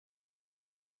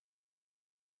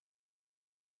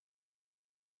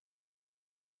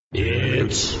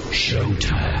It's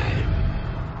showtime.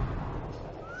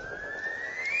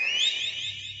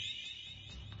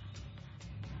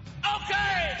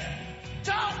 Okay,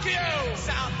 Tokyo,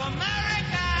 South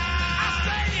America,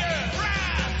 Australia,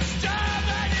 France,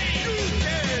 Germany, UK,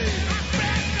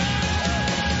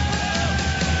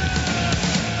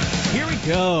 Here we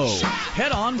go.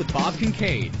 Head on with Bob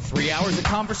Kincaid. 3 hours of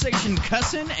conversation,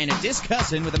 cussin' and a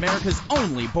discussin' with America's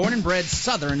only born and bred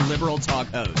Southern liberal talk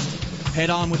host. Head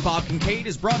On with Bob Kincaid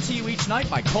is brought to you each night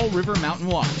by Coal River Mountain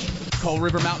Watch. Coal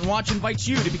River Mountain Watch invites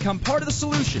you to become part of the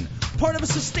solution, part of a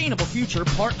sustainable future,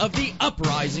 part of the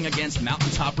uprising against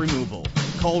mountaintop removal.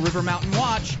 Coal River Mountain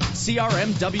Watch,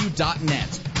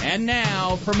 crmw.net. And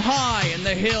now, from high in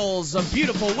the hills of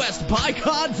beautiful West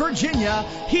Bicod, Virginia,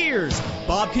 here's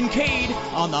Bob Kincaid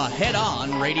on the Head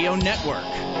On Radio Network.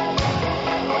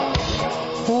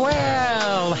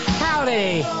 Well,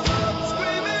 howdy.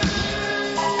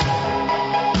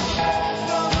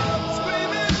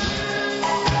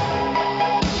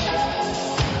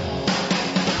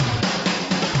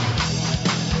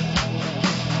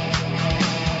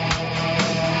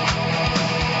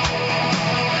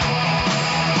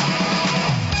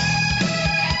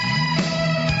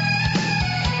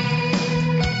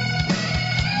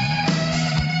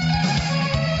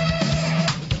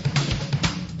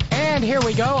 And here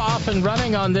we go, off and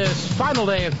running on this final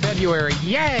day of February.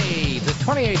 Yay! The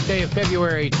 28th day of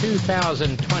February,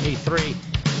 2023.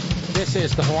 This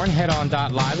is The Horn.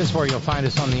 Headon.live is where you'll find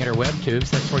us on the interweb tubes.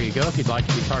 That's where you go if you'd like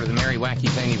to be part of the merry, wacky,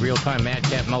 zany, real-time,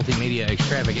 madcap multimedia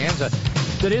extravaganza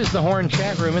that is The Horn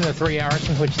chat room in the 3 hours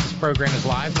in which this program is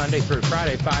live, Monday through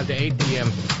Friday, 5 to 8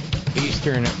 p.m.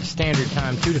 Eastern Standard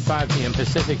Time, 2 to 5 p.m.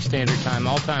 Pacific Standard Time,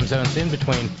 all time zones in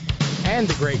between, and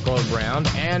the Great Globe Round,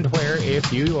 and where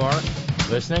if you are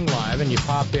listening live and you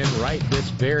pop in right this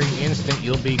very instant,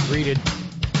 you'll be greeted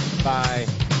by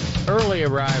early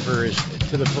arrivers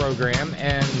to the program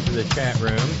and to the chat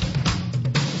room,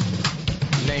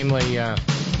 namely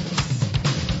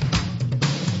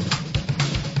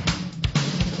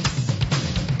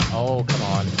oh, come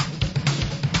on.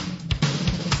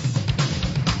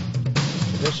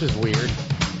 This is weird.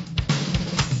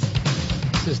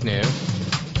 This is new.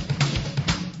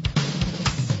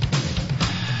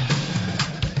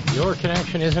 Your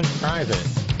connection isn't private.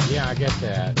 Yeah, I get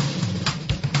that.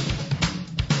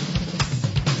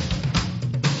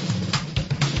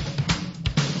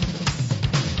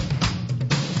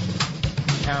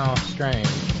 How strange.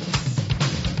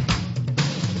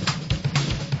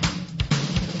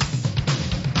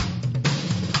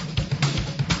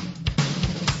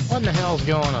 What in the hell's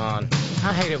going on?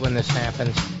 I hate it when this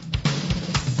happens.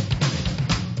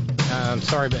 I'm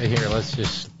sorry, but here, let's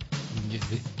just...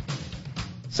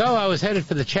 So I was headed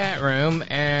for the chat room,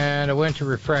 and I went to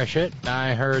refresh it.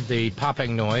 I heard the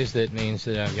popping noise. That means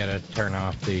that I've got to turn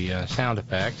off the sound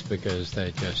effects because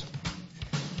they just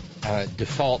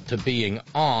default to being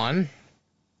on.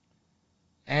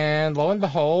 And lo and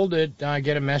behold, I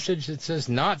get a message that says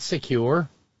not secure.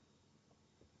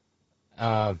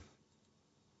 Thanks,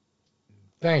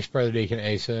 Brother Deacon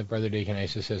Asa. Brother Deacon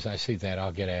Asa says, I see that.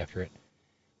 I'll get after it.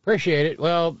 Appreciate it.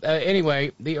 Well,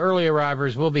 anyway, the early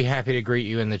arrivers will be happy to greet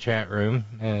you in the chat room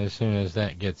as soon as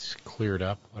that gets cleared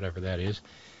up, whatever that is.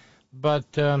 But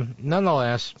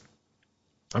nonetheless,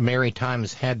 a merry time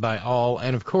is had by all.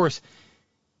 And, of course,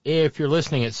 if you're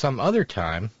listening at some other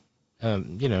time, to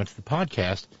the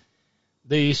podcast,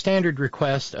 the standard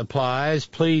request applies.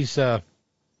 Please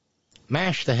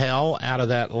mash the hell out of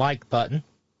that like button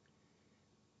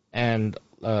and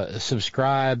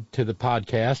subscribe to the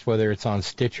podcast, whether it's on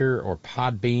Stitcher or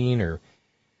Podbean or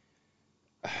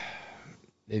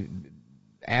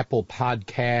Apple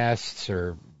Podcasts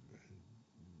or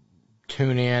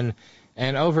TuneIn.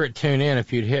 And over at TuneIn,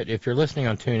 if you're listening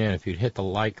on TuneIn, if you'd hit the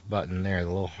like button there, the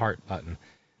little heart button,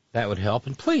 that would help.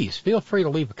 And please feel free to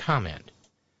leave a comment.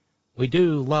 We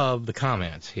do love the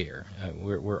comments here.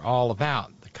 We're all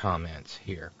about the comments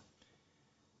here.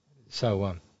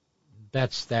 So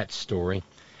that's that story.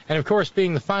 And, of course,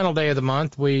 being the final day of the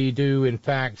month, we do, in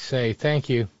fact, say thank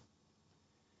you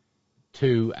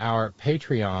to our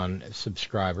Patreon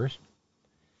subscribers.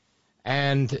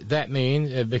 And that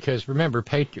means, because, remember,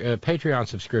 Patreon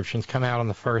subscriptions come out on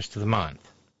the first of the month.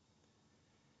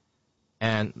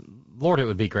 And, Lord, it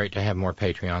would be great to have more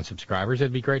Patreon subscribers. It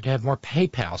would be great to have more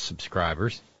PayPal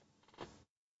subscribers.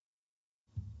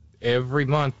 Every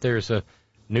month there's a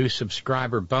new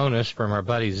subscriber bonus from our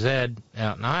buddy Zed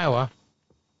out in Iowa.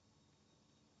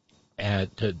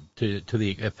 To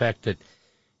the effect that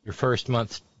your first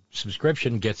month's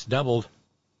subscription gets doubled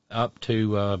up to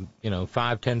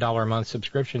 $5-10 a month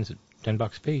subscriptions at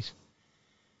 $10 a piece.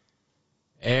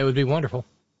 It would be wonderful.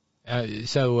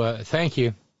 So thank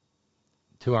you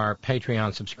to our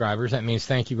Patreon subscribers. That means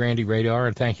thank you, Randy Radar,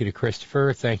 and thank you to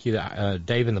Christopher. Thank you to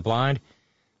Dave in the Blind.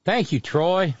 Thank you,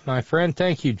 Troy, my friend.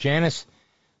 Thank you, Janice.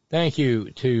 Thank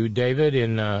you to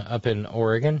David up in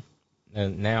Oregon,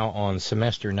 and now on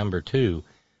semester number 2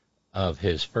 of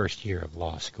his first year of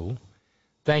law school.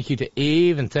 Thank you to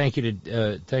Eve, and thank you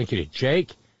to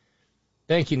Jake.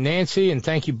 Thank you, Nancy, and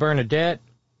thank you, Bernadette.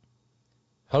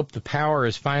 Hope the power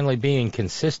is finally being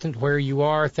consistent where you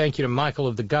are. Thank you to Michael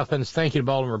of the Guffins. Thank you to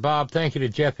Baltimore Bob. Thank you to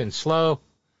Jeff in Slow.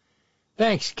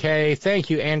 Thanks, Kay. Thank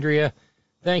you, Andrea.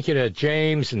 Thank you to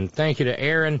James, and thank you to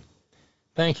Aaron.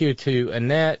 Thank you to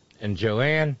Annette and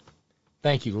Joanne.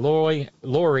 Thank you,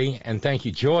 Lori, and thank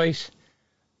you, Joyce.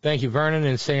 Thank you, Vernon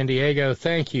in San Diego.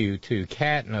 Thank you to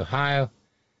Kat in Ohio.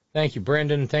 Thank you,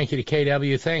 Brendan. Thank you to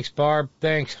KW. Thanks, Barb.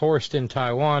 Thanks, Horst in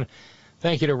Taiwan.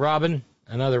 Thank you to Robin.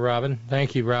 Another Robin.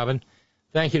 Thank you, Robin.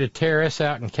 Thank you to Terrace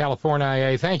out in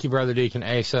California. Thank you, Brother Deacon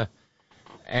Asa.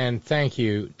 And thank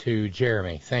you to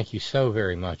Jeremy. Thank you so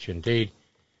very much indeed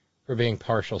for being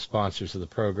partial sponsors of the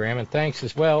program. And thanks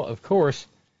as well, of course,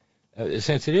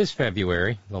 since it is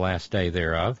February, the last day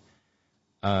thereof,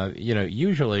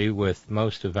 usually with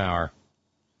most of our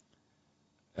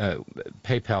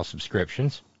PayPal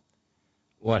subscriptions,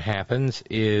 what happens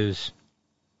is,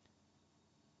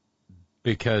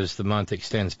 because the month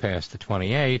extends past the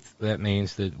 28th, that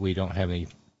means that we don't have any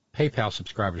PayPal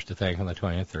subscribers to thank on the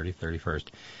 20th, 30th, 31st.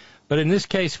 But in this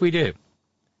case, we do,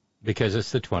 because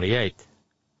it's the 28th.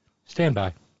 Stand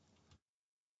by.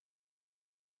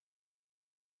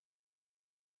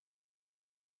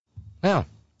 Well,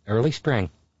 early spring,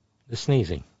 the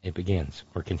sneezing, it begins,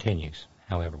 or continues,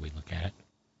 however we look at it.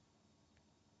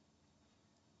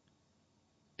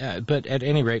 But at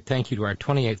any rate, thank you to our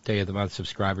 28th day of the month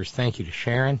subscribers. Thank you to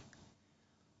Sharon.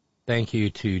 Thank you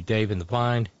to Dave in the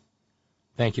Blind.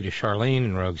 Thank you to Charlene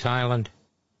in Rogues Island.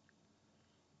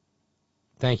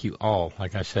 Thank you all,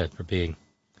 like I said, for being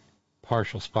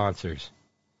partial sponsors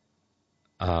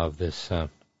of this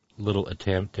little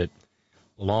attempt at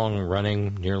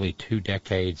long-running, nearly 2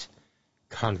 decades,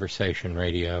 conversation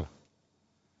radio.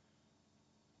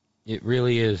 It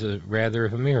really is rather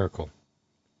of a miracle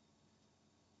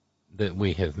that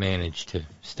we have managed to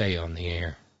stay on the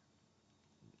air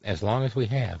as long as we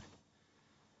have.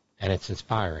 And it's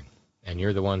inspiring. And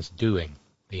you're the ones doing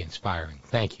the inspiring.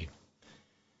 Thank you.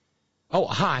 Oh,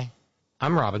 hi.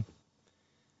 I'm Robin.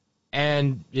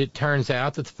 And it turns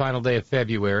out that the final day of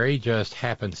February just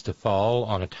happens to fall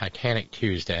on a Titanic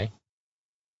Tuesday,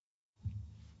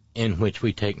 in which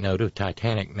we take note of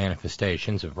titanic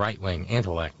manifestations of right-wing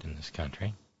intellect in this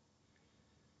country.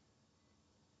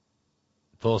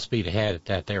 Full speed ahead at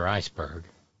that there iceberg,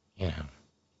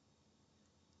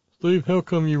 Steve, how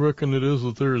come you reckon it is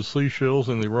that there is seashells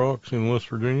in the rocks in West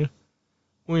Virginia?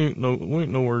 We ain't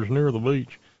nowhere near the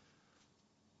beach.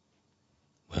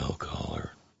 Well,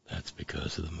 caller, that's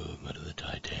because of the movement of the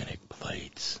Titanic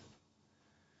plates.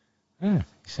 He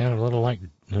sounded a little like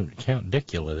Count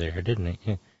Dicula there, didn't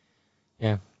he?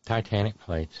 Yeah, Titanic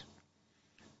plates.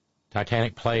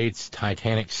 Titanic plates,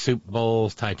 Titanic soup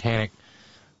bowls, Titanic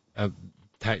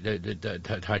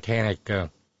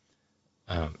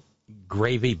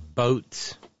gravy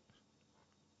boats.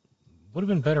 Would have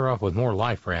been better off with more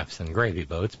life rafts than gravy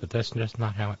boats, but that's just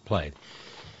not how it played.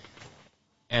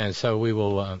 And so we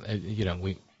will,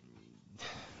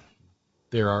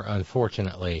 there are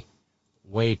unfortunately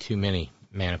way too many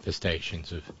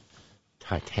manifestations of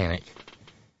Titanic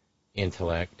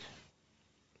intellect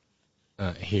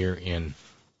here in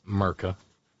Merca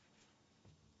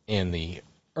in the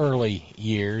early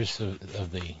years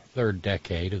of the third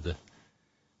decade of the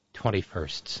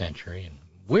 21st century, and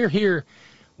we're here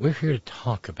to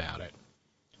talk about it.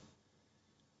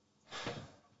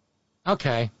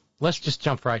 Okay, let's just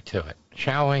jump right to it,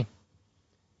 shall we?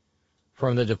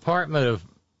 From the Department of...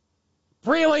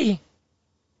 Really?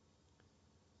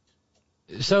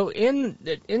 So in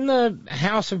the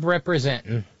House of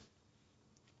Representatives,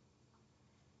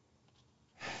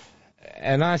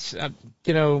 and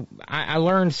I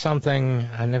learned something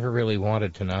I never really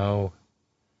wanted to know.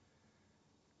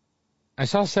 I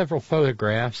saw several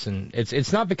photographs, and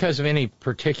it's not because of any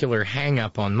particular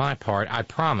hang-up on my part. I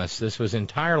promise this was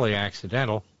entirely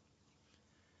accidental.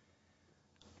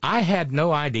 I had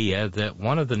no idea that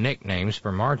one of the nicknames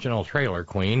for Marginal Trailer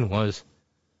Queen was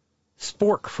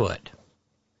Sporkfoot.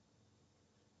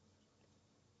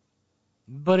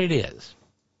 But it is.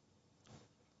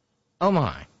 Oh,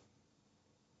 my.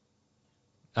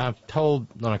 I've told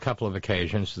on a couple of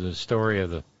occasions the story of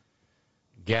the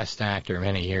guest actor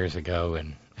many years ago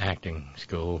in acting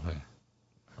school,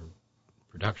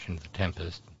 production of The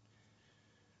Tempest.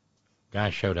 Guy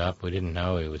showed up. We didn't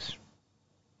know he was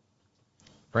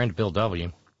a friend of Bill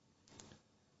W.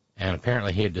 And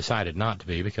apparently he had decided not to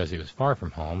be because he was far from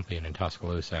home, being in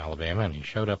Tuscaloosa, Alabama, and he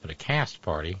showed up at a cast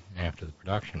party after the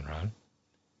production run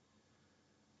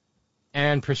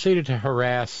and proceeded to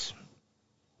harass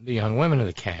the young women of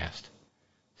the cast,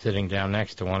 sitting down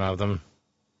next to one of them,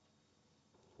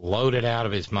 loaded out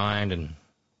of his mind and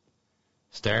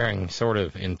staring sort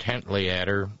of intently at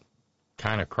her,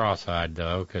 kind of cross-eyed,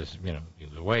 though, because, you know, he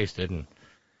was wasted. And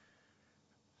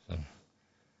so,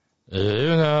 you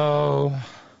know,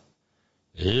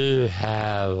 you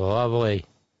have lovely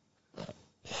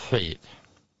feet.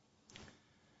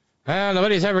 Well,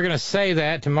 nobody's ever going to say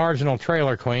that to Marginal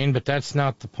Trailer Queen, but that's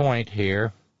not the point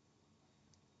here.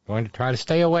 Going to try to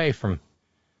stay away from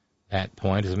that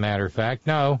point, as a matter of fact.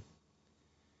 No.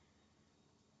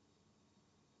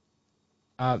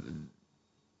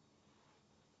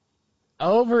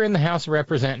 Over in the House of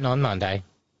Representatives on Monday,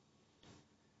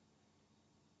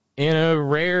 in a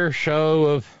rare show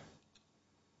of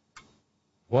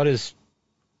what is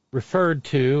referred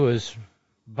to as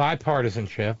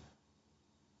bipartisanship,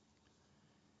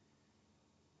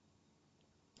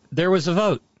 there was a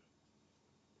vote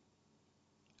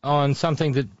on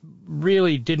something that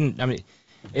really didn't, I mean,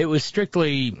 it was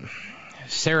strictly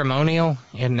ceremonial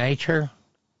in nature.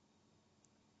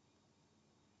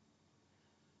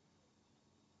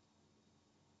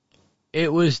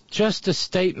 It was just a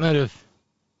statement of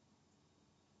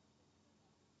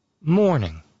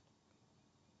mourning.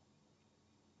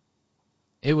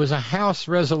 It was a House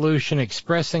resolution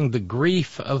expressing the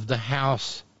grief of the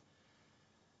House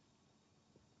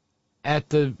at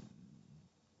the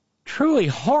truly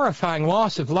horrifying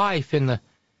loss of life in the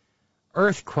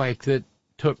earthquake that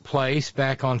took place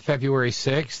back on February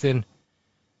 6th in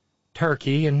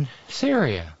Turkey and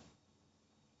Syria.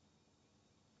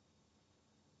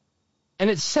 And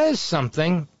it says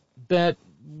something that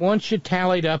once you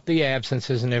tallied up the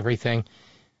absences and everything,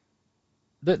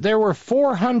 that there were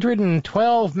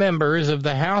 412 members of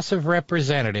the House of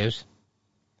Representatives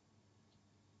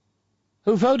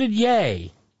who voted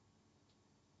yay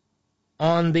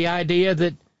on the idea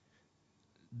that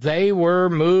they were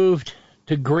moved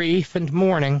to grief and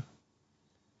mourning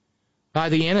by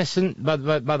the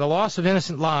loss of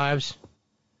innocent lives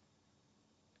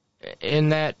in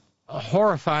that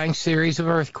horrifying series of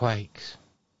earthquakes.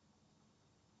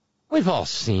 We've all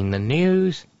seen the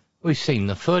news. We've seen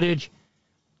the footage.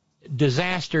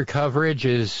 Disaster coverage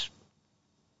is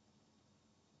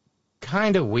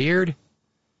kind of weird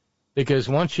because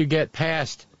once you get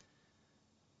past,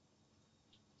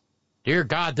 dear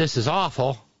God, this is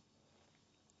awful,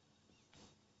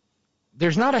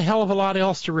 there's not a hell of a lot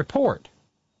else to report.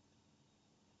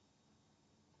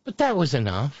 But that was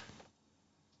enough.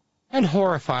 And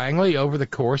horrifyingly, over the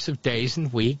course of days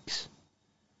and weeks,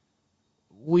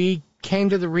 we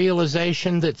came to the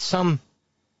realization that some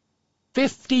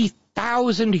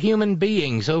 50,000 human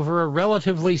beings over a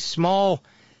relatively small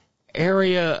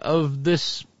area of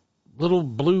this little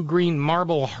blue-green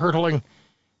marble hurtling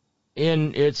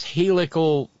in its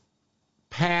helical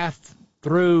path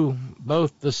through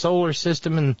both the solar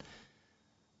system and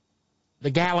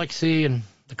the galaxy and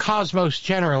the cosmos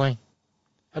generally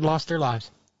had lost their lives.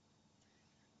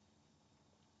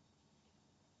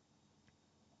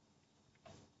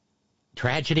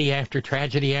 Tragedy after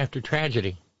tragedy after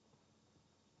tragedy.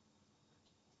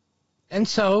 And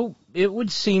so it would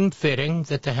seem fitting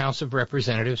that the House of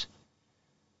Representatives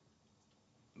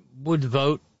would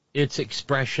vote its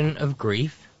expression of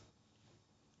grief.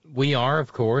 We are,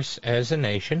 of course, as a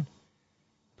nation,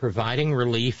 providing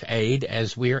relief aid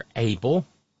as we're able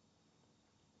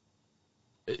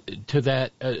to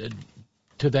that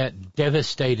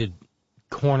devastated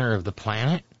corner of the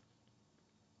planet.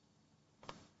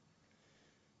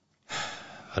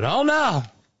 But oh no,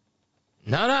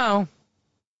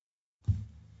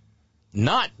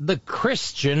 not the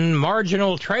Christian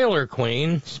Marginal Trailer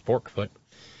Queen, Sporkfoot.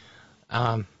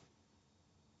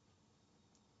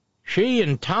 She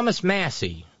and Thomas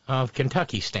Massie of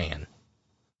Kentucky Stan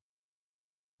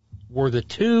were the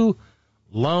two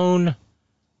lone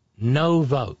no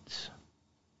votes.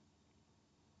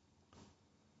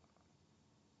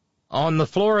 On the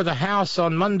floor of the House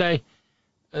on Monday,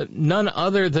 none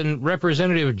other than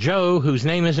Representative Joe, whose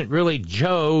name isn't really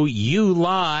Joe, you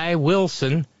lie,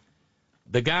 Wilson,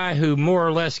 the guy who more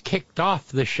or less kicked off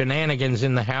the shenanigans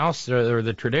in the House, or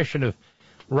the tradition of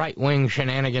right-wing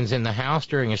shenanigans in the House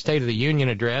during a State of the Union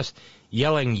address,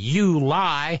 yelling, you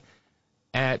lie,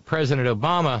 at President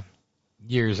Obama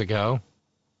years ago.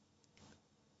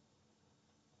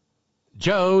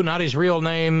 Joe, not his real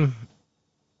name,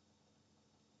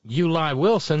 Uli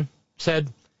Wilson,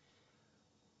 said,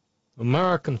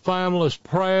 American families'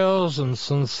 prayers and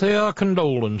sincere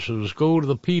condolences go to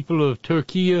the people of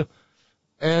Turkey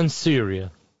and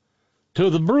Syria, to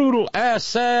the brutal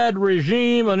Assad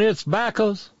regime and its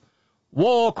backers,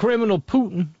 war criminal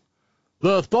Putin,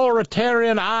 the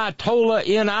authoritarian Ayatollah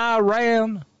in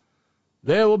Iran.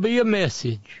 There will be a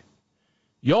message.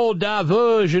 Your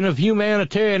diversion of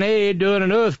humanitarian aid during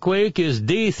an earthquake is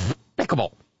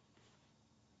despicable.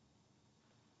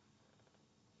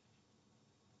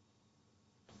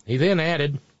 He then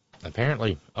added,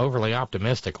 apparently overly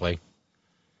optimistically,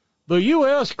 the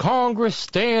U.S. Congress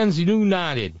stands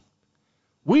united.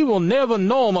 We will never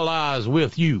normalize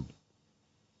with you.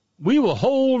 We will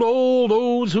hold all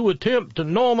those who attempt to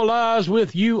normalize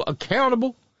with you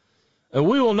accountable, and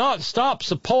we will not stop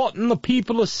supporting the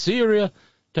people of Syria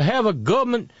to have a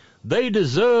government they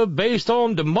deserve based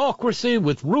on democracy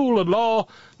with rule of law,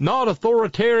 not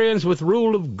authoritarians with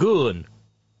rule of good.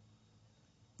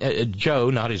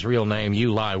 Joe, not his real name,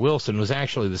 Uli Wilson, was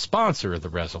actually the sponsor of the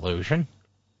resolution.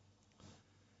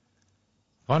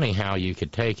 Funny how you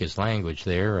could take his language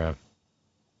there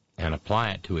and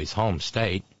apply it to his home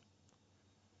state,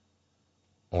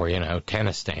 or,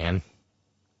 Tennistan,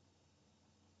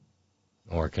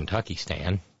 or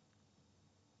Kentuckystan,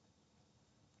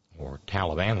 or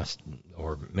Taliban,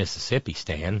 or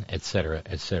Mississippistan, etc.,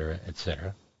 etc.,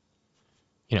 etc.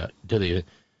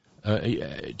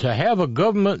 To have a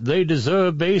government they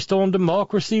deserve based on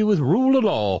democracy with rule of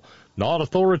law, not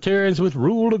authoritarians with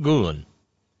rule of good.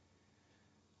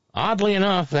 Oddly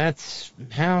enough, that's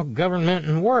how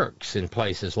government works in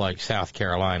places like South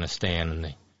Carolina, Stan, and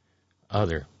the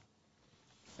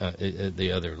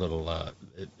other little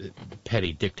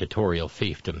petty dictatorial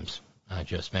fiefdoms I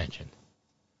just mentioned.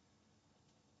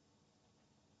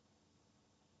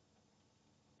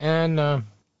 And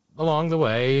along the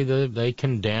way, they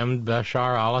condemned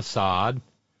Bashar al-Assad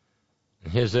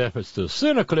and his efforts to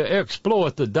cynically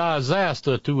exploit the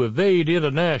disaster to evade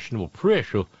international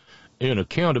pressure and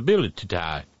accountability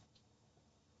tie.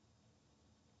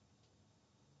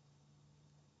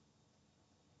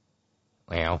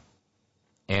 Well,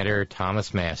 enter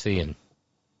Thomas Massie and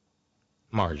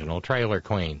Marginal Trailer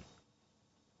Queen.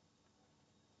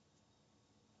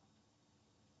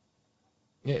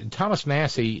 Thomas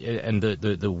Massie and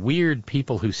the weird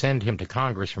people who send him to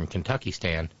Congress from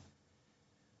Kentuckystan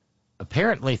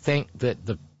apparently think that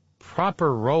the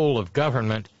proper role of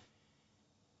government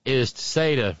is to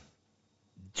say to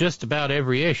just about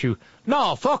every issue,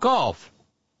 no, fuck off.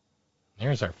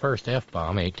 There's our first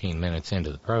F-bomb 18 minutes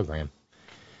into the program.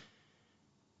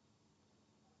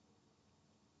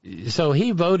 So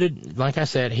he voted, like I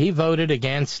said, he voted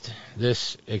against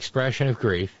this expression of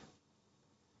grief.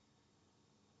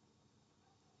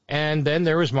 And then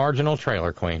there was Marginal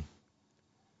Trailer Queen,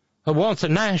 who wants a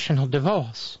national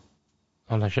divorce,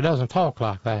 although she doesn't talk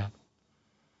like that.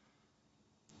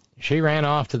 She ran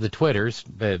off to the Twitters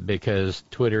because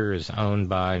Twitter is owned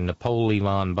by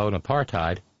Napoleon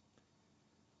Bonaparte,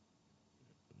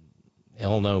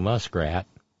 Elno Muskrat,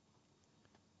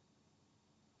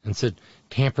 and said,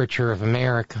 temperature of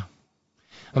America.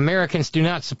 Americans do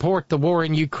not support the war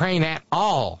in Ukraine at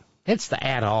all. It's the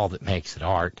at all that makes it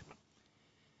art.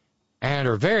 And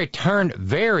are very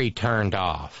turned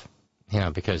off,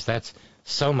 because that's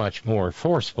so much more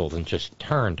forceful than just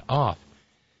turned off.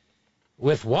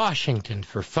 With Washington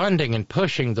for funding and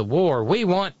pushing the war, we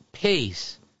want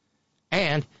peace.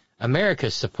 And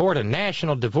America's support a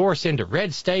national divorce into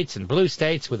red states and blue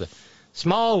states with a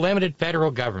small, limited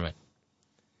federal government.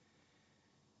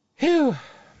 Phew.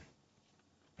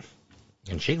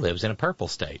 And she lives in a purple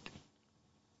state.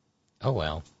 Oh,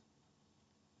 well.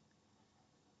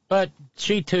 But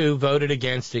she, too, voted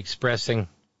against expressing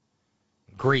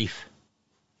grief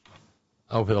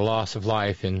over the loss of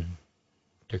life in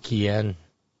Turkey and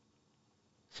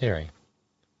Syria.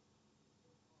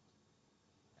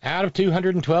 Out of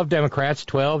 212 Democrats,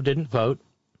 12 didn't vote.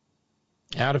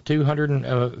 Out of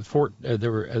 204,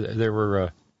 there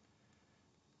were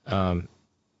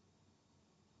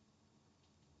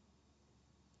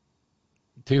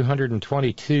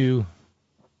 222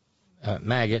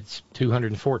 maggots.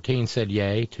 214 said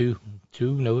yay. Two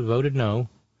voted no.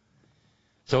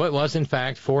 So it was, in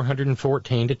fact,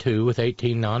 414-2 with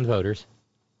 18 non-voters.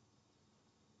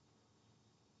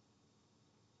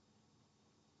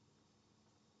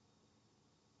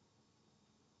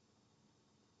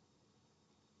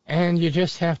 And you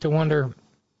just have to wonder,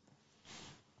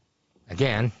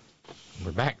 again,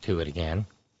 we're back to it again,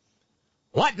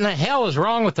 what in the hell is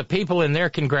wrong with the people in their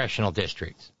congressional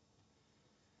districts?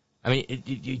 I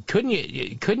mean,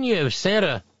 couldn't you have said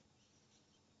a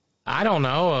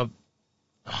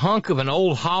hunk of an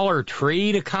old holler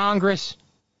tree to Congress?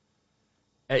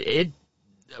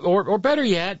 Or better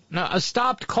yet, a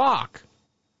stopped clock.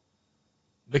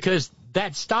 Because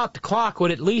that stopped clock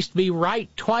would at least be right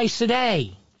twice a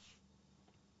day.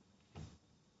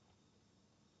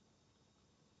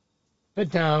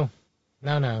 But no.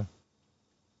 And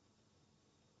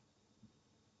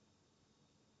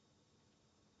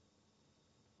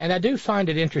I do find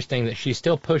it interesting that she's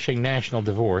still pushing national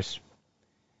divorce,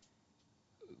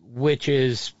 which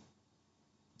is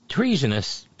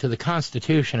treasonous to the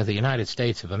Constitution of the United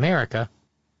States of America.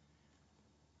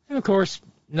 And, of course,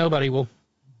 nobody will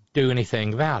do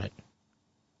anything about it.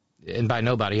 And by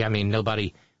nobody, I mean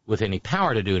nobody with any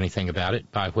power to do anything about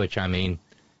it, by which I mean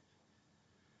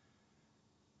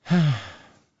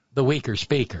the weaker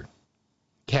speaker,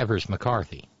 Kevers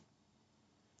McCarthy,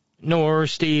 nor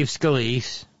Steve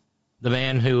Scalise, the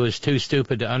man who was too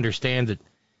stupid to understand that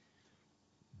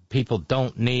people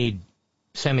don't need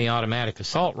semi-automatic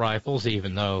assault rifles,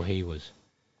 even though he was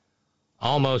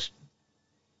almost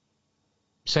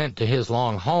sent to his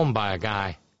long home by a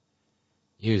guy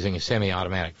using a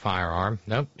semi-automatic firearm.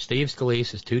 Nope, Steve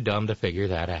Scalise is too dumb to figure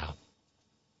that out.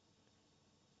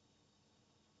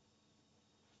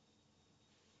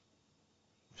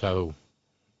 So,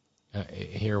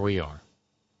 here we are.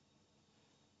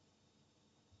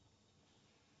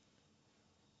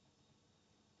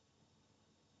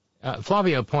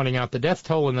 Flavio pointing out the death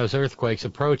toll in those earthquakes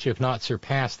approach, if not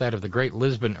surpass, that of the Great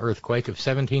Lisbon earthquake of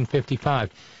 1755.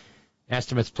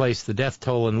 Estimates place the death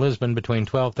toll in Lisbon between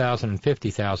 12,000 and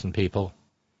 50,000 people,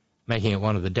 making it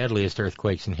one of the deadliest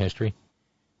earthquakes in history.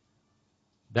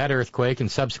 That earthquake and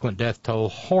subsequent death toll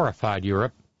horrified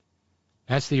Europe.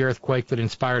 That's the earthquake that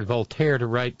inspired Voltaire to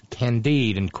write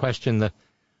Candide and question the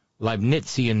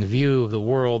Leibnizian view of the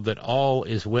world that all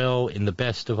is well in the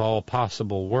best of all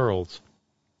possible worlds.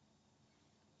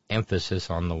 Emphasis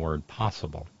on the word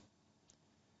possible.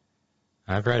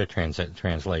 I've read a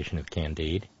translation of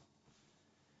Candide.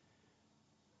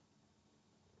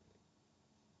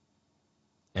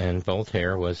 And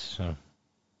Voltaire was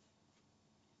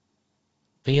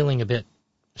feeling a bit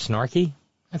snarky,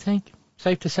 I think,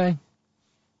 safe to say.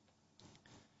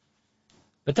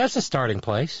 But that's a starting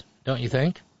place, don't you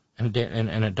think? And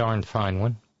a darn fine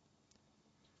one.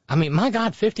 I mean, my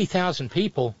God, 50,000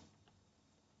 people.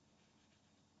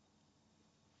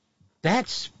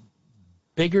 That's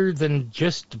bigger than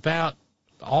just about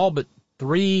all but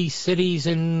 3 cities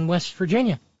in West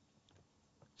Virginia.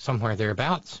 Somewhere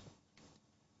thereabouts.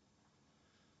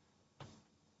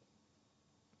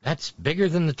 That's bigger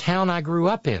than the town I grew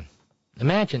up in.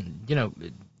 Imagine,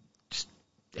 just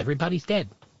everybody's dead.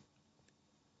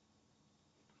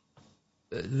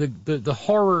 The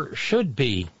horror should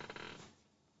be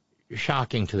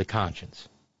shocking to the conscience.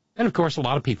 And, of course, a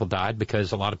lot of people died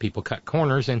because a lot of people cut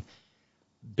corners in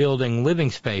building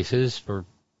living spaces for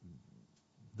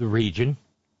the region,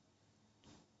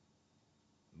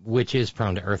 which is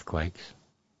prone to earthquakes.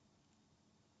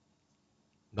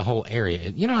 The whole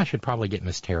area. I should probably get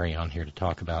Miss Terry on here to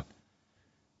talk about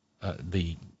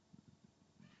the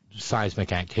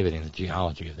seismic activity and the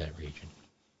geology of that region.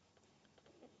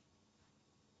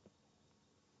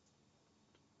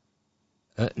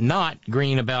 Not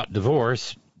green about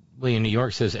divorce. William New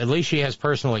York says, at least she has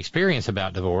personal experience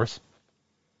about divorce.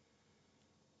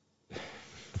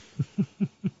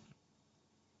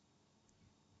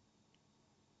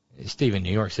 Stephen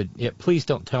New York said, yeah, please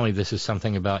don't tell me this is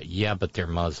something about, but they're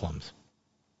Muslims.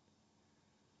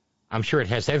 I'm sure it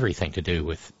has everything to do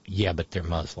with, but they're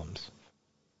Muslims.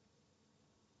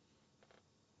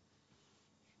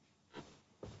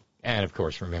 And, of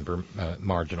course, remember,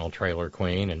 Marginal Trailer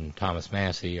Queen and Thomas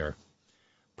Massey are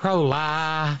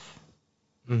pro-life.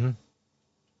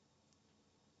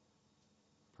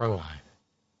 Pro-life.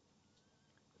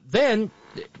 Then,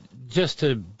 just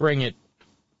to bring it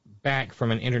back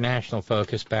from an international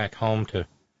focus back home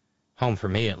for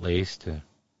me at least, to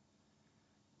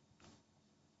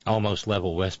almost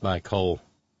level west by coal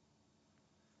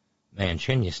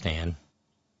Manchinistan.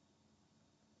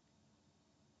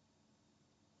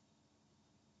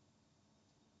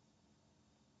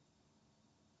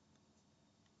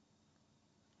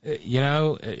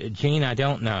 Gene, I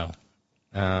don't know.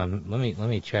 Let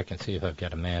me check and see if I've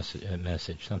got a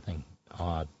message, something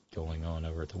odd going on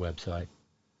over at the website.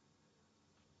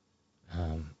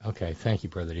 Okay, thank you,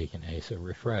 Brother Deacon Asa.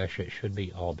 Refresh. It should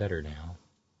be all better now.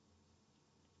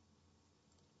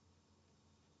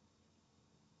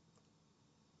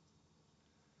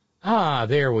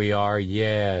 There we are.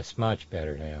 Yes, much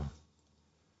better now.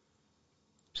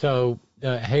 So,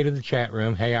 hey to the chat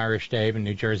room. Hey, Irish Dave and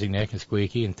New Jersey Nick and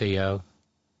Squeaky and Theo.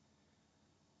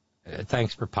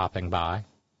 Thanks for popping by.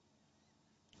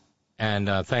 And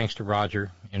thanks to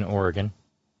Roger in Oregon,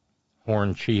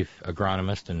 Horn Chief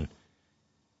Agronomist and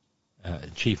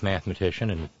Chief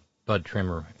Mathematician and Bud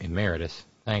Trimmer Emeritus.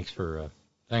 Thanks for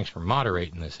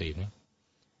moderating this evening.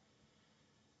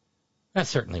 That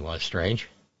certainly was strange.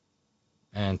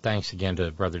 And thanks again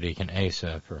to Brother Deacon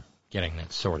Asa for getting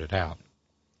that sorted out.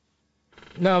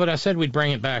 No, but I said we'd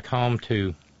bring it back home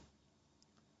to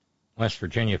West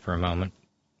Virginia for a moment.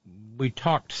 We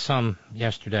talked some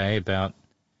yesterday about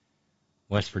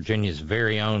West Virginia's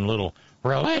very own little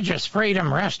Religious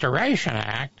Freedom Restoration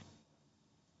Act,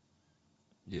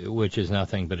 which is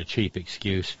nothing but a cheap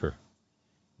excuse for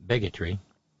bigotry.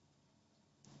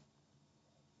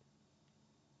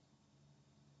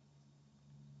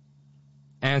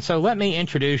 And so let me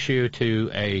introduce you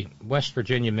to a West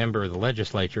Virginia member of the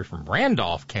legislature from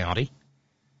Randolph County,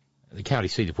 the county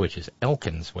seat of which is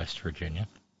Elkins, West Virginia.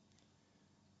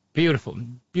 Beautiful,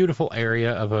 beautiful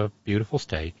area of a beautiful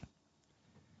state,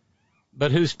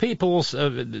 but whose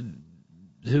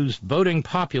whose voting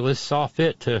populace saw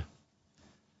fit to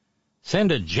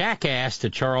send a jackass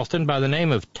to Charleston by the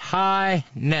name of Ty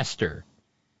Nestor.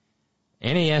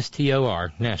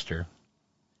 Nestor, Nestor.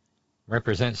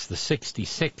 Represents the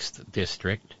 66th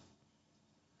district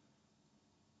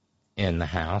in the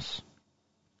House.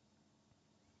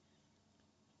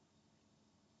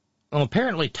 Well,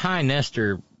 apparently Ty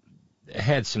Nestor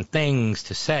had some things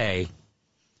to say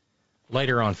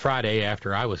later on Friday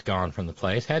after I was gone from the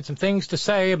place, had some things to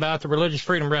say about the Religious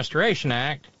Freedom Restoration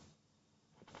Act.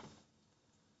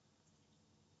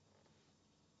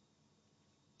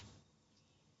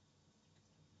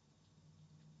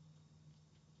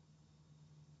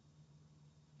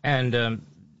 And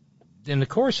in the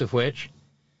course of which,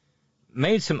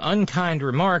 made some unkind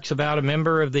remarks about a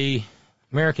member of the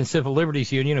American Civil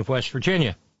Liberties Union of West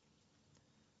Virginia.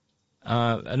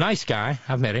 A nice guy,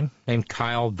 I've met him, named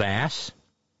Kyle Vass.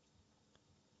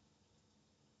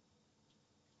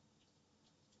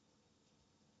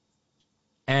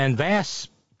 And Vass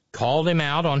called him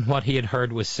out on what he had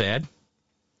heard was said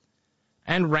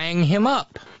and rang him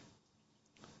up.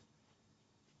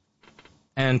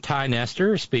 And Ty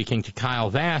Nestor, speaking to Kyle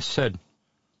Vass, said,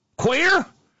 "Queer?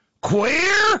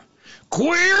 Queer?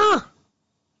 Queer?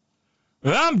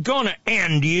 I'm gonna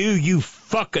end you, you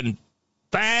fucking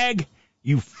fag,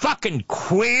 you fucking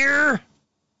queer."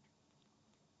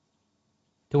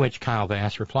 To which Kyle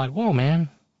Vass replied, "Whoa, man,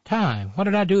 Ty, what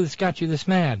did I do that's got you this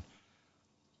mad?"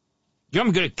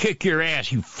 "I'm gonna kick your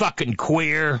ass, you fucking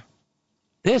queer."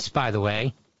 This, by the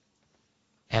way,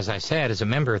 as I said, is a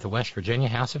member of the West Virginia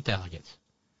House of Delegates.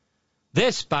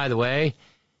 This, by the way,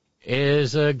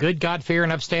 is a good,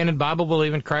 God-fearing, upstanding,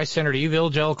 Bible-believing, Christ-centered,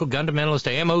 evangelical, fundamentalist,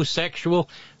 homosexual,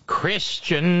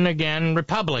 Christian, again,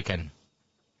 Republican.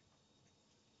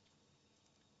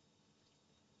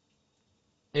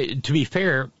 To be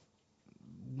fair,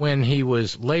 when he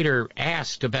was later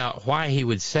asked about why he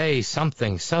would say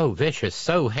something so vicious,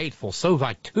 so hateful, so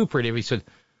vituperative, he said,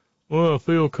 "Well, I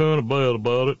feel kind of bad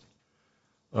about it.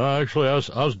 Actually,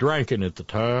 I was drinking at the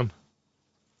time."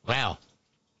 Well,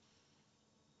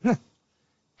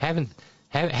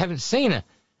 haven't seen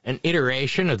an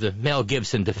iteration of the Mel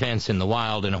Gibson defense in the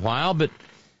wild in a while, but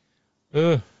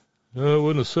I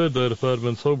wouldn't have said that if I'd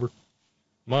been sober.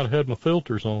 Might have had my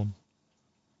filters on.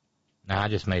 No, I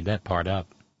just made that part up.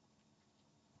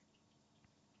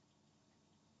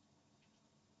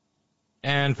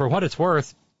 And for what it's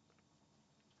worth,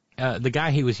 the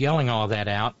guy he was yelling all that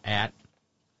out at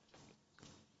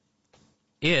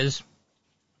is,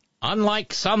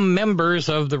 unlike some members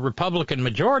of the Republican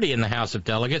majority in the House of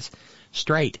Delegates,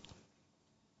 straight.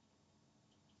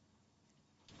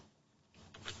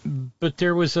 But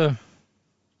there was a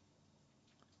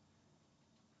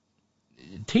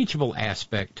teachable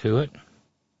aspect to it,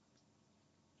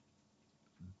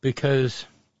 because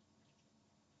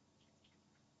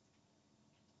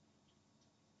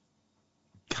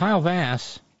Kyle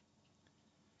Vass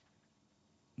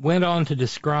went on to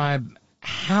describe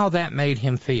how that made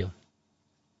him feel.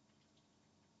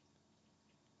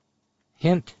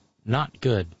 Hint, not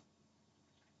good.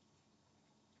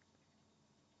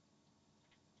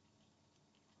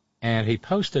 And he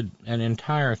posted an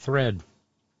entire thread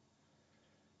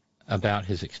about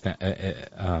his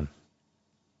experience.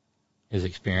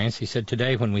 He said,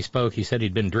 today when we spoke, he said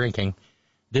he'd been drinking,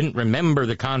 didn't remember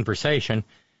the conversation,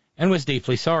 and was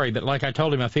deeply sorry, but like I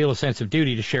told him, I feel a sense of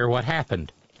duty to share what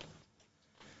happened.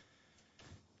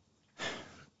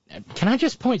 can I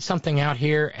just point something out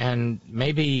here, and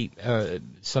maybe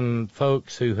some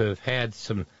folks who have had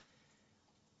some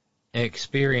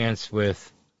experience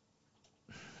with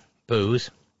booze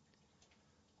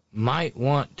might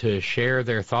want to share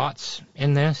their thoughts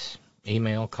in this,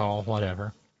 email, call,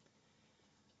 whatever.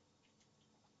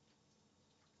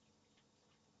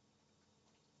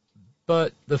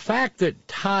 But the fact that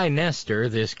Ty Nestor,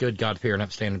 this good, God-fearing,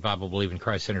 upstanding, Bible-believing,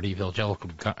 Christ-centered, evangelical,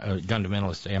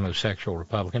 fundamentalist, homosexual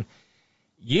Republican,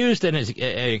 used it as an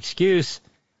excuse,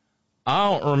 I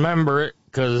don't remember it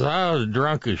because I was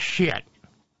drunk as shit.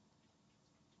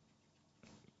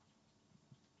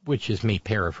 Which is me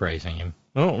paraphrasing him.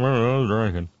 I don't remember, I was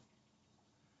drinking.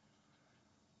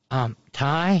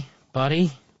 Ty,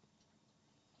 buddy,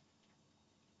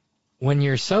 when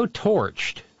you're so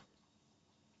torched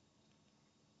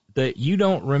that you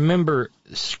don't remember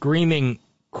screaming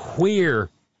queer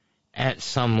at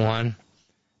someone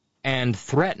and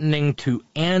threatening to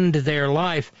end their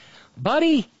life,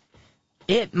 buddy,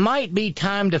 it might be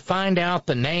time to find out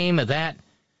the name of that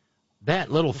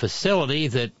little facility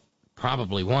that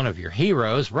probably one of your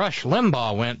heroes, Rush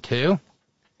Limbaugh, went to,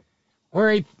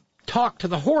 where he talked to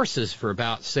the horses for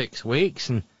about 6 weeks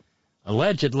and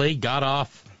allegedly got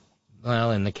off,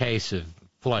 well, in the case of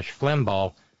Flush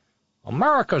Limbaugh,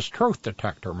 America's truth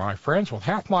detector, my friends, with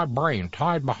half my brain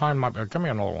tied behind my... Give me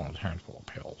another one, handful of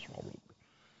pills.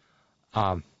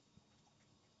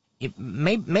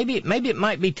 Maybe it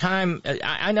might be time...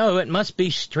 I know it must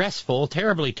be stressful,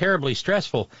 terribly, terribly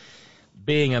stressful,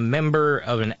 being a member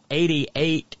of an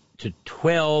 88-12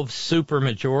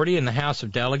 supermajority in the House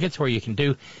of Delegates where you can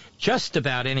do just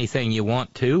about anything you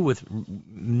want to with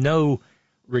no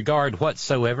regard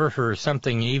whatsoever for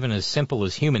something even as simple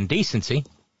as human decency.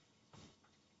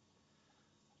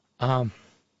 You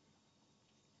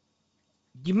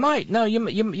might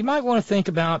want to think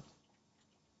about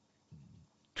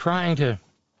trying to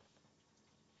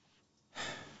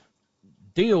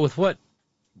deal with what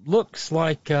looks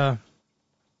like a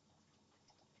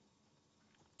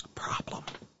problem.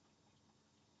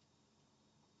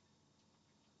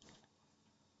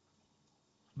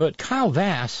 But Kyle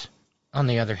Vass, on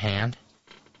the other hand,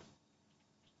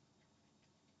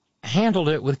 handled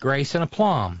it with grace and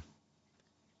aplomb.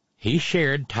 He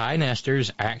shared Ty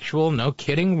Nestor's actual,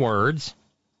 no-kidding words.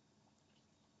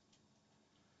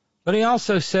 But he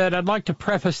also said, I'd like to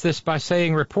preface this by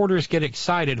saying reporters get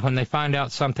excited when they find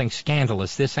out something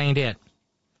scandalous. This ain't it.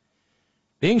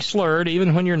 Being slurred,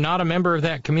 even when you're not a member of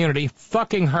that community,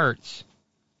 fucking hurts.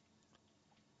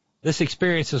 This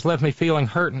experience has left me feeling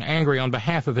hurt and angry on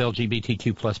behalf of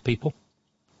LGBTQ plus people.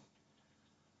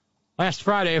 Last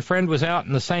Friday, a friend was out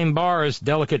in the same bar as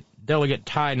Delegate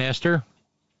Ty Nestor.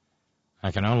 I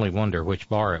can only wonder which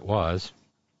bar it was.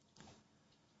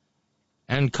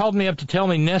 And called me up to tell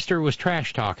me Nestor was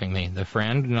trash-talking me, the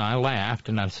friend, and I laughed,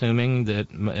 and assuming that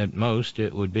at most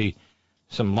it would be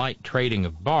some light trading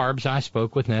of barbs, I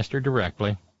spoke with Nestor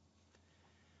directly,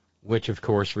 which of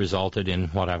course resulted in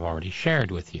what I've already shared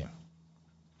with you.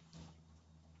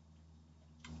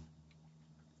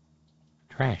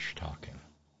 Trash-talking.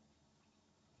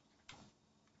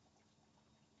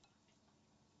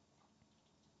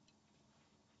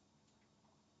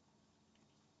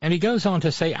 And he goes on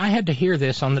to say, I had to hear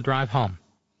this on the drive home.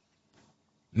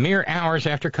 Mere hours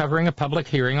after covering a public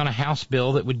hearing on a House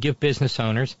bill that would give business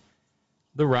owners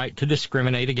the right to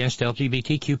discriminate against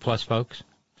LGBTQ plus folks.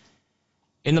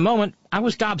 In the moment, I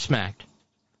was gobsmacked.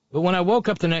 But when I woke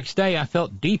up the next day, I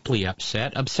felt deeply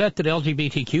upset that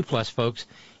LGBTQ plus folks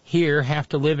here have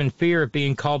to live in fear of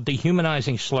being called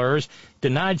dehumanizing slurs,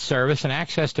 denied service and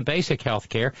access to basic health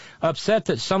care, upset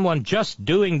that someone just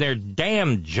doing their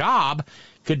damn job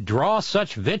could draw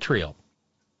such vitriol.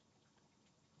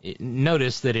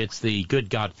 Notice that it's the good,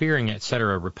 God-fearing,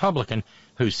 etc. Republican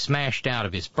who's smashed out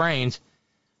of his brains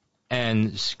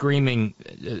and screaming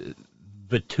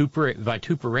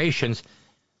vituperations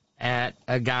at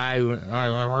a guy who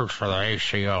works for the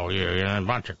ACLU, a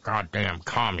bunch of goddamn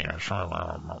communists.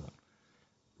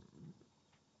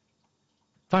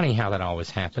 Funny how that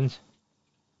always happens.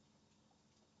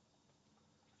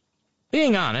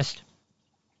 Being honest,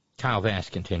 Kyle Vass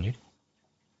continued,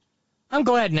 I'm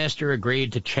glad Nestor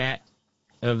agreed to chat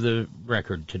off the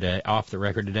record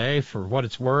today. For what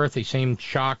it's worth, he seemed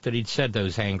shocked that he'd said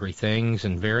those angry things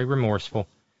and very remorseful.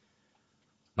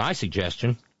 My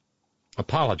suggestion,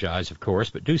 apologize, of course,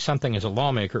 but do something as a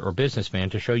lawmaker or businessman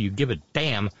to show you give a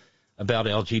damn about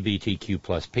LGBTQ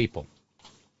plus people.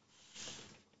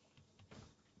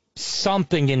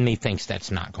 Something in me thinks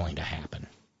that's not going to happen.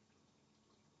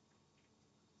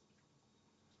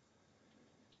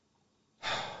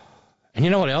 And you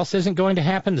know what else isn't going to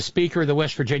happen? The Speaker of the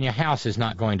West Virginia House is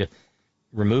not going to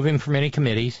remove him from any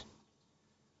committees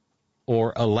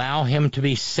or allow him to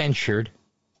be censured,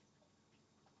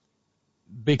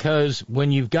 because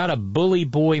when you've got a bully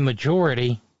boy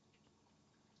majority,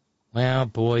 well,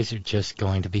 boys are just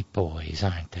going to be boys,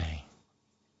 aren't they?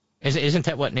 Isn't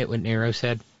that what Nitwit Nero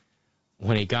said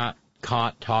when he got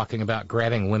caught talking about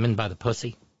grabbing women by the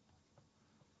pussy?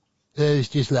 It's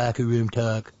just locker room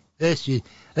talk. It's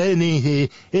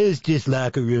just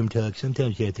locker room talk.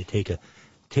 Sometimes you have to take a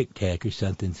Tic Tac or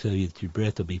something so that your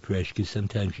breath will be fresh, because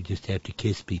sometimes you just have to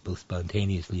kiss people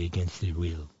spontaneously against their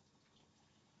will.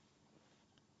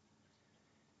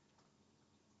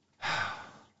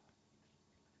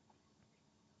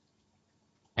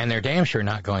 And they're damn sure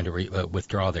not going to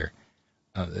withdraw their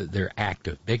act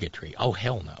of bigotry. Oh,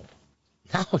 hell no.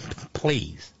 No,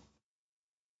 please.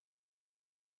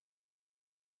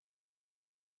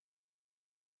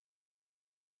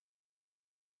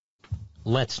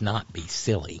 Let's not be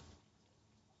silly.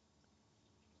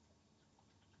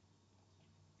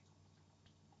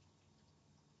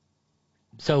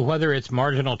 So whether it's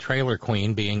marginal trailer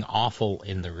queen being awful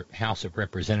in the House of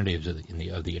Representatives of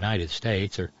the United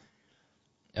States, or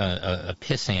a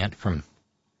pissant from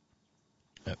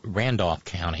Randolph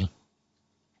County,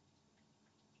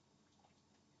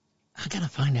 I gotta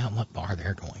find out what bar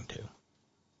they're going to.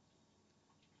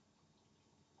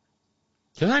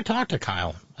 Because I talked to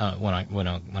Kyle when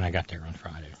I got there on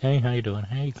Friday. Hey, how you doing?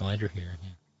 Hey, glad you're here. Yeah.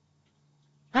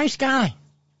 Nice guy.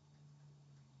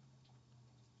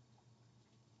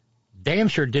 Damn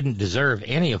sure didn't deserve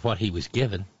any of what he was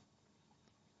given.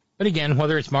 But again,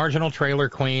 whether it's marginal trailer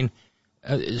queen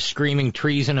screaming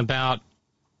treason about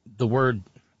the word,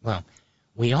 well,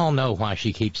 we all know why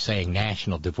she keeps saying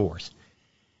national divorce.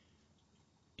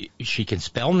 She can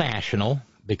spell national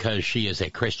because she is a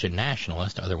Christian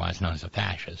nationalist, otherwise known as a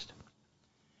fascist.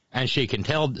 And she can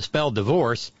spell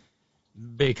divorce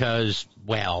because,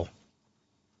 well,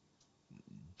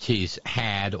 she's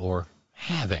had or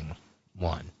having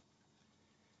one.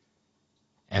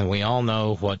 And we all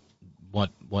know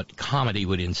what comedy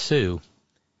would ensue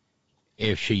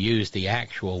if she used the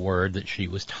actual word that she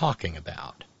was talking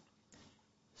about: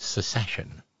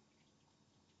 secession.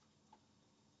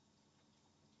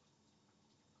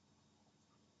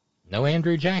 No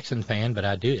Andrew Jackson fan, but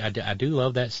I do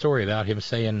love that story about him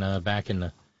saying back in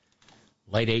the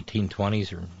late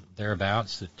 1820s or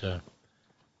thereabouts that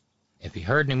if he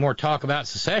heard any more talk about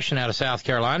secession out of South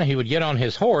Carolina, he would get on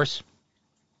his horse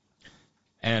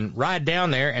and ride down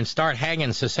there and start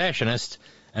hanging secessionists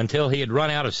until he had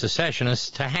run out of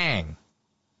secessionists to hang.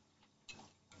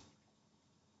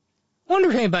 Wonder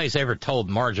if anybody's ever told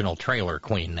Marginal Trailer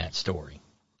Queen that story.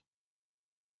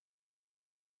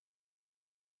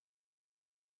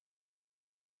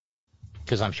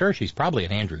 Because I'm sure she's probably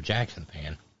an Andrew Jackson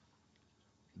fan,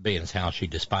 being as how she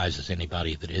despises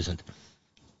anybody that isn't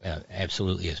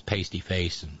absolutely as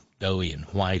pasty-faced and doughy and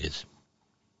white as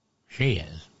she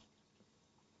is.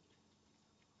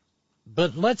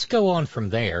 But let's go on from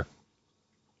there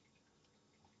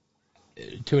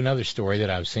to another story that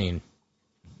I've seen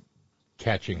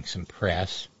catching some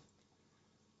press.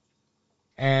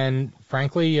 And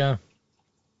frankly,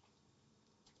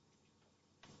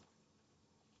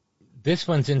 this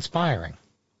one's inspiring.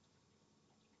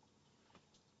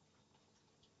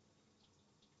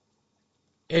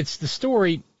 It's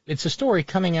a story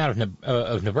coming out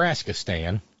of Nebraska,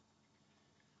 Stan,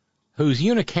 whose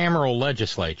unicameral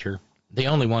legislature, the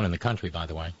only one in the country, by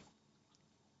the way,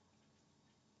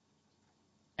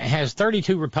 has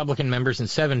 32 Republican members and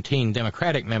 17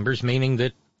 Democratic members, meaning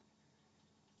that,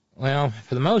 well,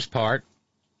 for the most part,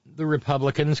 the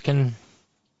Republicans can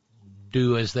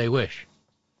do as they wish.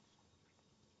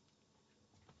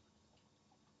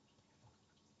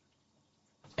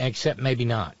 Except maybe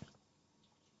not.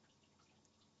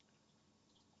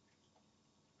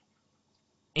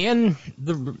 In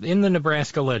the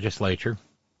Nebraska legislature,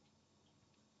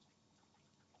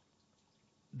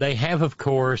 they have, of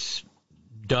course,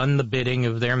 done the bidding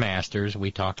of their masters. We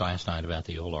talked last night about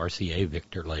the old RCA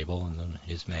Victor label and then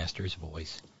his master's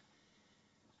voice.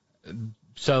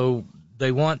 So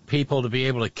they want people to be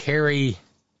able to carry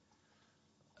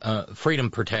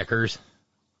freedom protectors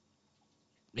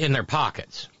in their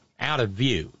pockets, out of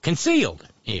view, concealed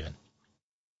even,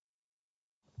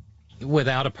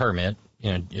 without a permit.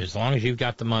 You know, as long as you've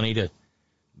got the money to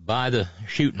buy the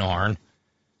shooting iron,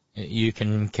 you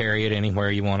can carry it anywhere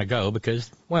you want to go because,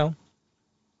 well,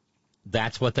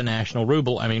 that's what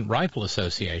the Rifle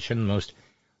Association, the most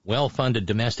well-funded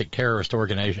domestic terrorist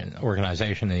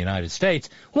organization in the United States,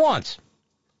 wants.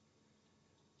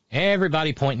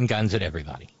 Everybody pointing guns at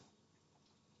everybody.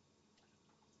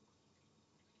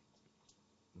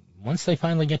 Once they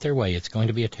finally get their way, it's going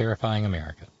to be a terrifying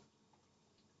America.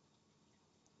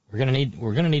 We're going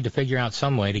to need to figure out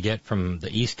some way to get from the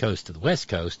East Coast to the West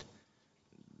Coast,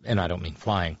 and I don't mean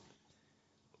flying,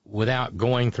 without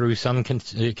going through some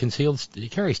concealed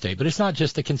carry state. But it's not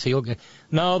just the concealed.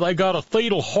 No, they got a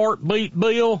fetal heartbeat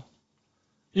bill.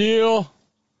 Yeah.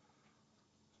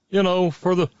 You know,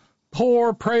 for the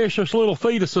poor, precious little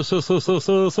fetuses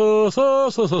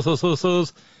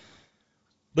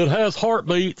that has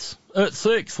heartbeats at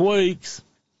 6 weeks.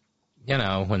 You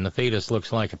know, when the fetus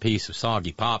looks like a piece of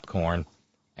soggy popcorn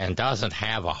and doesn't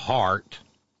have a heart.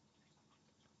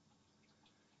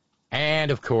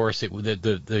 And, of course,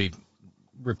 the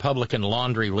Republican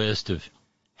laundry list of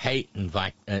hate and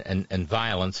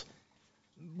violence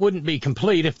wouldn't be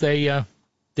complete if they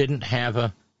didn't have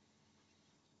a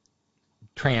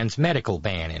trans medical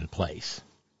ban in place.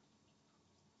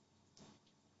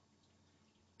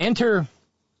 Enter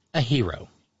a hero.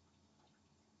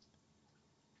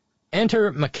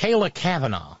 Enter Michaela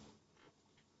Cavanaugh.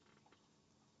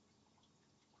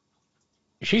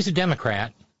 She's a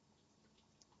Democrat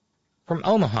from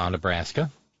Omaha, Nebraska.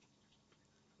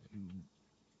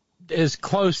 As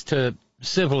close to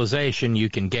civilization you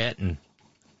can get and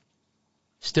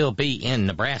still be in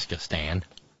Nebraska, Stan.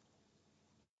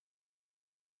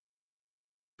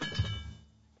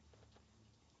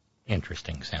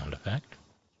 Interesting sound effect.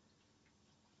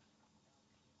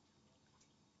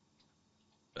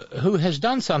 Who has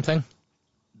done something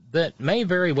that may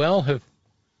very well have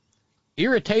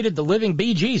irritated the living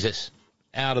bejesus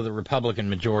out of the Republican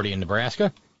majority in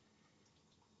Nebraska.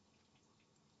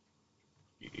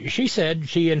 She said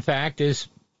she, in fact, is,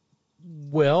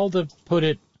 well, to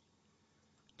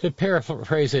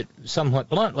paraphrase it somewhat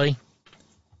bluntly,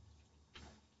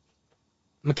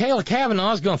 Michaela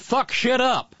Cavanaugh is going to fuck shit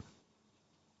up.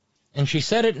 And she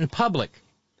said it in public.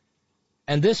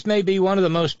 And this may be one of the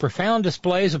most profound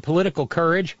displays of political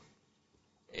courage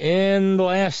in the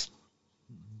last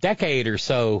decade or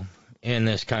so in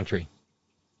this country,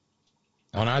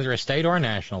 on either a state or a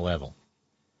national level.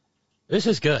 This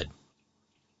is good.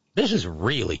 This is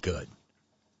really good.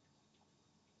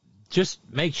 Just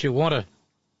makes you want to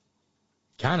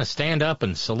kind of stand up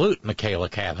and salute Michaela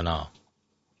Cavanaugh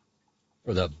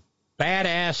for the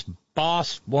badass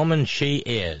boss woman she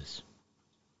is.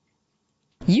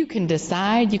 You can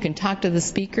decide, you can talk to the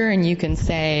speaker, and you can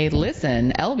say,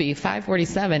 listen, LB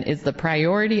 547 is the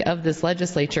priority of this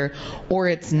legislature, or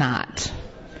it's not.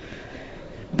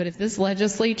 But if this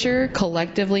legislature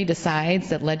collectively decides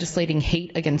that legislating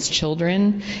hate against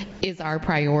children is our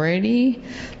priority,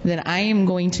 then I am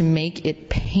going to make it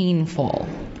painful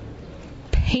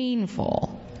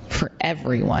for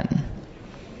everyone.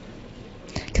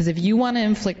 Because if you want to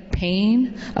inflict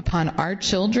pain upon our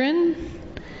children,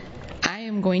 I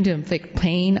am going to inflict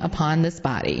pain upon this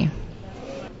body.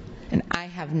 And I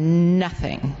have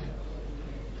nothing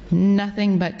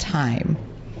but time.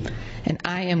 And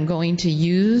I am going to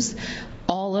use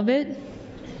all of it.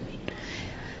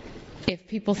 If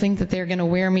people think that they're going to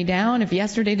wear me down, if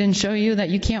yesterday didn't show you that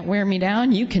you can't wear me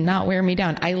down, you cannot wear me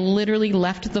down. I literally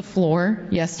left the floor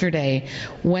yesterday,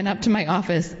 went up to my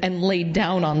office, and laid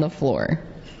down on the floor.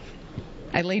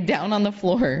 I laid down on the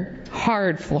floor,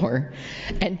 hard floor,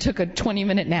 and took a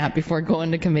 20-minute nap before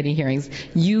going to committee hearings.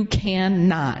 You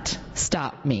cannot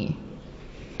stop me.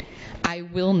 I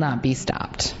will not be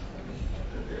stopped.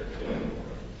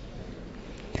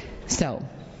 So,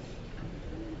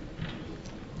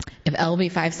 if LB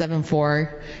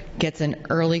 574 gets an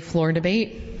early floor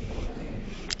debate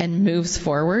and moves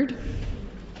forward,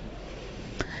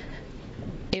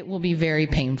 it will be very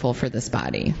painful for this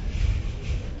body.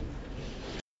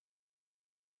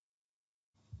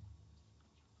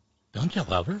 Don't you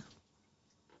love her?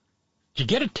 Did you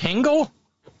get a tingle?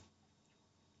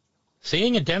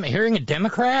 Hearing a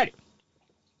Democrat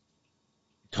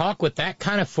talk with that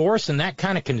kind of force and that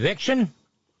kind of conviction?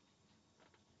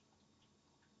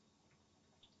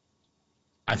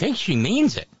 I think she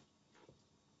means it.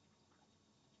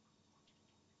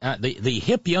 The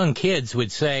hip young kids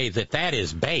would say that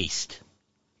is based,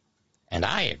 and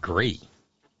I agree.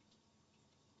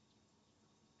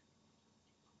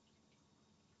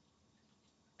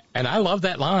 And I love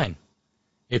that line.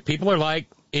 If people are like,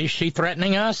 is she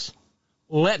threatening us?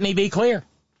 Let me be clear.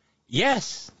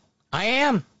 Yes, I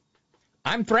am.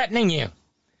 I'm threatening you.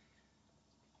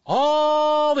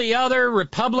 All the other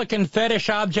Republican fetish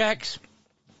objects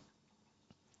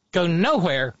go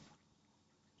nowhere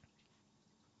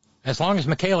as long as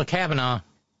Michaela Cavanaugh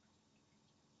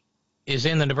is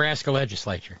in the Nebraska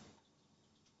legislature.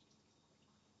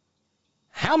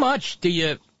 How much do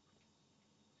you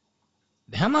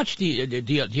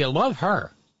love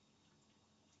her?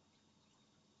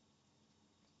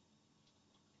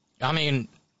 I mean,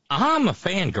 I'm a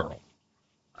fangirl.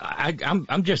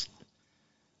 I'm just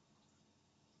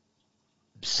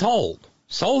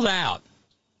sold out.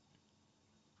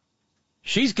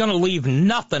 She's going to leave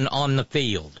nothing on the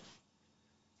field.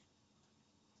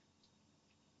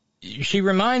 She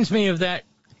reminds me of that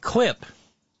clip,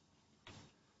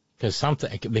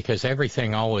 because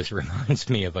everything always reminds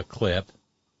me of a clip.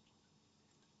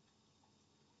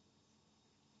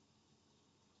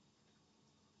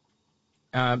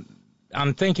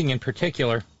 I'm thinking in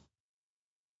particular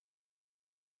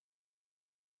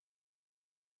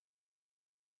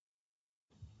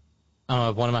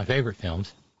of one of my favorite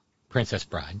films, Princess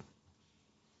Bride.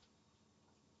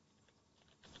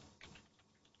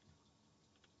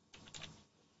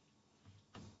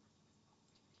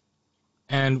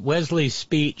 And Wesley's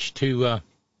speech to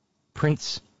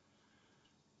Prince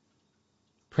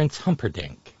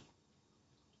Humperdinck.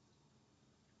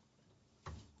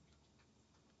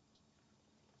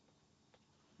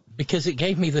 Because it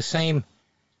gave me the same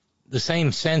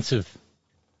sense of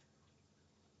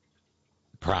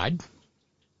pride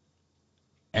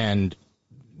and,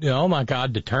 oh my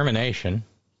God, determination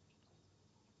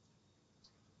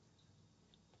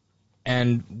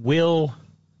and will.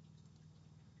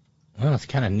 Well, it's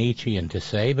kind of Nietzschean to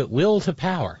say, but will to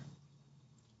power.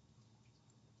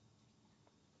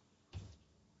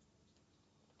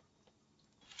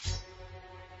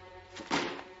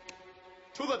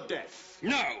 To the death.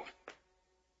 No!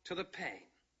 To the pain.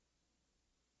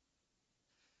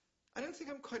 I don't think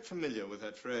I'm quite familiar with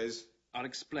that phrase. I'll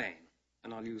explain,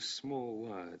 and I'll use small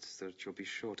words that you'll be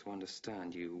sure to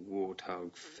understand, you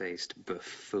warthog-faced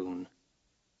buffoon.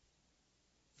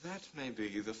 That may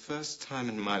be the first time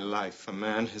in my life a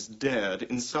man has dared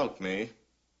insult me.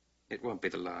 It won't be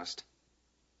the last.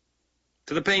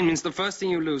 To the pain means the first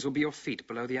thing you lose will be your feet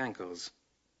below the ankles.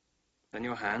 Then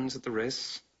your hands at the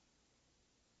wrists.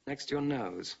 Next your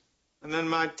nose. And then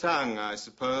my tongue, I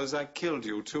suppose. I killed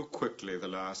you too quickly the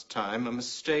last time. A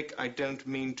mistake I don't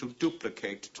mean to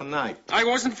duplicate tonight. I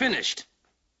wasn't finished.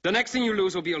 The next thing you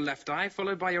lose will be your left eye,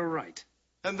 followed by your right.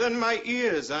 And then my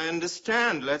ears, I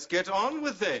understand. Let's get on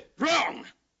with it. Wrong!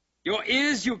 Your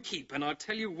ears you keep, and I'll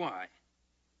tell you why.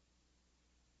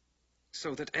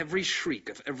 So that every shriek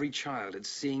of every child at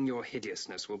seeing your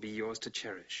hideousness will be yours to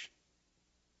cherish.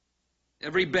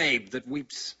 Every babe that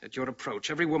weeps at your approach,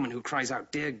 every woman who cries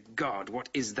out, "Dear God, what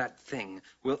is that thing?"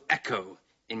 will echo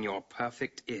in your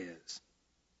perfect ears.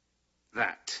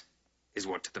 That is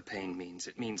what the pain means.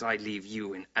 It means I leave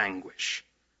you in anguish,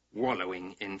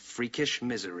 wallowing in freakish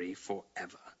misery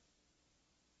forever.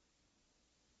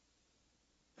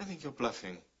 I think you're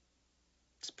bluffing.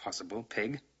 It's possible,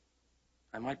 pig.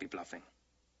 I might be bluffing.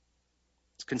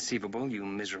 It's conceivable, you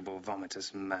miserable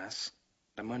vomitous mass.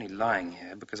 I'm only lying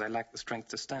here because I lack the strength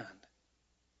to stand.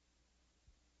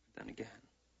 But then again,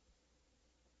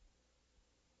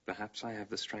 perhaps I have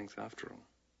the strength after all.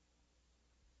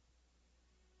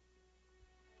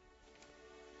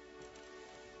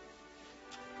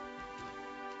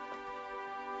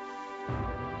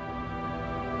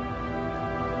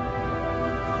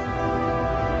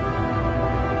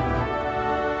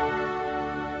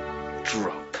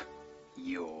 Drop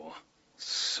your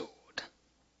sword.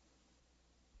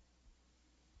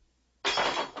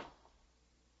 Have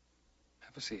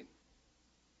a seat.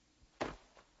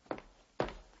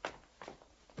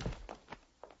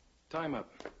 Tie him up.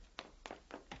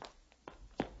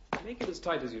 Make it as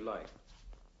tight as you like.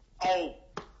 Oh!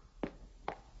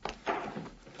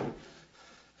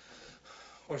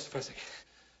 Where's Fezzik?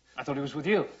 I thought he was with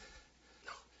you.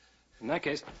 No. In that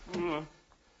case,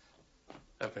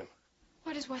 Help him.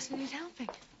 Why does Wesley need helping?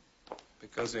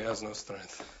 Because he has no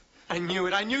strength. I knew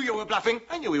it. I knew you were bluffing.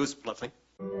 I knew he was bluffing.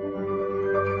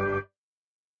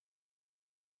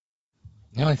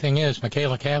 The only thing is,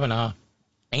 Michaela Cavanaugh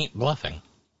ain't bluffing.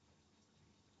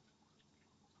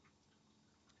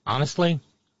 Honestly,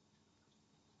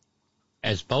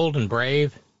 as bold and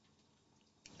brave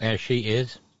as she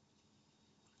is,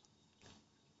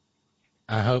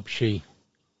 I hope she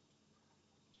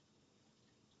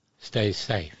stays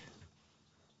safe.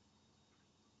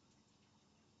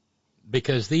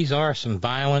 Because these are some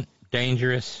violent,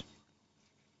 dangerous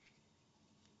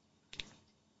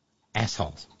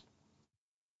assholes.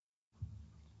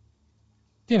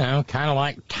 You know, kind of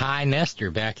like Ty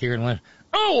Nestor back here and went,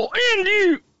 "Oh, and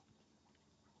you!"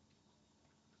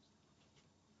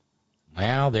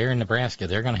 Well, they're in Nebraska.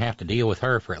 They're going to have to deal with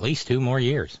her for at least 2 more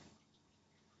years.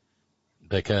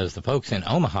 Because the folks in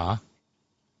Omaha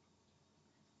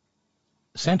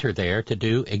sent her there to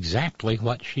do exactly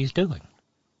what she's doing.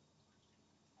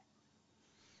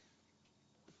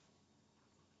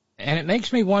 And it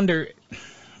makes me wonder,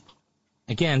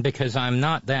 again, because I'm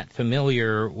not that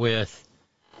familiar with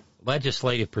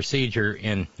legislative procedure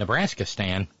in Nebraska,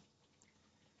 Stan,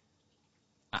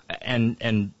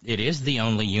 and it is the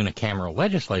only unicameral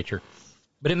legislature,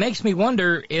 but it makes me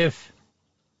wonder if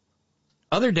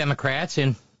other Democrats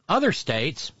in other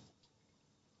states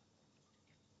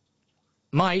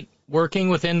might, working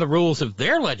within the rules of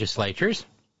their legislatures,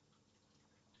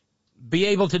 be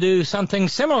able to do something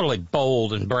similarly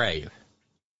bold and brave.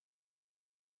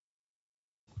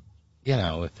 You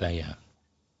know, if they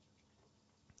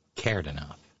cared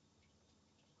enough.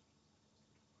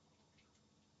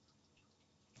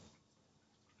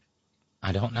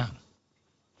 I don't know.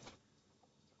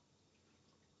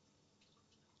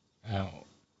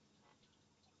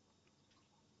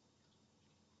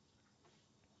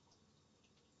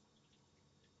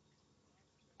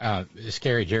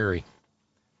 Scary Jerry.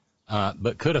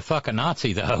 But could a fuck a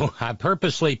Nazi, though? I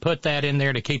purposely put that in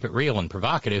there to keep it real and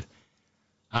provocative.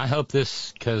 I hope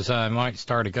this, because I might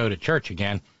start to go to church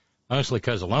again, mostly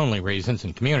because of lonely reasons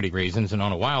and community reasons, and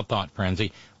on a wild thought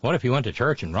frenzy. What if you went to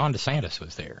church and Ron DeSantis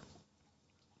was there?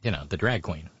 You know, the drag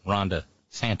queen, Ron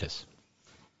DeSantis.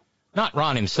 Not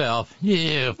Ron himself.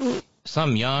 Yeah,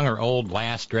 some young or old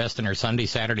lass dressed in her Sunday,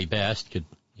 Saturday best. Could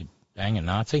you bang a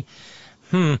Nazi?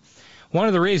 One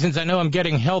of the reasons I know I'm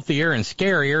getting healthier and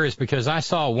scarier is because I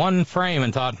saw one frame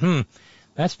and thought,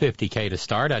 that's $50K to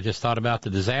start. I just thought about the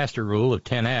disaster rule of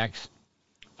 10X.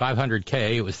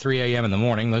 $500K, it was 3 a.m. in the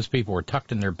morning. Those people were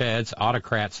tucked in their beds.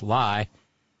 Autocrats lie.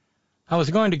 I was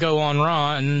going to go on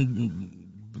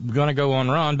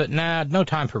Ron, but nah, no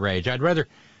time for rage. I'd rather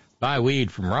buy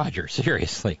weed from Roger,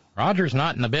 seriously. Roger's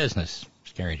not in the business,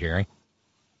 Scary Jerry.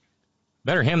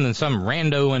 Better him than some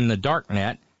rando in the dark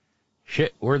net.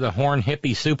 Shit, we're the horn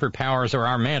hippie superpowers are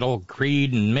our mantle,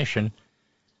 creed, and mission.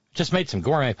 Just made some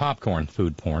gourmet popcorn,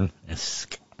 food porn.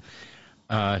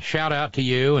 Shout out to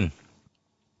you and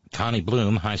Connie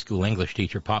Bloom, high school English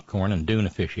teacher, popcorn, and Dune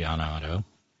aficionado.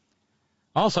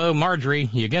 Also, Marjorie,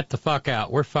 you get the fuck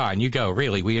out. We're fine. You go.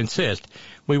 Really, we insist.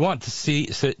 We want to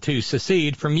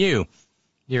secede from you.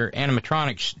 Your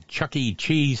animatronic Chuck E.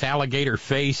 Cheese alligator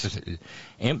face,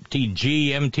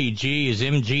 MTG is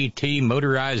MGT,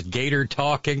 motorized gator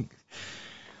talking.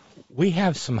 We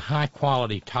have some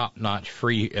high-quality, top-notch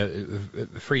free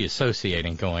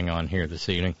associating going on here this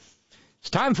evening. It's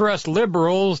time for us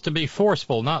liberals to be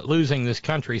forceful, not losing this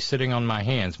country sitting on my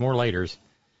hands. More laters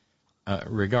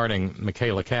regarding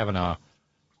Michaela Kavanaugh.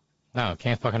 No,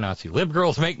 can't fuck a Nazi.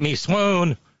 Liberals make me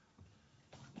swoon.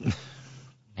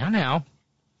 Now.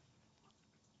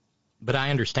 But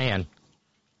I understand.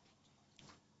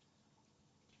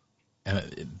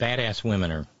 Badass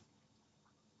women are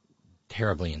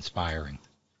terribly inspiring.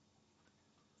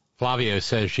 Flavio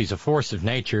says she's a force of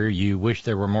nature. You wish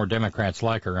there were more Democrats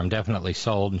like her. I'm definitely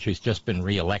sold, and she's just been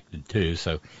reelected, too,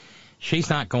 so she's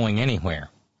not going anywhere.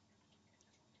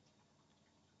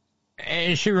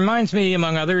 And she reminds me,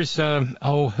 among others,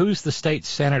 who's the state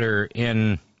senator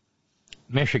in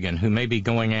Michigan who may be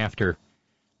going after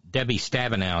Debbie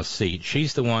Stabenow's seat?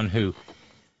 She's the one who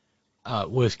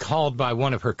was called by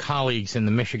one of her colleagues in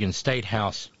the Michigan State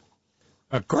House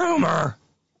a groomer,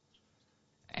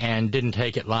 and didn't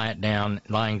take it lying down,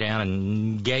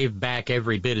 and gave back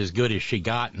every bit as good as she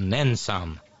got, and then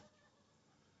some.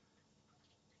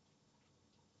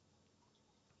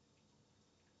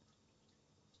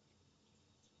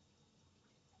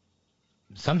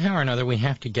 Somehow or another, we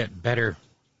have to get better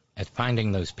at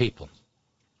finding those people.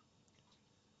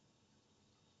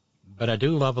 But I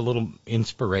do love a little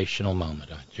inspirational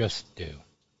moment. I just do.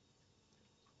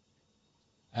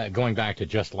 Going back to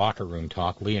just locker room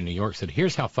talk, Lee in New York said,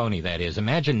 here's how phony that is.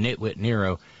 Imagine Nitwit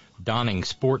Nero donning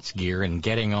sports gear and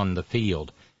getting on the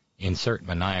field. Insert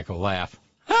maniacal laugh.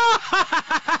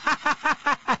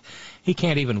 He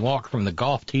can't even walk from the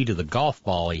golf tee to the golf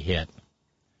ball he hit.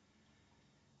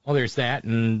 Well, there's that.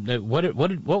 And what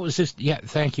was this? Yeah,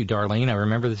 thank you, Darlene. I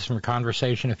remember this from a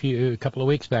conversation a couple of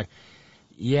weeks back.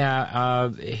 Yeah,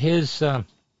 his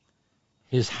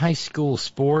high school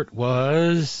sport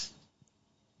was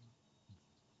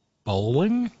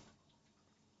bowling.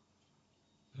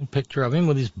 A picture of him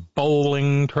with his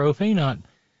bowling trophy. Not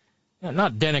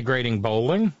denigrating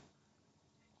bowling,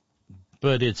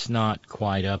 but it's not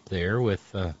quite up there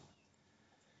with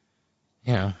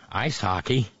ice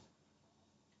hockey.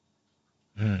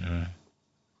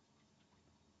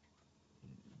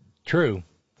 True,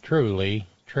 Lee,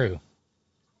 true.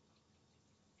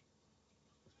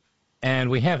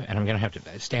 And I'm going to have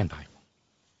to stand by.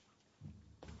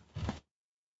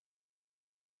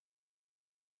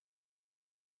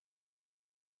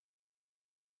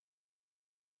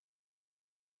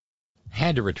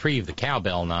 had to retrieve the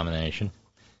cowbell nomination,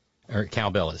 or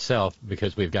cowbell itself,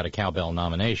 because we've got a cowbell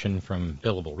nomination from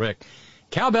Billable Rick.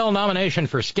 Cowbell nomination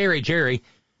for Scary Jerry,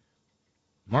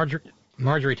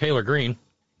 Marjorie Taylor Greene,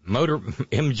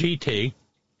 MGT,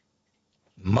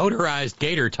 motorized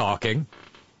gator talking.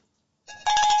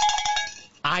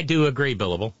 I do agree,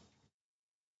 Billable.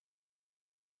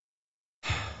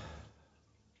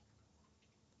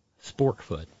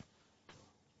 Sporkfoot.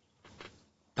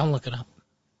 Don't look it up.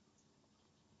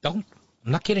 Don't.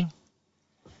 I'm not kidding.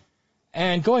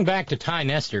 And going back to Ty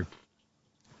Nestor,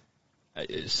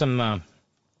 some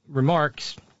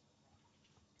remarks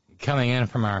coming in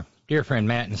from our dear friend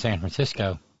Matt in San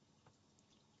Francisco.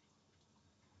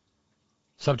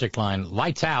 Subject line,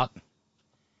 lights out.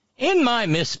 In my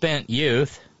misspent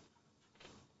youth,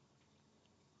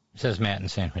 says Matt in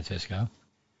San Francisco,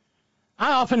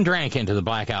 I often drank into the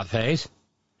blackout phase.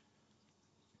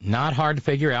 Not hard to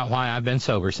figure out why I've been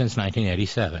sober since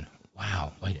 1987.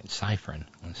 Wow, wait, it's ciphering.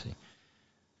 Let's see.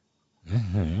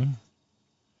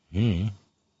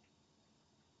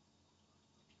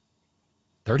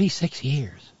 36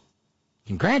 years.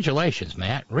 Congratulations,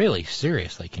 Matt. Really,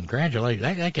 seriously, congratulations.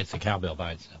 That gets the cowbell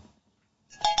by itself.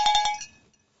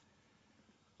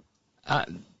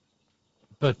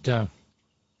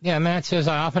 Yeah, Matt says,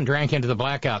 I often drank into the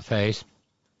blackout phase.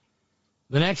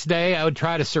 The next day, I would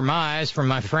try to surmise from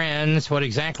my friends what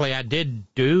exactly I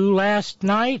did do last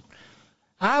night.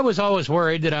 I was always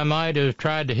worried that I might have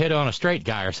tried to hit on a straight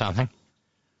guy or something.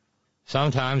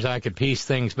 Sometimes I could piece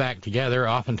things back together.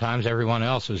 Oftentimes, everyone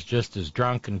else was just as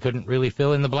drunk and couldn't really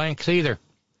fill in the blanks either.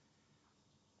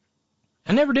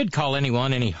 I never did call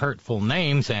anyone any hurtful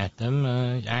names at them.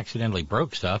 Accidentally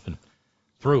broke stuff and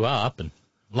threw up and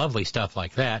lovely stuff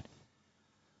like that.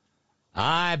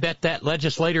 I bet that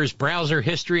legislator's browser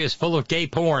history is full of gay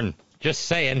porn. Just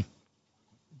saying.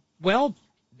 Well,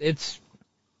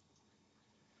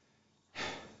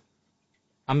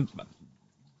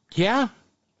 yeah.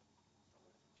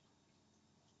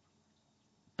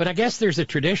 But I guess there's a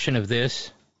tradition of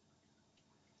this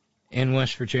in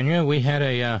West Virginia. We had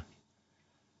a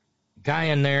guy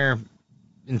in there,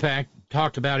 in fact,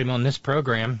 talked about him on this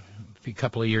program a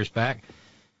couple of years back.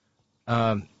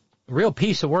 A real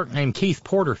piece of work named Keith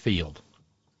Porterfield,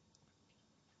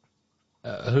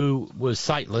 who was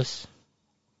sightless,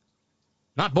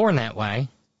 not born that way.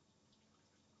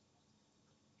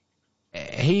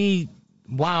 He,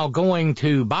 while going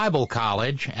to Bible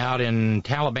college out in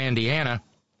Talib, Indiana,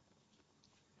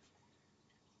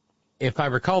 if I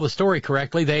recall the story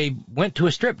correctly, they went to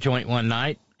a strip joint one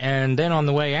night, and then on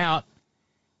the way out,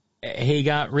 he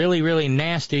got really, really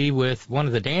nasty with one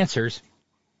of the dancers,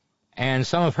 and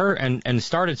some of her, and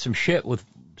started some shit with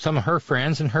some of her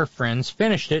friends, and her friends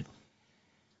finished it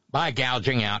by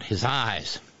gouging out his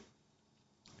eyes.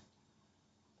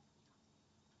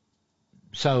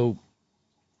 So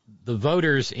the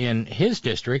voters in his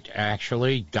district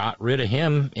actually got rid of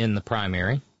him in the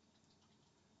primary.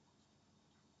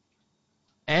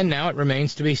 And now it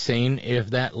remains to be seen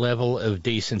if that level of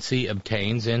decency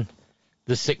obtains in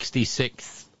the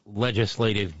 66th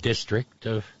legislative district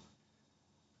of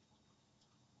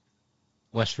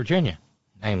West Virginia,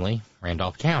 namely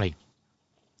Randolph County.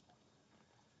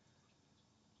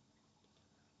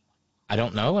 I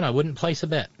don't know, and I wouldn't place a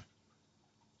bet.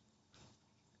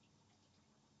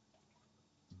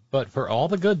 But for all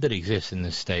the good that exists in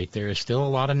this state, there is still a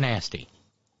lot of nasty.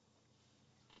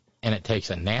 And it takes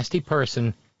a nasty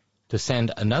person to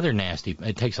send another nasty.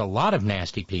 It takes a lot of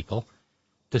nasty people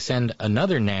to send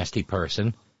another nasty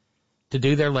person to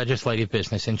do their legislative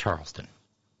business in Charleston.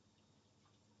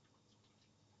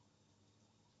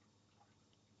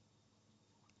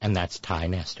 And that's Ty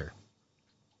Nestor.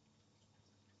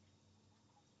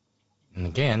 And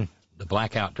again, the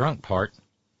blackout drunk part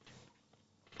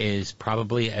is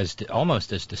probably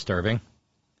almost as disturbing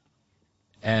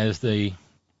as the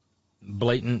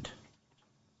blatant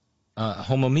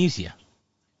homomesia.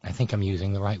 I think I'm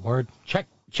using the right word.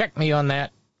 Check me on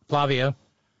that, Flavio.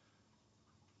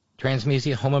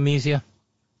 Transmesia, homomesia.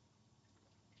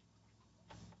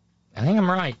 I think I'm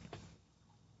right.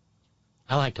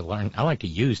 I like to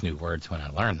use new words when I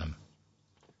learn them.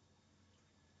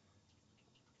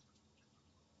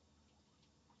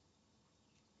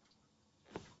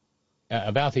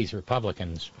 About these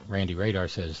Republicans, Randy Radar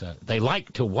says, they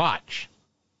like to watch.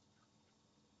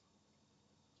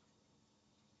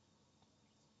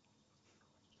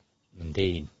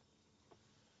 Indeed.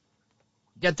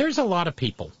 Yeah, there's a lot of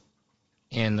people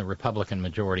in the Republican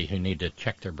majority who need to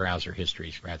check their browser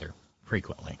histories rather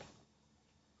frequently.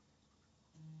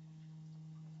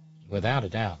 Without a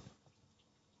doubt.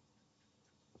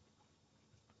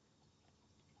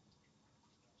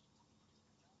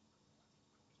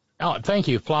 Oh, thank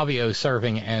you. Flavio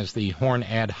serving as the Horn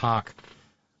Ad Hoc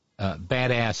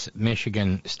Badass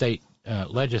Michigan State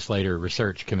Legislator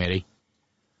Research Committee.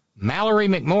 Mallory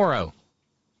McMorrow.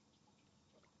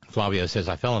 Flavio says,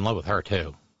 I fell in love with her,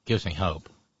 too. Gives me hope.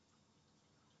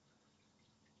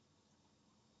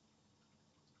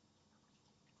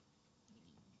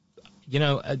 You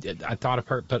know, I thought of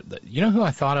her, but you know who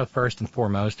I thought of first and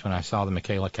foremost when I saw the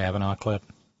Michaela Cavanaugh clip?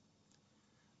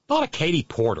 Thought of Katie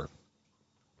Porter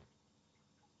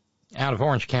out of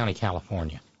Orange County,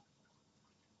 California,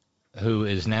 who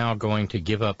is now going to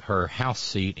give up her House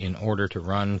seat in order to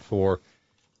run for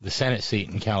the Senate seat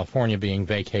in California being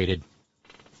vacated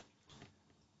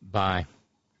by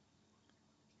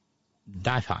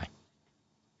DiFi.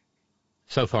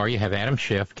 So far, you have Adam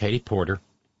Schiff, Katie Porter,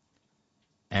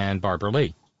 and Barbara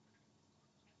Lee.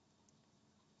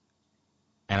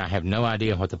 And I have no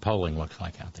idea what the polling looks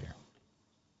like out there.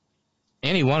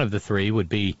 Any one of the three would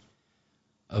be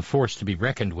a force to be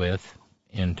reckoned with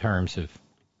in terms of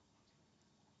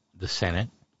the Senate.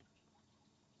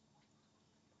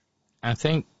 I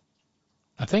think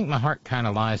my heart kind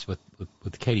of lies with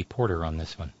Katie Porter on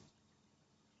this one.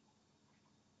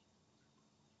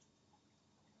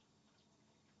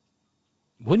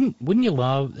 Wouldn't you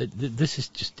love, this is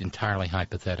just entirely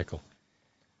hypothetical,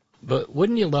 but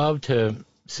wouldn't you love to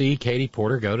see Katie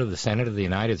Porter go to the Senate of the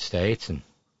United States and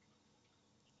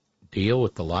deal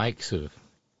with the likes of,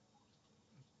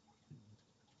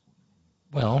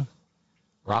 well,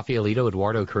 Rafaelito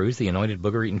Eduardo Cruz, the anointed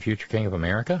booger-eating future king of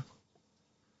America?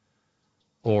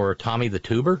 Or Tommy the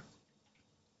Tuber,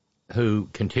 who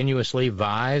continuously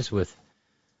vies with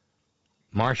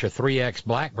Marsha 3X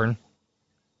Blackburn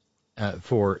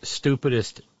for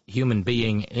stupidest human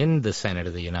being in the Senate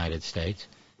of the United States?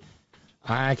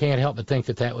 I can't help but think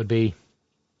that would be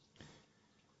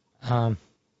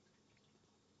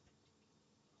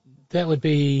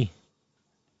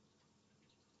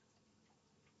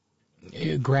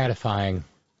gratifying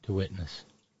to witness.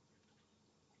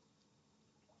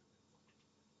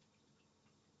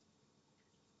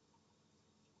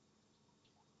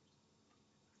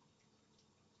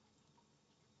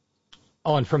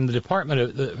 Oh, and from the Department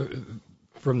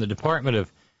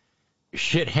of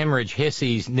Shit Hemorrhage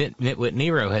Hissies, Nitwit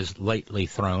Nero has lately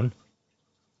thrown.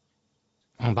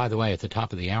 Oh, by the way, at the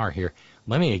top of the hour here,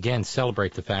 let me again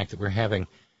celebrate the fact that we're having,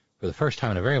 for the first time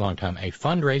in a very long time, a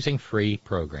fundraising-free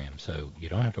program. So you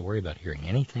don't have to worry about hearing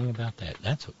anything about that.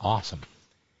 That's awesome.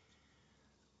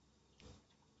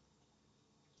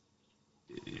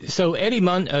 So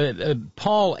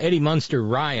Paul Eddie Munster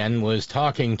Ryan was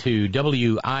talking to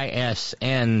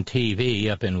WISN TV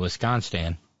up in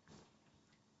Wisconsin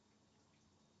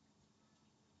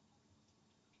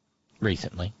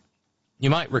recently. You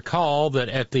might recall that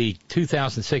at the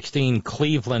 2016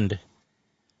 Cleveland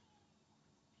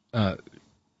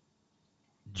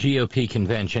GOP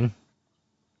convention,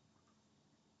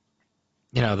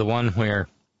 you know, the one where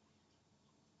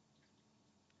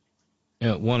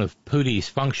one of Pootie's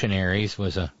functionaries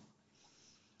was a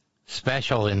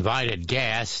special invited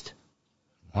guest.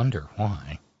 Wonder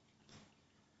why.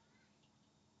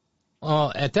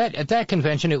 Well, at that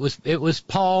convention, it was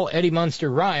Paul Eddie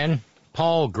Munster Ryan,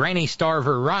 Paul Granny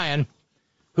Starver Ryan,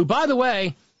 who, by the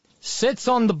way, sits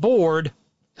on the board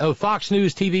of Fox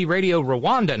News TV Radio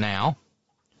Rwanda now,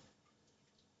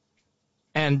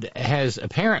 and has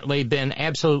apparently been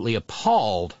absolutely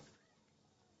appalled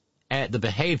at the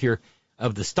behavior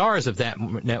of the stars of that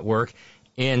network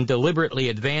in deliberately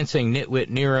advancing Nitwit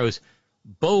Nero's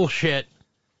bullshit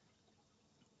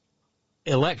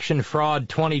election fraud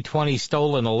 2020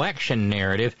 stolen election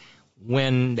narrative,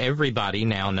 when everybody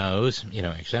now knows, you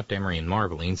know, except Emery and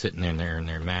Marveline sitting in there in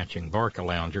their matching Barca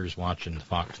loungers watching the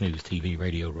Fox News TV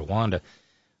Radio Rwanda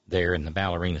there in the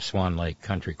Ballerina Swan Lake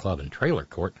Country Club and Trailer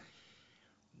Court,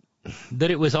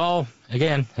 that it was all,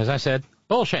 again, as I said,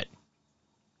 bullshit.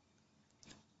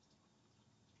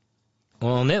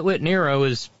 Well, Nitwit Nero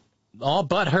is all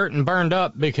butthurt and burned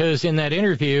up because in that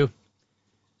interview,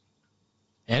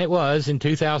 and it was in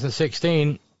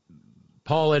 2016,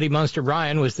 Paul Eddie Munster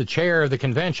Ryan was the chair of the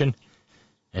convention,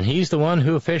 and he's the one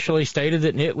who officially stated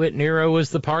that Nitwit Nero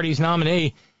was the party's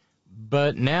nominee,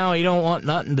 but now he don't want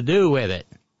nothing to do with it.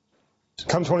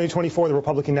 Come 2024, the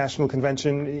Republican National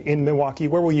Convention in Milwaukee,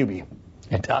 where will you be?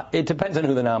 It depends on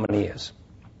who the nominee is.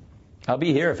 I'll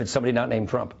be here if it's somebody not named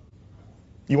Trump.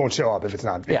 You won't show up if it's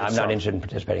not. Yeah, I'm not interested in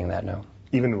participating in that, no.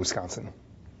 Even in Wisconsin?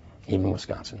 Even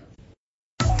Wisconsin.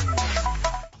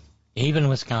 Even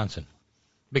Wisconsin.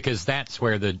 Because that's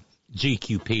where the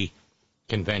GQP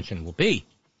convention will be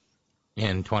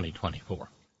in 2024.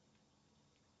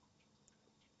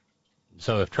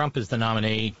 So if Trump is the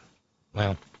nominee,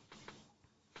 Well,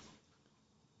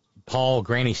 Paul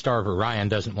Granny Starver Ryan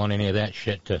doesn't want any of that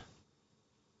shit to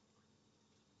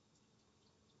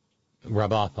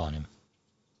rub off on him.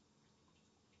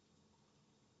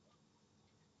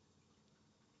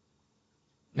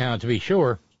 Now, to be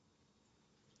sure,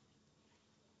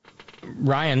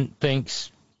 Ryan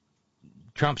thinks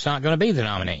Trump's not going to be the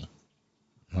nominee,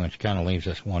 which kind of leaves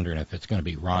us wondering if it's going to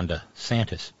be Ron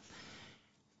DeSantis.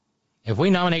 If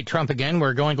we nominate Trump again,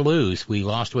 we're going to lose. We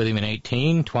lost with him in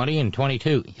 18, 20, and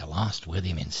 22. You lost with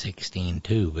him in 16,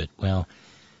 too, but, well,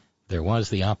 there was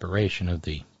the operation of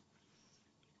the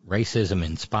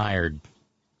racism-inspired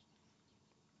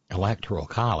electoral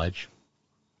college.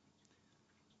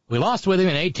 We lost with him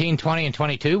in 18, 20, and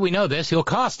 22. We know this. He'll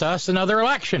cost us another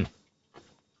election.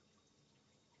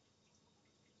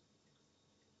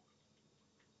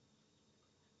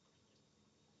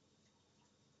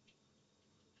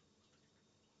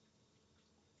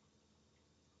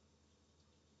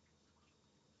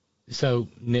 So,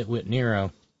 Nitwit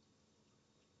Nero,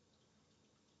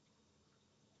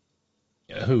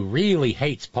 who really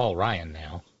hates Paul Ryan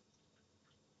now,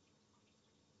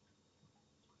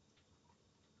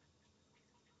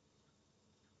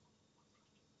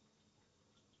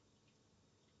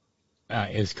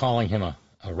 is calling him a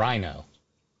rhino.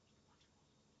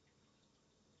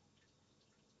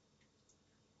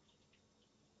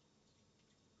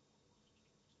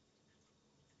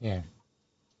 Yeah.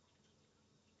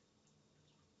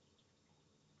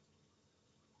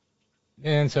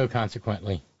 And so,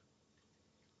 consequently,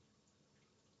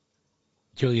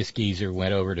 Julius Geezer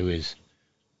went over to his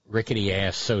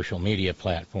rickety-ass social media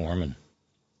platform and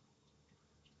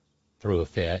threw a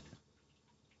fit.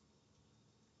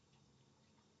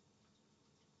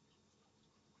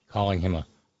 Calling him a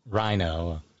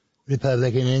rhino.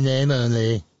 Republican in name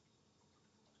only.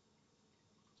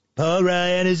 Paul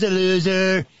Ryan is a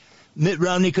loser. Mitt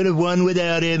Romney could have won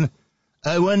without him.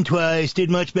 I won twice,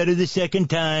 did much better the second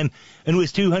time, and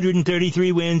was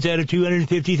 233 wins out of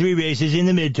 253 races in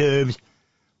the midterms.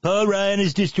 Paul Ryan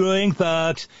is destroying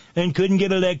Fox and couldn't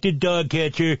get elected dog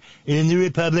catcher in the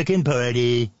Republican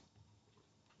Party.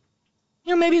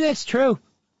 You know, maybe that's true.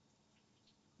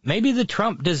 Maybe the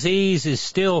Trump disease is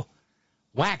still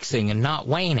waxing and not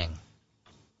waning.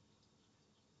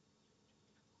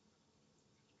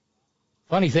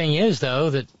 Funny thing is,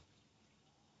 though, that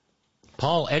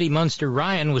Paul Eddie Munster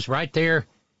Ryan was right there,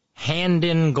 hand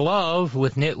in glove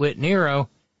with Nitwit Nero,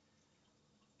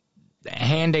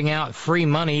 handing out free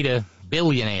money to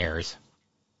billionaires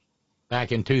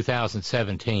back in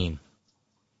 2017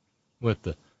 with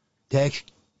the Tax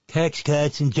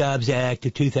Cuts and Jobs Act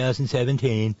of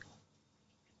 2017,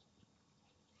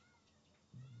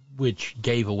 which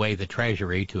gave away the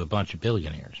Treasury to a bunch of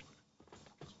billionaires.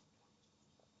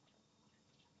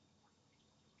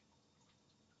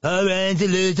 Paul Ryan's a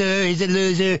loser. He's a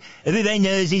loser. Everybody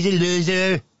knows he's a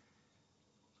loser.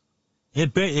 You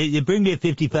bring me a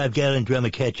 55-gallon drum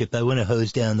of ketchup. I want to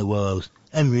hose down the walls.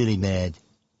 I'm really mad.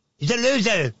 He's a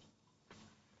loser.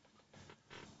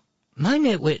 My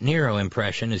Nitwit Nero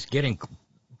impression is getting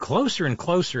closer and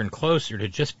closer and closer to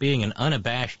just being an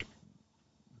unabashed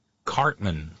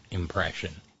Cartman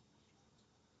impression.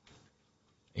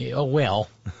 Oh, well,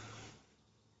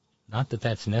 not that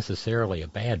that's necessarily a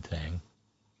bad thing.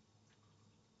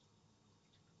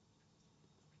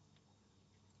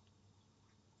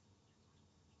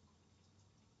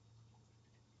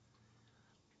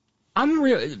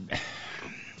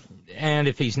 And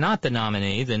if he's not the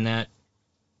nominee, then that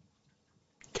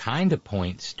kind of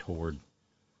points toward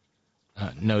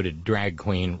noted drag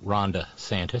queen Ron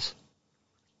DeSantis.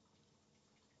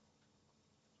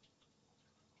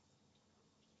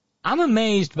 I'm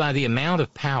amazed by the amount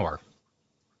of power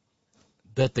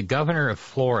that the governor of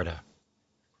Florida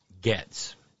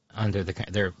gets under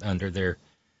their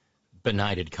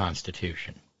benighted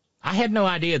Constitution. I had no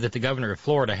idea that the governor of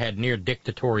Florida had near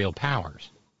dictatorial powers.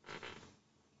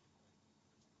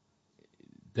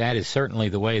 That is certainly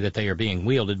the way that they are being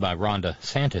wielded by Ron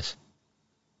DeSantis.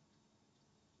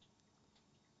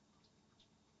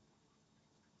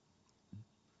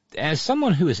 As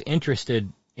someone who is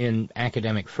interested in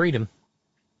academic freedom,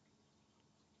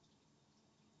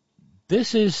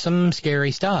 this is some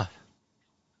scary stuff.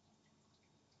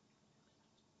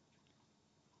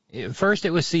 First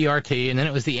it was CRT, and then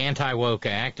it was the Anti-Woke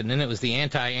Act, and then it was the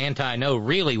No,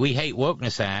 really, we hate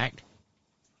wokeness Act.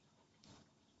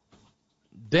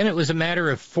 Then it was a matter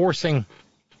of forcing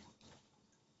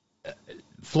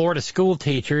Florida school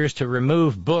teachers to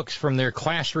remove books from their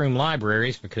classroom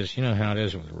libraries, because you know how it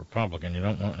is with a Republican. You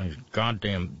don't want these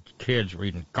goddamn kids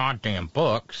reading goddamn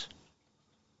books.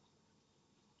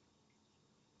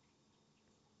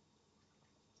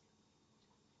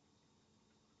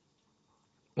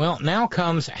 Well, now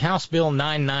comes House Bill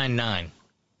 999.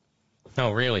 No,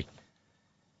 really.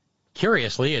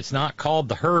 Curiously, it's not called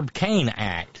the Herb Cain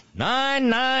Act.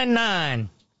 999.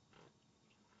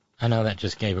 I know that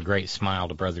just gave a great smile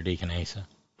to Brother Deacon Asa.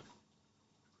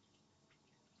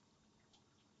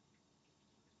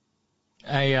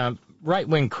 A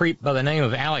right-wing creep by the name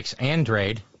of Alex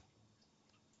Andrade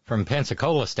from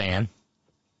Pensacola Stan.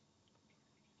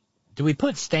 Do we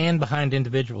put Stan behind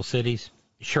individual cities?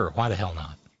 Sure, why the hell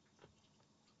not?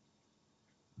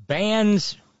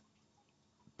 Bans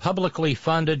publicly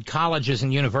funded colleges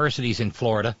and universities in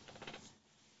Florida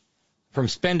from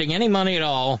spending any money at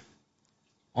all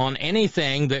on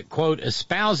anything that, quote,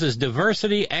 espouses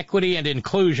diversity, equity, and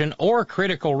inclusion or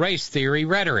critical race theory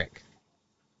rhetoric.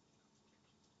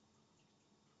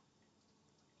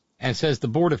 And says the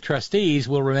Board of Trustees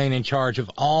will remain in charge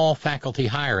of all faculty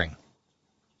hiring.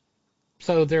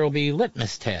 So there will be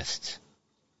litmus tests.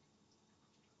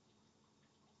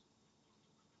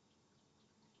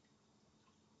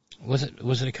 Was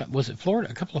it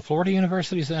Florida? A couple of Florida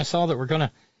universities that I saw that were going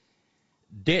to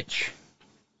ditch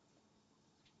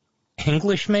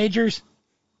English majors?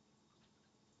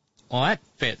 Well, that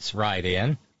fits right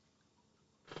in.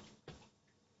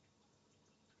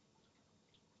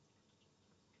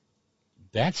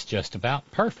 That's just about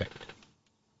perfect.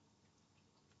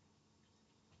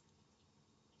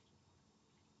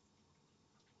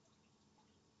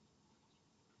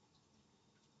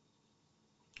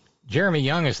 Jeremy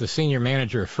Young is the senior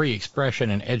manager of free expression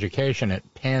and education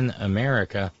at PEN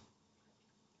America.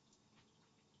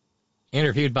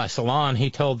 Interviewed by Salon, he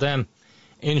told them,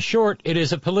 in short, it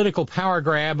is a political power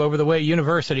grab over the way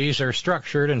universities are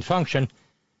structured and function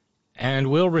and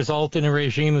will result in a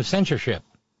regime of censorship.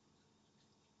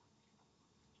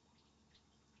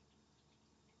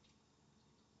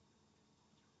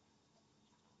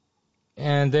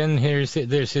 And then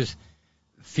there's his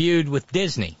feud with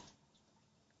Disney.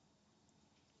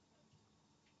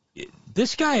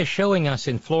 This guy is showing us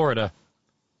in Florida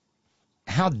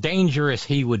how dangerous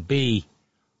he would be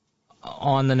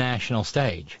on the national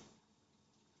stage.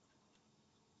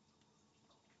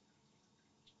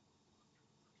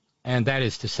 And that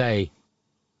is to say,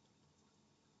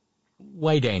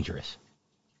 way dangerous.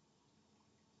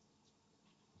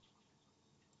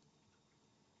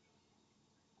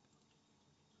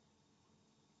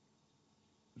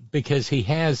 Because he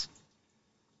has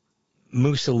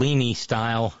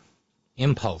Mussolini-style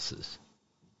impulses.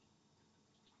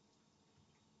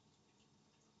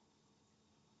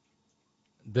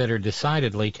 That are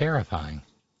decidedly terrifying.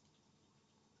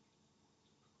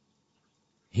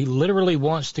 He literally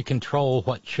wants to control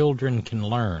what children can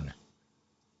learn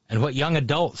and what young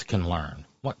adults can learn,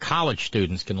 what college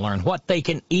students can learn, what they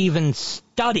can even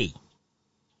study.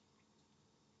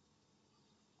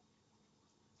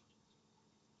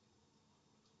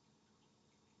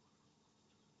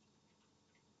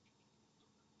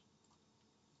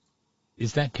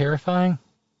 Is that terrifying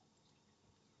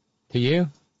to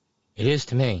you? It is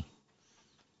to me.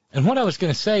 And what I was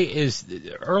going to say is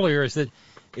earlier is that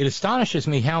it astonishes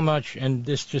me how much, and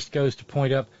this just goes to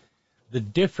point up the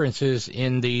differences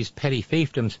in these petty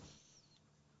fiefdoms.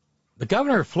 The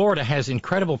governor of Florida has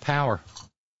incredible power.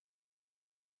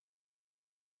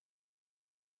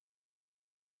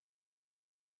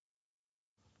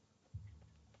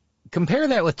 Compare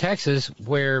that with Texas,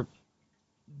 where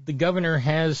the governor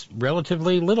has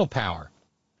relatively little power.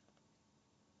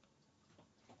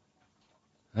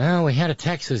 Well, we had a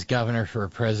Texas governor for a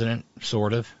president,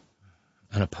 sort of,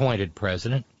 an appointed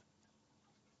president.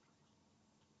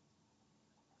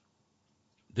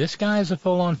 This guy is a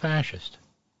full-on fascist.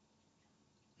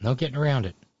 No getting around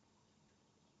it.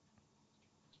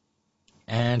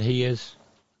 And he is,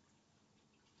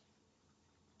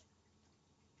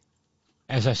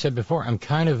 as I said before, I'm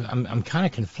kind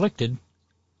of conflicted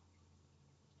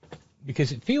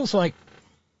because it feels like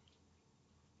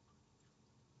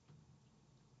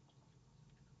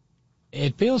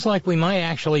we might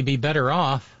actually be better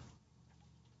off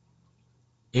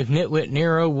if Nitwit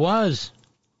Nero was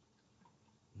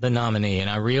the nominee. And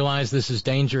I realize this is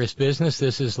dangerous business.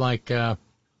 This is like,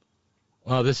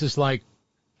 this is like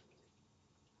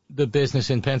the business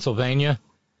in Pennsylvania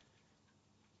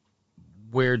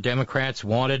where Democrats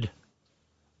wanted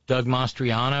Doug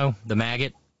Mastriano, the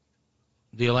maggot,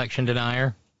 the election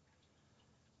denier,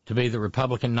 to be the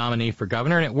Republican nominee for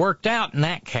governor. And it worked out in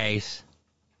that case.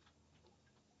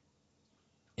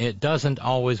 It doesn't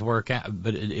always work out,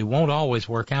 but it won't always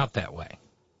work out that way.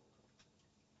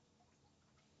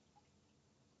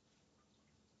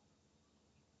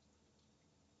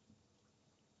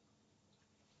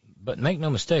 But make no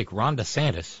mistake, Ron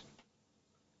DeSantis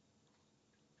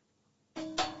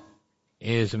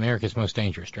is America's Most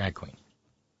Dangerous Drag Queen.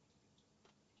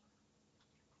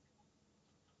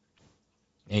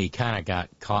 He kind of got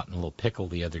caught in a little pickle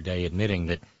the other day, admitting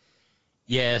that,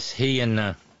 yes, he and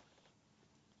the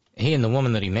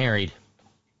woman that he married,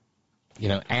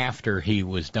 after he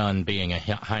was done being a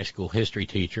high school history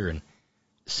teacher and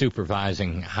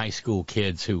supervising high school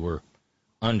kids who were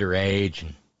underage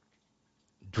and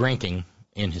drinking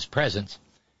in his presence,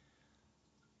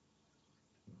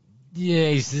 yeah,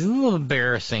 it's a little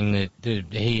embarrassing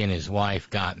that he and his wife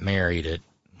got married at,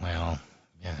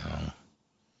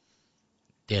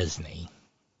 Disney.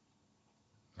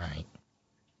 Right.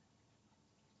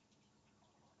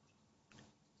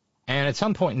 And at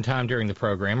some point in time during the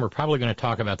program, we're probably going to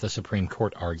talk about the Supreme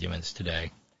Court arguments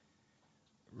today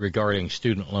regarding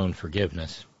student loan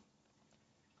forgiveness.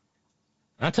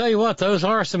 I'll tell you what, those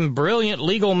are some brilliant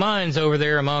legal minds over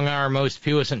there among our most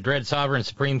puissant, dread, sovereign,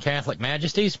 supreme Catholic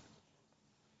majesties.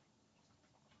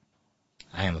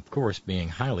 I am, of course, being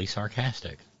highly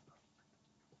sarcastic.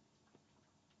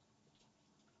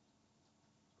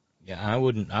 Yeah, I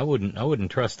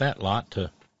wouldn't trust that lot to.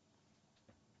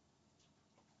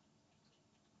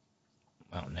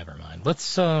 Well, never mind.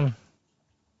 Let's run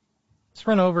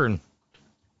over and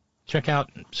check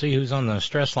out and see who's on the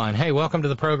stress line. Hey, welcome to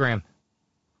the program.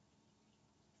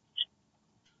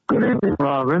 Good evening,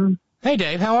 Robin. Hey,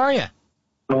 Dave. How are you?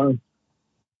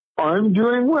 I'm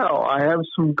doing well. I have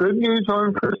some good news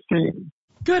on Christine.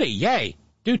 Goody. Yay.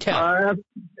 Do tell.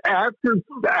 After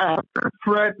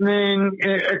threatening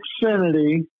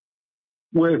Xfinity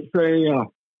with a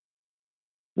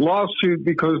lawsuit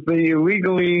because they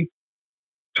illegally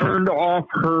turned off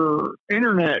her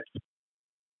internet,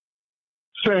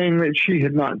 saying that she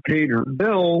had not paid her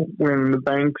bill when the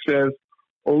bank says,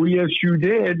 oh, yes, you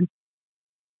did,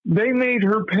 they made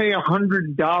her pay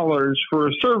 $100 for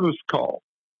a service call.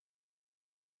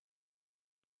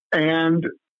 And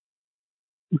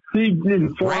she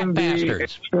informed the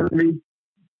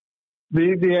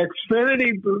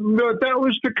Xfinity, but that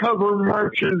was to cover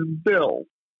March's bill,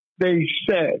 they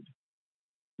said.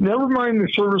 Never mind, the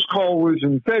service call was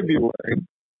in February.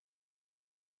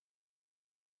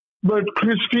 But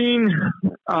Christine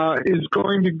is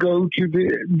going to go to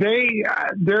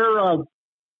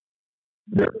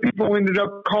their people ended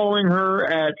up calling her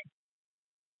at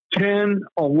 10,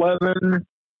 11,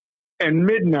 and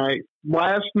midnight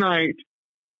last night,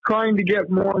 trying to get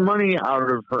more money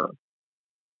out of her.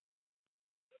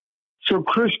 So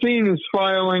Christine is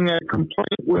filing a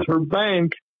complaint with her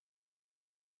bank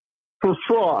for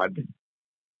fraud.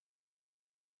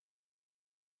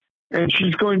 And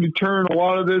she's going to turn a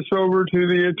lot of this over to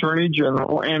the Attorney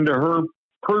General and to her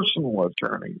personal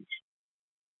attorneys.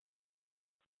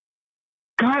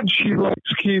 God, she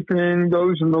likes keeping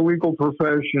those in the legal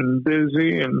profession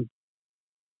busy and,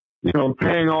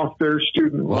 paying off their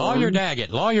student loans.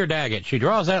 Lawyer Daggett. She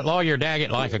draws that Lawyer Daggett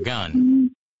like a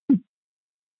gun.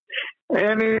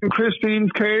 And in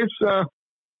Christine's case,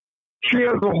 she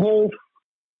has a whole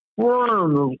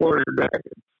firm of Lawyer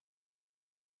Daggett.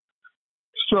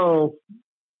 So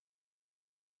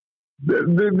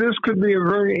this could be a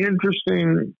very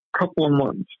interesting couple of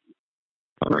months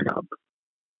coming up.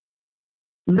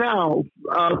 Now,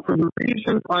 for the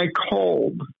reason I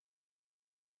called,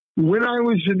 when I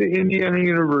was at Indiana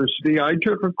University, I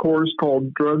took a course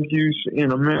called Drug Use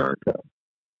in America,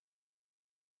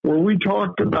 where we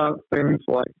talked about things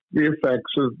like the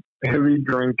effects of heavy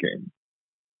drinking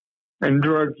and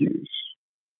drug use.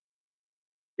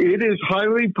 It is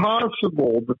highly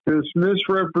possible that this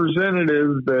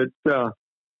misrepresentative that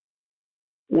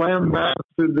lambasted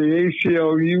the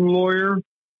ACLU lawyer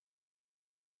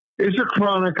is a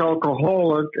chronic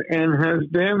alcoholic and has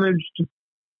damaged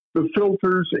the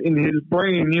filters in his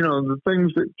brain, the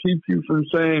things that keep you from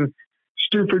saying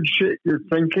stupid shit you're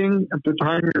thinking at the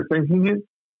time you're thinking it.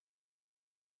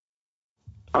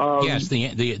 Yes,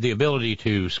 the ability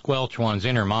to squelch one's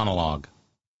inner monologue.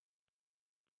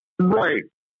 Right.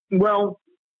 Well,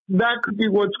 that could be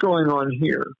what's going on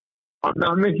here. I'm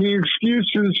not making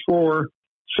excuses for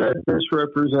said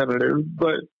misrepresentative,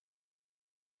 but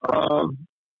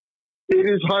it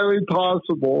is highly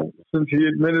possible, since he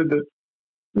admitted that,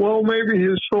 well, maybe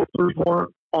his filters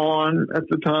weren't on at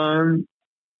the time.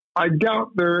 I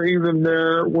doubt they're even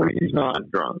there when he's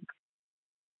not drunk.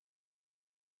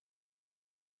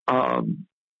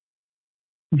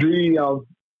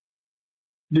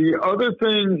 The other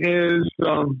thing is,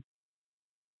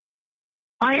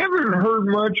 I haven't heard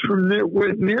much from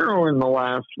Nitwit Nero in the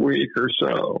last week or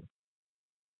so.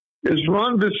 Is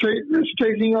Ron DeSantis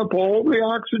taking up all the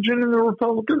oxygen in the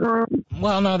Republican room?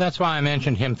 Well, no, that's why I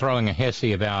mentioned him throwing a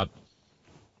hissy about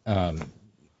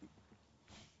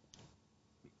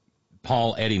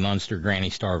Paul Eddie Munster, Granny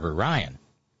Starver Ryan.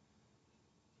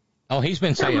 Oh, he's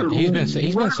been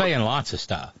saying lots of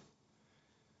stuff.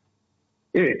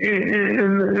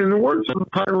 In the words of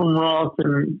Hiram Roth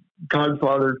in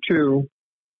Godfather 2,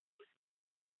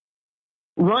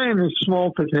 Ryan is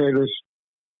small potatoes.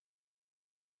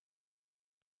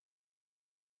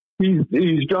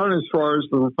 He's done as far as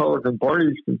the Republican Party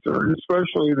is concerned,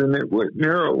 especially the nitwit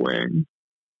narrow wing.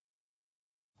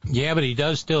 Yeah, but he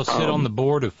does still sit on the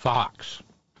board of Fox.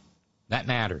 That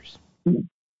matters.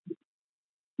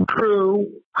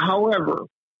 True. However,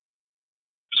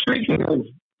 speaking of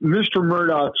Mr.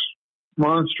 Murdoch's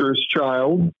monstrous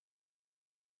child,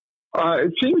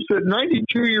 it seems that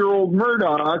 92-year-old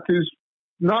Murdoch is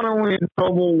not only in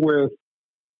trouble with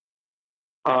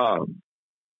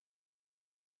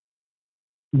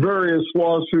various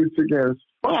lawsuits against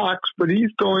Fox, but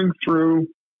he's going through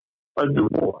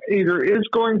either is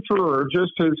going through or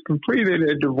just has completed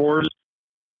a divorce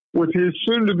with his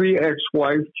soon-to-be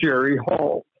ex-wife, Jerry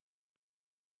Hall.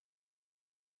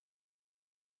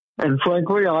 And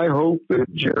frankly, I hope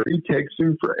that Jerry takes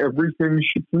him for everything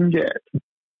she can get.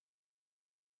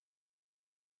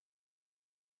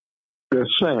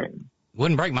 Just saying.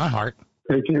 Wouldn't break my heart.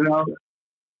 Take it out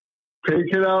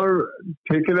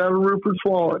of Rupert's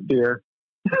wallet, dear.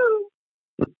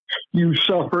 You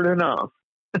suffered enough.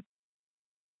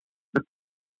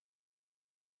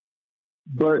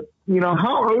 But,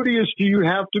 how odious do you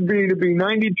have to be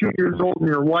 92 years old and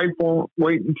your wife won't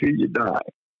wait until you die?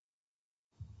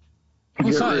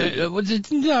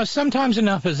 Well, sometimes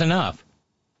enough is enough.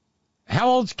 How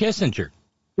old's Kissinger?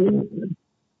 Well,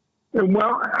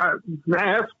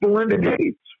 ask Belinda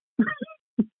Gates.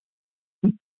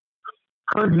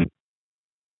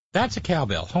 That's a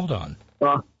cowbell. Hold on.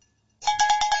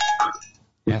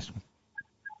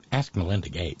 Ask Melinda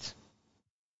Gates.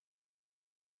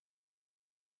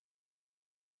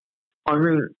 I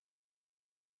mean,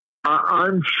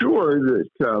 I'm sure that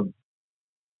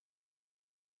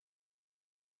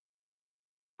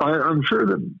I'm sure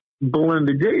that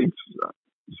Belinda Gates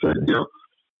said,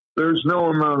 there's no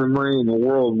amount of money in the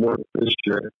world worth this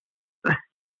shit,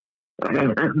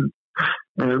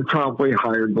 and promptly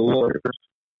hired the lawyers.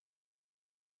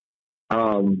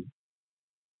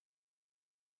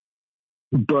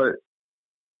 But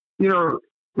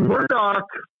Murdoch,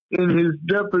 in his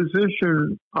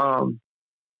deposition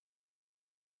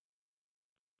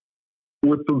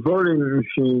with the voting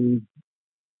machine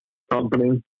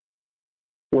company,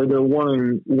 where they're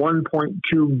wanting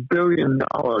 $1.2 billion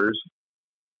out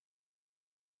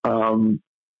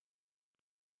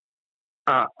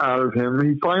of him,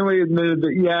 he finally admitted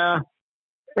that,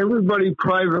 everybody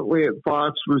privately at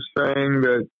Fox was saying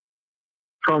that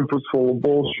Trump was full of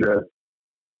bullshit,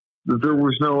 that there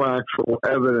was no actual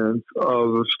evidence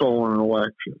of a stolen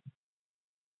election.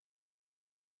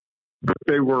 But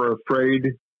they were afraid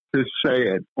to say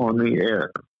it on the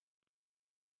air.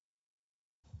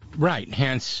 Right,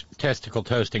 hence testicle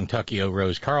toasting Tuckio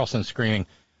Rose Carlson screaming,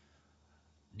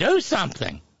 "Do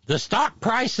something! The stock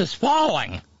price is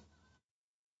falling!"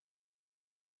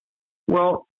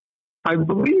 Well, I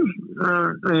believe,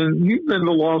 and you've been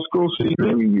to law school, so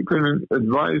maybe you can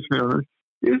advise me on this.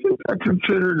 Isn't that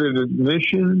considered an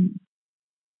admission?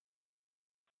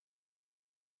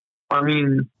 I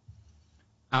mean,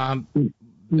 I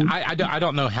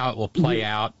don't know how it will play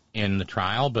out in the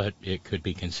trial, but it could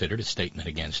be considered a statement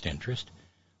against interest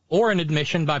or an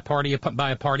admission by a party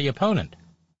opponent.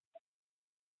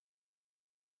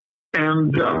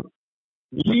 And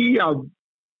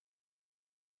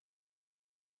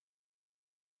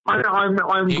I'm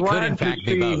glad to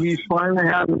see he's finally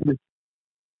having.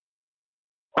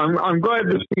 I'm glad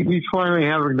to see he's finally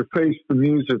having to face the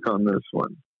music on this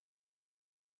one.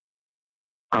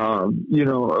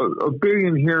 $1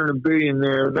 billion here and $1 billion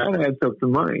there, that adds up to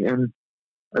money. And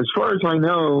as far as I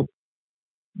know,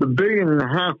 the $1.5 billion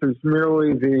is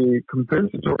merely the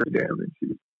compensatory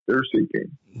damages they're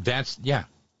seeking.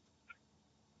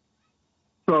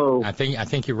 So I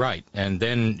think you're right. And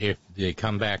then if they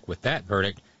come back with that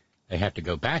verdict, they have to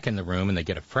go back in the room and they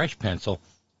get a fresh pencil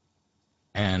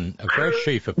and a fresh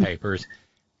sheaf of papers,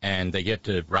 and they get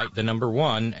to write the number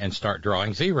 1 and start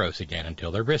drawing zeros again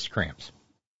until their wrist cramps.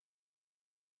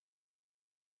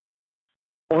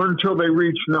 Or until they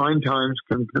reach 9 times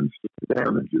compensatory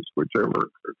damages, whichever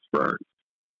occurs first.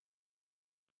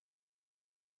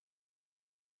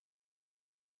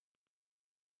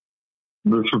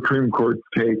 The Supreme Court's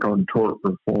take on tort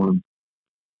reform.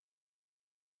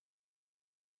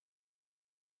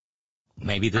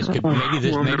 Maybe this could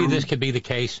be the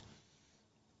case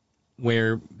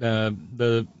where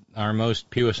our most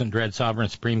puissant, dread, sovereign,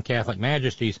 supreme Catholic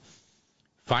majesties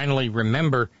finally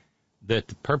remember that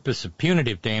the purpose of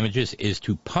punitive damages is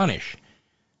to punish,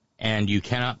 and you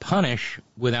cannot punish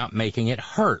without making it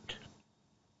hurt.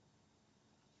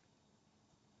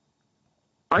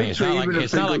 It's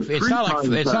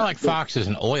not like Fox is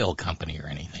an oil company or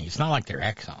anything. It's not like they're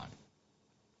Exxon.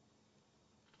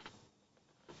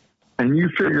 And you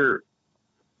figure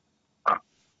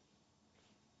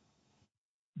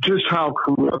just how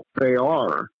corrupt they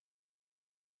are,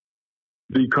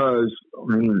 because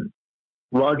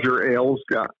Roger Ailes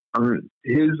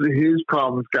his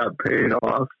problems got paid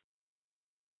off.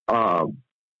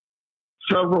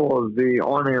 Several of the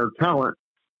on-air talent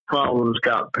problems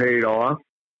got paid off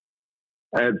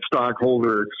at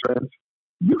stockholder expense.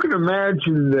 You can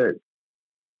imagine that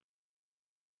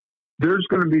there's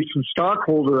going to be some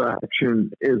stockholder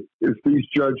action if these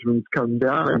judgments come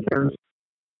down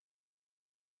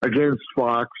against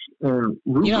Fox and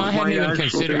Rupert. I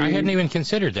hadn't even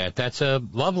considered that. That's a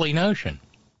lovely notion.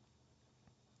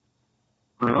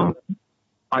 Well,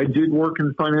 I did work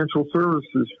in financial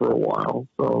services for a while,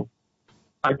 so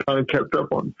I kind of kept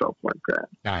up on stuff like that.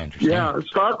 I understand. Yeah,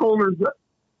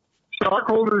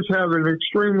 stockholders have an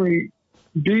extremely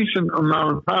decent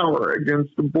amount of power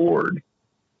against the board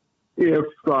if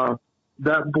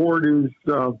that board is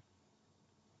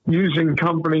using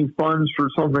company funds for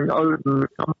something other than the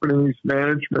company's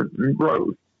management and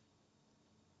growth.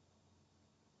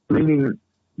 Meaning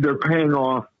they're paying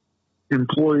off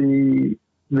employee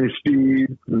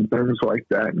misdeeds and things like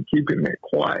that and keeping it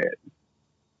quiet.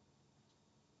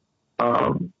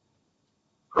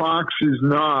 Fox is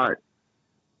not,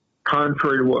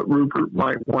 contrary to what Rupert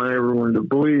might want everyone to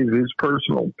believe, his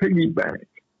personal piggy bank.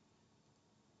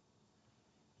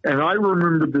 And I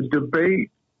remember the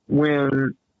debate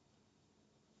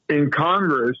in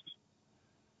Congress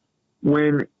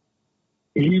when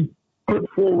he put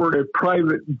forward a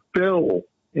private bill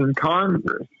in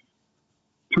Congress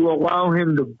to allow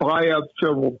him to buy up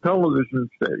several television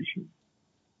stations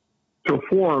to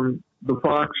form the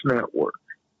Fox network.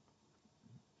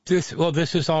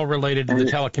 This is all related to the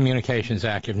Telecommunications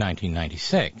Act of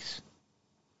 1996.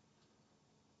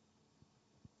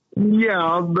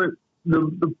 Yeah, but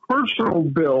the personal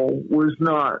bill was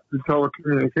not the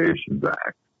Telecommunications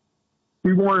Act.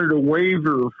 He wanted a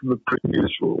waiver from the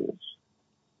previous rules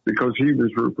because he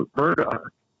was Rupert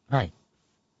Murdoch. Right.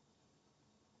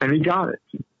 And he got it.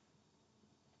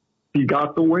 He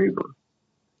got the waiver.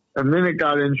 And then it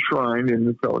got enshrined in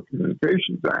the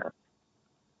Telecommunications Act.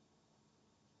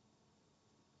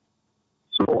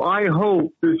 So I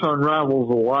hope this unravels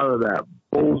a lot of that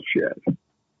bullshit.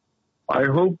 I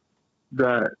hope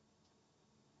that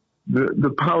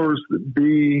the powers that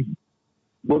be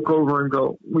look over and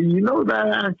go, well,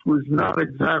 that act was not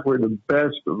exactly the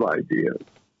best of ideas.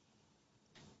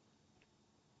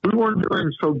 We weren't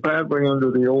doing so badly under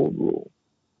the old rule.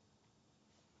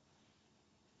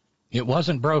 It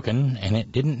wasn't broken, and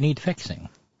it didn't need fixing.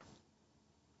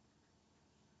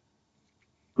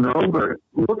 No, but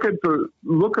look at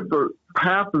the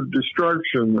path of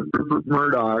destruction that Rupert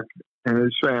Murdoch and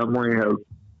his family have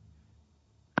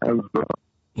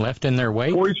left in their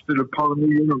wake, foisted upon the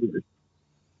universe.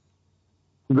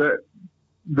 That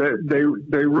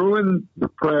they ruined the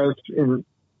press in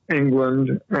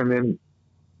England and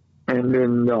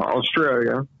in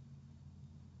Australia,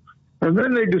 and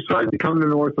then they decided to come to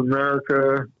North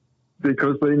America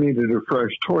because they needed a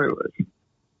fresh toilet.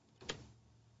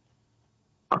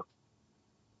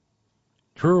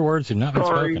 Truer words have not been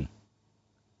spoken.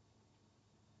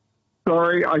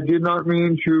 Sorry, I did not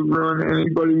mean to ruin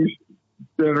anybody's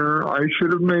dinner. I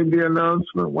should have made the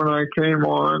announcement when I came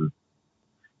on.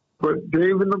 But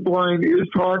Dave in the Blind is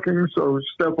talking, so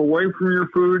step away from your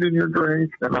food and your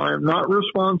drink, and I am not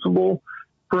responsible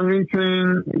for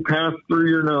anything you pass through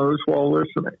your nose while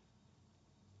listening.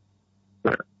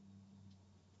 There.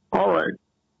 All right.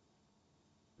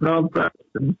 Now that's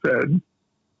been said.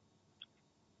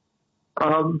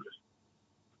 Well,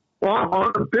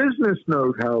 on a business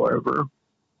note, however,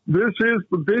 this is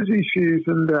the busy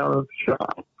season down at the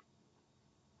shop.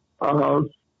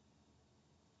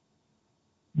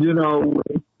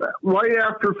 Right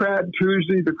after Fat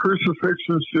Tuesday, the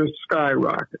crucifixions just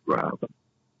skyrocket, rather.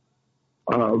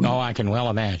 I can well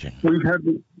imagine. We've had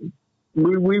to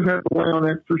lay on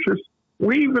extra shifts.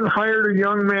 We even hired a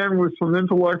young man with some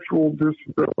intellectual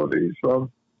disabilities.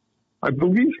 I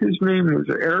believe his name was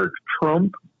Eric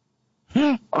Trump.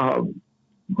 Gladys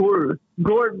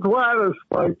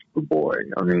likes the boy.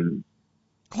 I mean,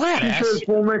 Gladys? She says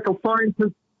we'll make a fine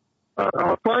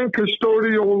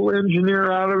custodial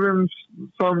engineer out of him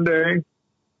someday.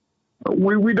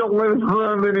 We don't let him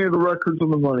around any of the records of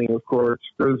the money, of course,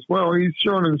 because, well, he's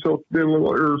shown himself to be a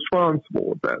little irresponsible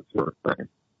with that sort of thing.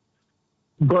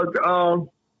 But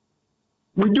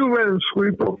we do let him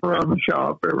sweep up around the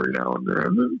shop every now and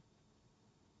then.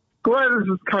 Gladys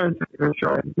is kind of taking a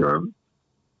shot to him.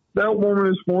 That woman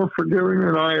is more forgiving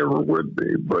than I ever would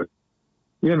be, but,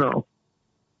 you know.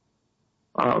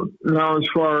 Now, as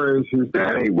far as his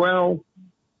daddy, well,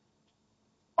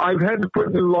 I've had to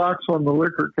put new locks on the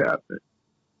liquor cabinet.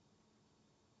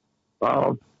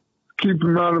 Keep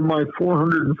him out of my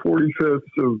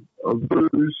 445th of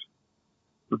booze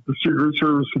that the Secret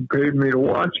Service had paid me to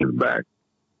watch him back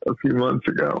a few months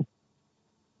ago.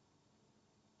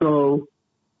 So,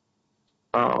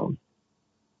 I'm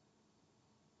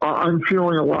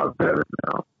feeling a lot better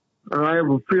now. And I have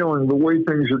a feeling the way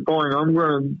things are going, I'm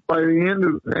going to, by the end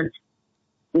of the next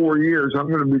 4 years, I'm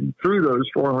going to be through those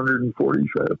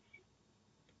 445th.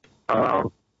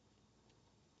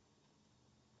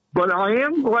 But I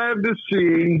am glad to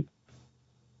see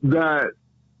that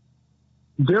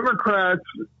Democrats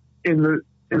in the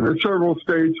several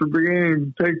states are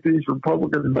beginning to take these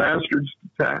Republican bastards to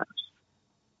task.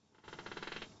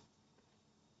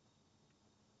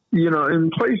 You know,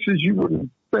 in places you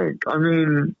wouldn't think. I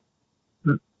mean,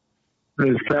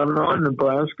 there's Kavanaugh in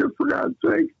Nebraska, for God's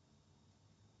sake.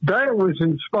 That was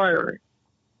inspiring.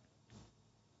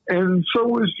 And so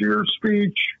was your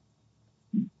speech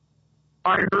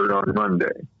I heard on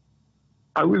Monday.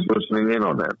 I was listening in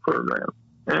on that program,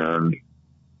 and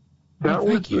that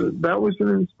was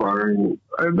an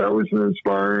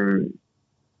inspiring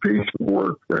piece of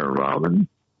work there, Robin.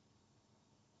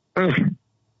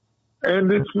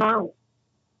 And it's not.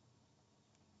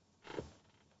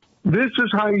 This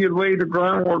is how you lay the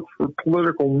groundwork for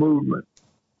political movement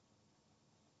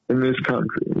in this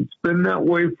country. It's been that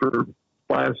way for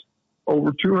last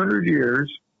over 200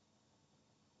 years.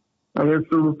 And if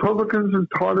the Republicans have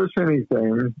taught us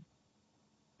anything,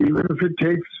 even if it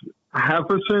takes half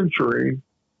a century,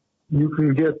 you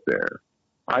can get there.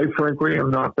 I frankly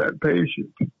am not that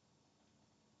patient.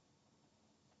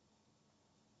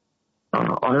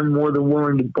 I'm more than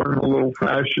willing to burn a little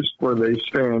fascist where they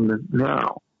stand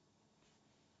now.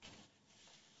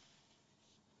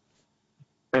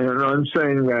 And I'm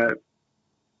saying that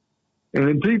in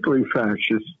a deeply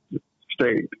fascist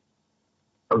state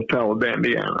of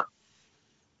Talibandiana.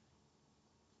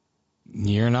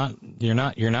 You're not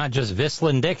just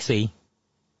Vislin Dixie.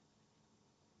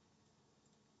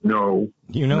 No.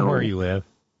 You know where you live.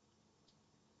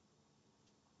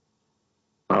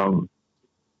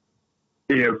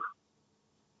 If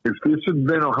this had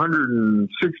been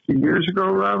 160 years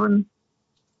ago, Robin,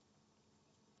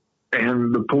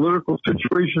 and the political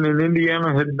situation in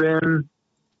Indiana had been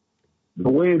the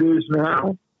way it is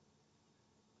now,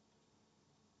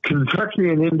 Kentucky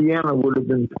and Indiana would have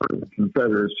been part of the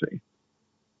Confederacy.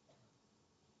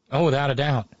 Oh, without a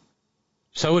doubt.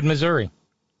 So would Missouri.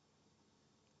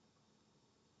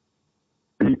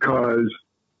 Because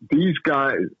these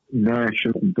guys,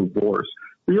 national divorce.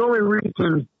 The only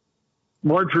reason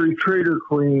Marjorie Trader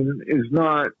Queen is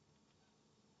not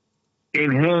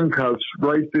in handcuffs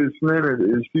right this minute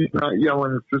is she's not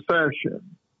yelling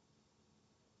secession.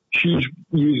 She's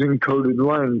using coded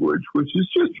language, which is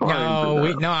just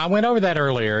fine. No, I went over that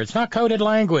earlier. It's not coded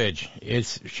language.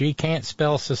 She can't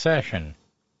spell secession.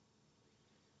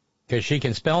 Because she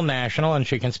can spell national and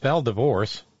she can spell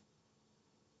divorce.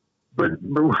 But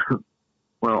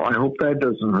well, I hope that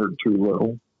doesn't hurt too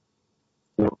little.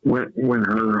 When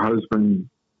her husband,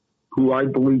 who I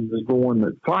believe is the one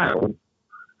that filed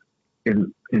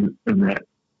in that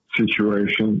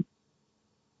situation,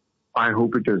 I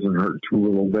hope it doesn't hurt too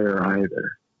little there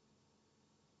either.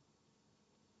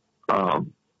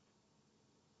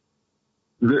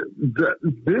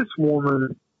 This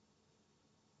woman,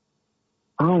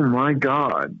 oh my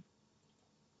God,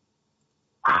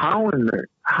 how in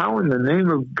the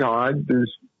name of God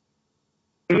does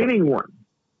anyone,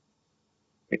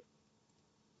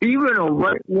 even a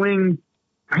right-wing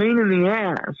pain in the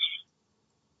ass,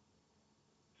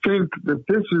 think that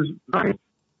this is nice?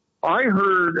 I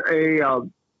heard a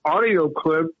audio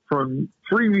clip from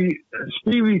Stevie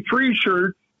Three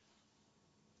Shirts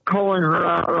calling her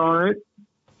out on it,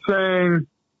 saying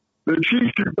that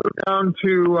she should go down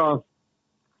to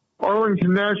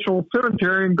Arlington National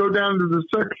Cemetery and go down to the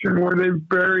section where they've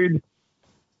buried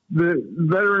the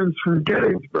veterans from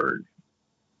Gettysburg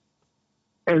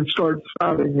and start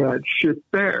spouting that shit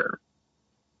there.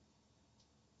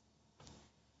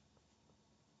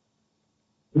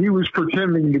 He was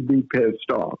pretending to be pissed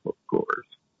off, of course.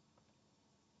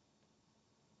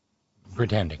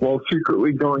 Pretending. While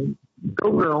secretly going,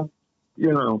 go girl,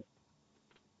 you know.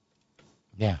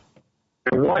 Yeah.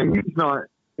 And why he's not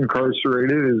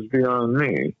incarcerated is beyond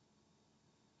me.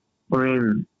 I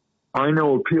mean, I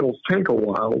know appeals take a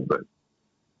while, but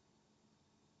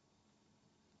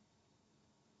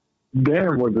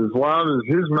damn, with as loud as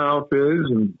his mouth is,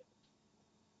 and,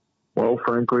 well,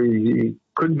 frankly, he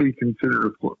could be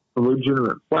considered a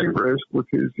legitimate flight risk with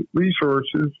his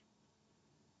resources.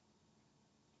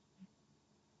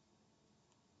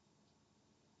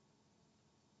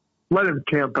 Let him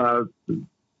camp out, you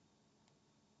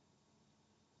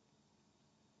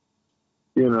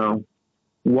know,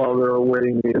 while they're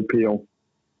awaiting the appeal.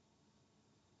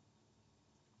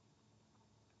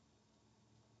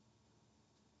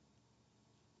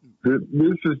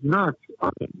 This is nuts. I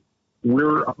mean,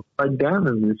 we're upside down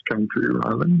in this country,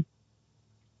 Robin.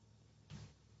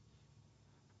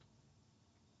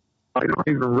 I don't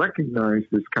even recognize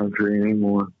this country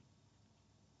anymore.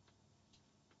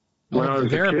 When I was a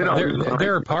kid,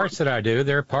 there are parts that I do.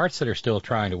 There are parts that are still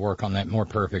trying to work on that more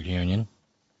perfect union.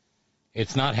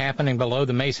 It's not happening below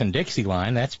the Mason-Dixie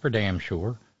line, that's for damn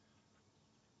sure.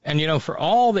 And, you know, for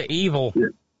all the evil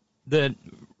that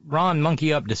Ron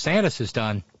Monkey Up DeSantis has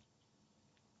done,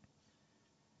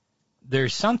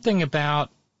 there's something about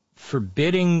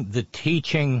forbidding the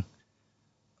teaching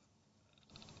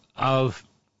of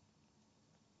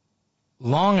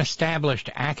long-established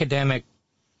academic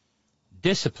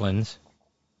disciplines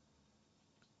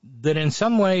that in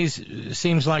some ways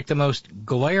seems like the most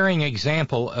glaring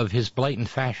example of his blatant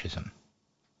fascism.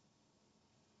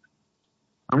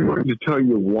 I'm going to tell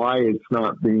you why it's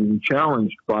not being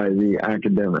challenged by the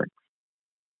academics.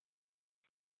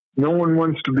 No one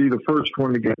wants to be the first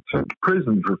one to get sent to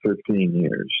prison for 15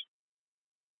 years.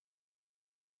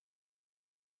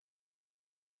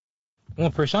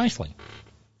 Well, precisely.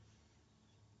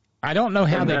 I don't know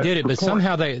how they did it, but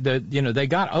somehow they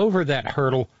got over that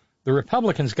hurdle. The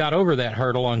Republicans got over that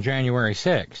hurdle on January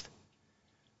 6th,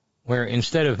 where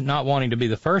instead of not wanting to be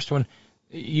the first one,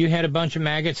 you had a bunch of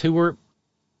maggots who were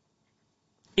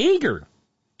eager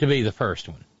to be the first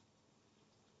one.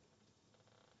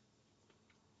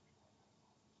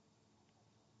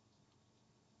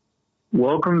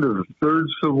 Welcome to the third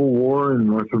civil war in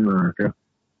North America.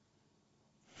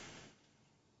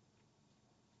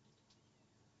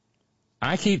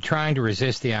 I keep trying to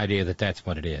resist the idea that that's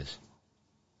what it is.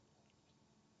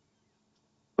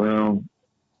 Well,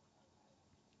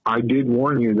 I did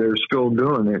warn you they're still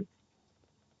doing it.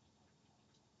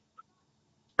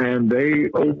 And they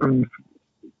opened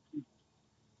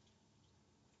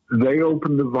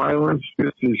the violence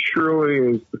just as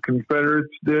surely as the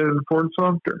Confederates did in Fort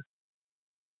Sumter.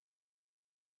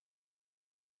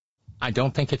 I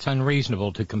don't think it's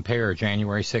unreasonable to compare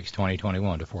January 6,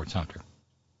 2021 to Fort Sumter.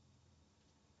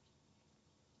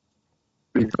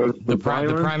 Because the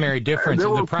primary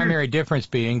difference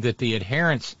being that the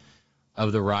adherents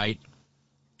of the right,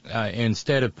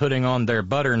 instead of putting on their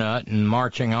butternut and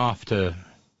marching off to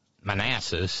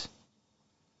Manassas,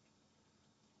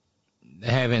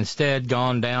 have instead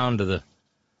gone down to the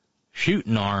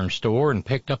shooting arms store and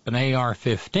picked up an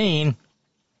AR-15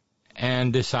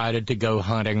 and decided to go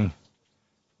hunting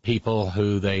people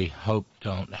who they hope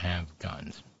don't have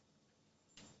guns.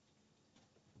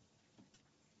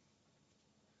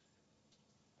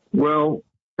 Well,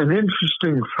 an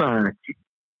interesting fact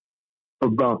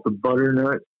about the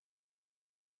butternut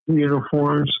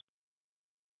uniforms,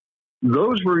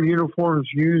 those were uniforms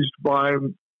used by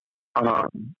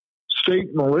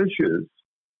state militias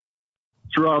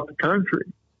throughout the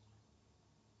country.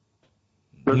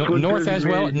 North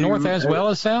as well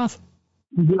as South?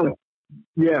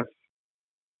 Yes.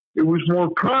 It was more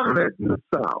prominent in the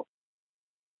South.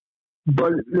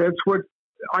 But that's what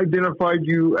identified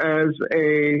you as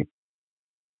a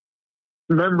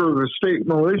member of a state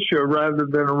militia rather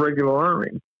than a regular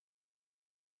army.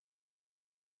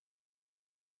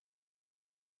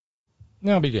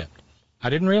 No, be damned. I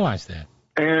didn't realize that.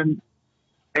 And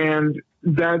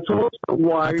that's also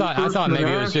why I thought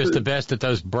maybe it was just the best that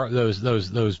those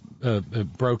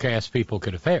broke ass people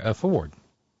could afford.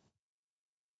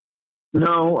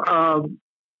 No,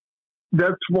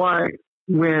 that's why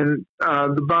when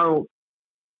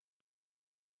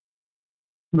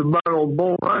the battle of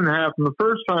Bull Run happened the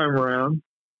first time around,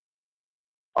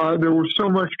 there was so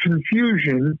much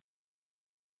confusion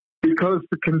because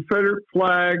the Confederate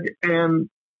flag and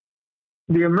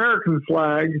the American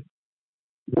flag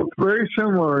looked very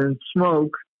similar in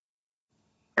smoke,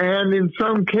 and in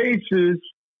some cases,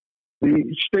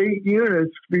 the state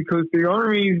units, because the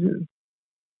armies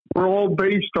were all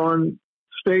based on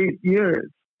state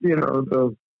units, you know,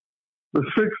 the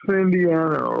 6th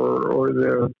Indiana or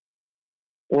the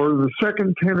or the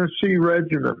 2nd Tennessee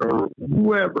Regiment or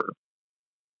whoever.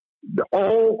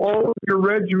 All of your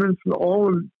regiments and all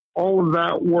of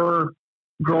that were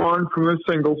gone from a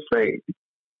single state.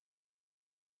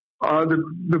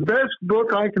 The best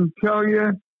book I can tell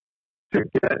you to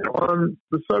get on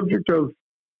the subject of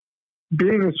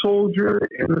being a soldier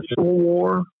in the Civil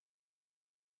War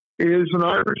is An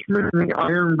Irishman in the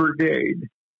Iron Brigade.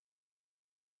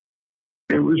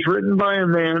 It was written by a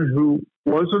man who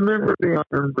was a member of the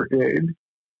Iron Brigade,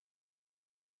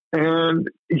 and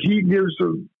he gives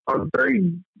a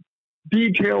very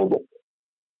detailed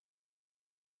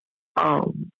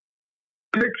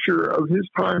picture of his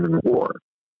time in the war.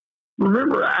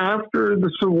 Remember, after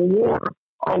the Civil War,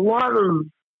 a lot of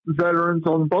veterans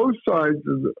on both sides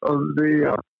of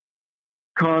the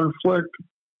conflict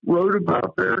wrote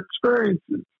about their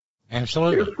experiences.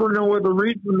 Absolutely. If for no other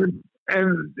reason,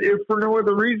 than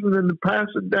to pass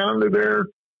it down to their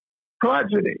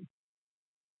progeny.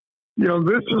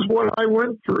 This is what I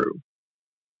went through.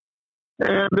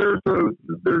 And there's a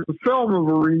film of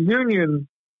a reunion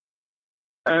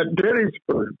at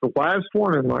Gettysburg, the last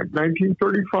one in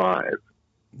 1935.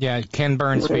 Yeah, Ken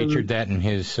Burns featured that in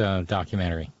his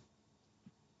documentary.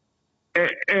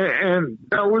 And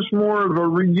that was more of a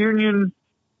reunion.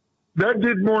 That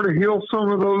did more to heal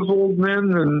some of those old men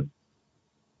than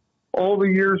all the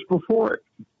years before it.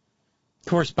 Of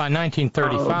course, by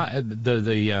 1935,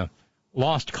 the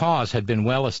lost cause had been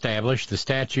well established. The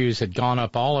statues had gone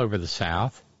up all over the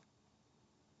South.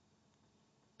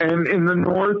 And in the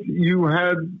North, you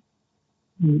had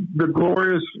the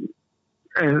glorious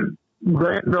and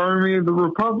Grand Army of the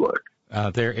Republic.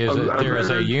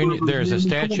 There's a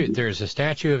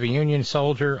statue of a Union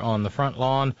soldier on the front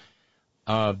lawn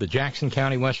of the Jackson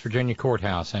County, West Virginia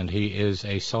courthouse, and he is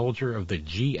a soldier of the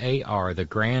GAR, the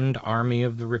Grand Army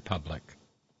of the Republic.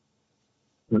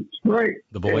 That's right.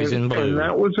 The boys in blue. And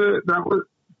that was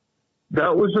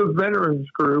a veterans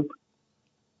group,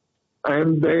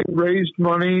 and they raised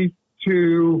money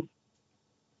to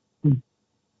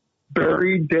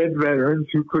bury dead veterans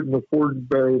who couldn't afford to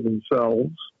bury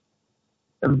themselves,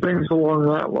 and things along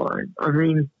that line. I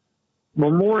mean,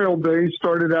 Memorial Day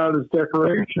started out as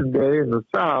Decoration Day in the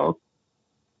South,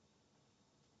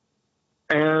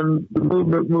 and the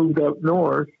movement moved up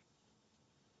north,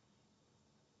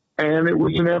 and it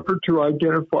was an effort to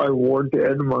identify war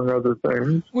dead, among other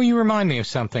things. Well, you remind me of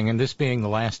something, and this being the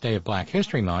last day of Black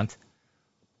History Month,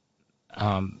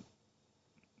 I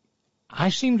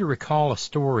seem to recall a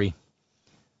story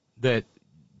that,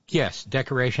 yes,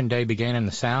 Decoration Day began in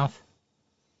the South,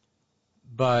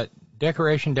 but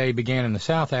Decoration Day began in the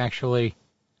South actually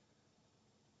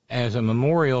as a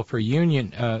memorial for Union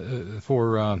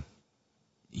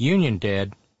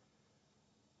dead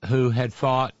who had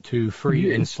fought to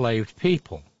free enslaved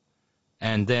people,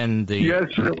 and then the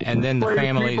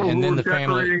families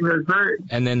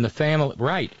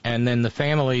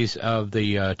of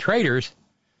the traitors.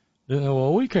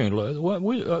 Well, we can't.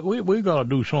 We got to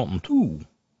do something too.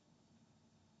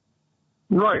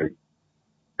 Right.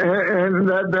 And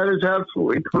that is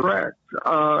absolutely correct.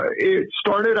 It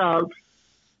started out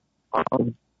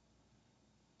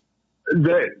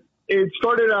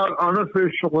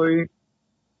unofficially.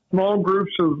 Small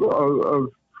groups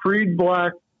of freed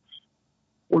blacks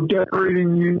were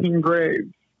decorating Union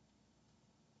graves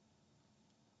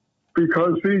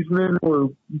because these men were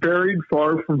buried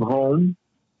far from home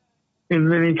in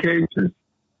many cases,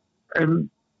 and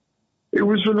it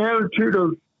was an attitude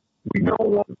of, we don't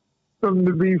want them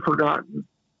to be forgotten.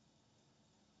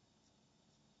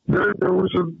 There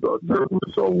was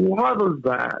a lot of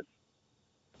that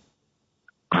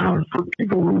for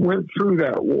people who went through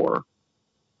that war.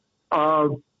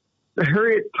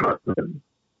 Harriet Tubman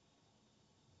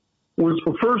was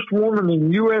the first woman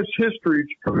in U.S. history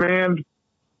to command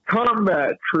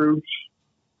combat troops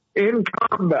in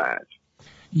combat.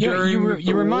 Yeah,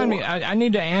 you remind me. I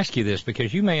need to ask you this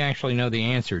because you may actually know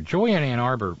the answer. Joy in Ann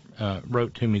Arbor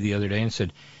wrote to me the other day and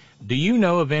said, do you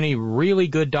know of any really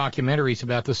good documentaries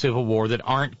about the Civil War that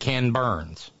aren't Ken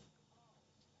Burns?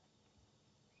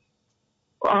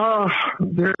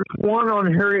 There's one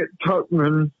on Harriet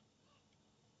Tubman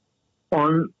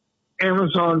on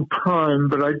Amazon Prime,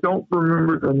 but I don't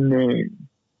remember the name.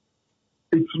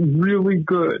 It's really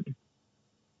good.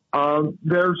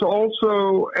 There's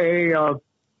also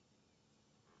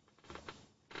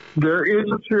there is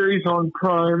a series on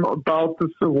Prime about the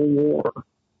Civil War,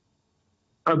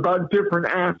 about different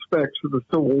aspects of the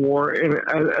Civil War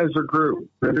as a group.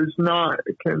 That is not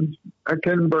a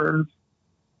Ken Burns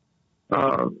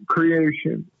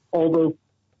creation, although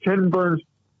Ken Burns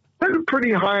had a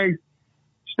pretty high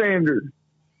standard.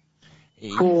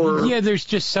 for... Yeah, there's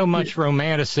just so much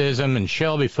romanticism, and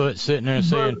Shelby Foote sitting there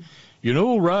saying,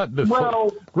 right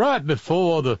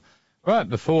before the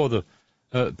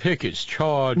Pickett's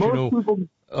charge,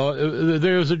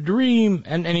 there was a dream,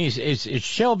 and it's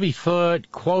Shelby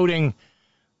Foote quoting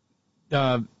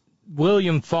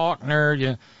William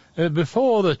Faulkner,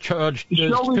 before the charge,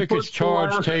 Pickett's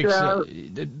charge takes,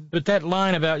 but that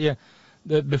line about,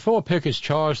 that before Pickett's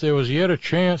charge, there was yet a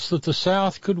chance that the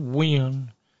South could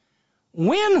win.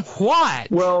 Win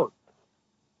what? Well,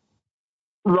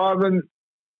 Robin,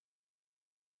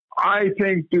 I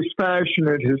think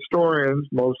dispassionate historians,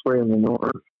 mostly in the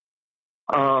North,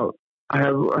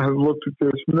 have looked at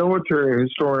this. Military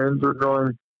historians are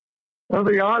going, well,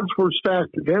 the odds were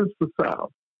stacked against the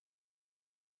South.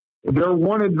 Their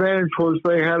one advantage was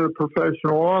they had a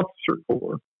professional officer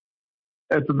corps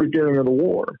at the beginning of the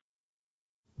war.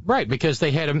 Right, because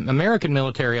they had American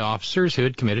military officers who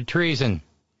had committed treason.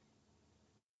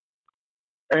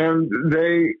 And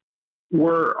they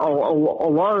were, a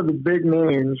lot of the big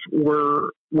names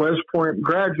were West Point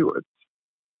graduates.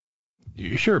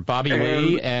 Sure, Bobby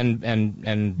Lee and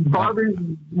Bobby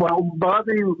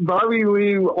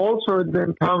Lee also had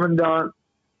been commandant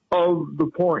of the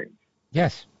Point.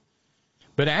 Yes.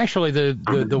 But actually, the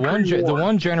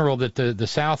one general that the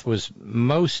South was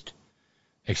most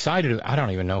excited about, I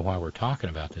don't even know why we're talking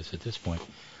about this at this point,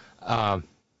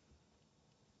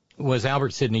 was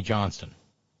Albert Sidney Johnston.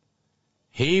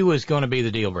 He was going to be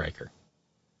the deal breaker.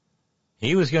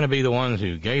 He was going to be the one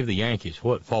who gave the Yankees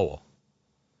what for.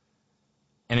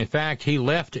 And in fact, he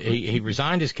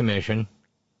resigned his commission,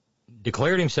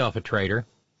 declared himself a traitor,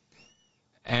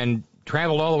 and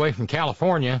traveled all the way from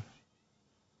California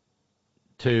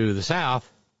to the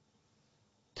South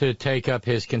to take up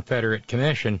his Confederate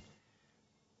commission.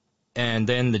 And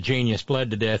then the genius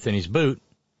bled to death in his boot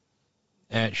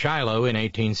at Shiloh in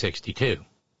 1862.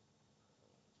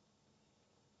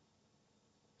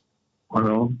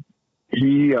 Well,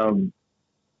 he...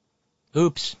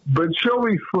 Oops. But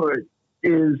Shelby Foote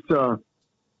is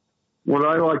what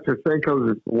I like to think of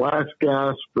as the last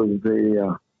gasp of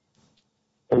the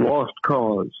lost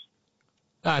cause.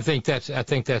 I think that's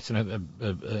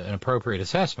an appropriate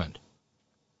assessment.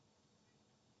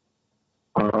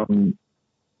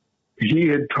 He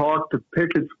had talked to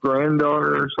Pickett's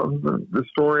granddaughter or something, the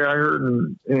story I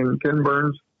heard in Ken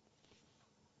Burns,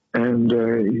 and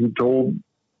he told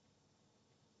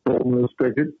Miss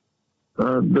Pickett,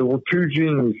 there were two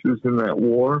geniuses in that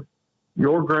war,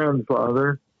 your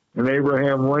grandfather and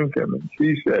Abraham Lincoln. And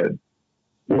she said,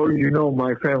 well,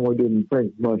 my family didn't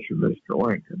think much of Mr.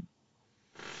 Lincoln.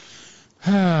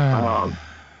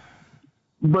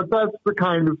 But that's the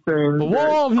kind of thing. The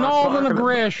War of Northern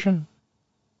Aggression.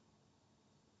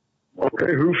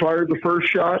 Okay, who fired the first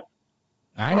shot?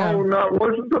 I know. Oh, no, it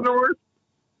wasn't the North.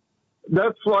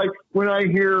 That's like when I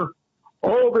hear,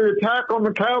 the attack on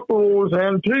the Capitol was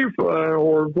Antifa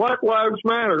or Black Lives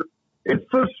Matter. It's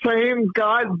the same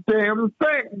goddamn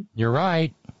thing. You're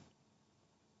right.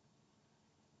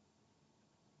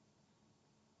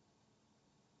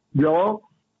 Y'all,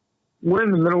 we're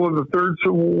in the middle of the Third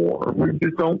Civil War. We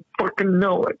just don't fucking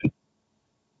know it.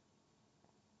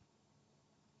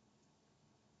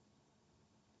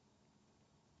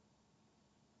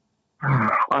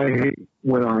 I hate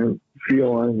when I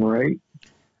feel I'm right.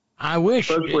 I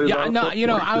wish. I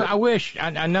wish.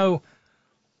 I know.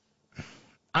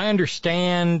 I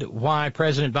understand why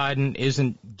President Biden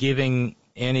isn't giving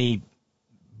any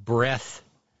breath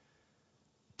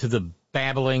to the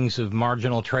babblings of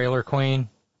marginal trailer queen,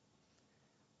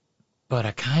 but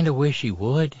I kind of wish he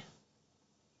would.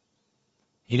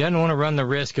 He doesn't want to run the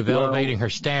risk of elevating her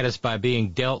status by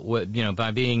being dealt with,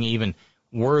 by being even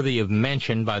worthy of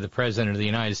mention by the President of the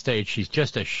United States. She's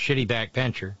just a shitty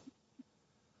backbencher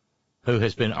who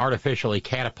has been artificially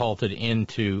catapulted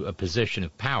into a position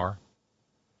of power.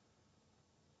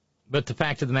 But the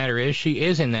fact of the matter is, she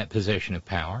is in that position of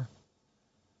power.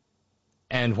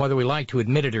 And whether we like to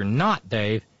admit it or not,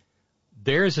 Dave,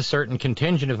 there's a certain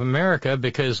contingent of America,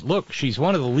 because, look, she's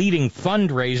one of the leading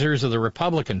fundraisers of the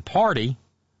Republican Party,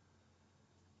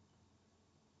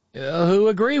 who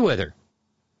agree with her.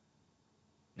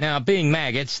 Now, being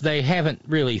maggots, they haven't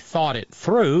really thought it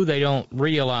through. They don't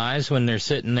realize when they're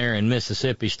sitting there in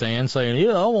Mississippi stand saying,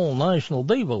 I want national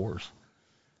divorce.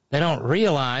 They don't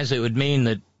realize it would mean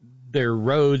that their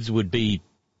roads would be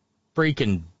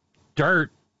freaking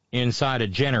dirt inside a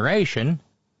generation.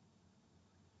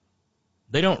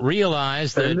 They don't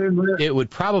realize that it would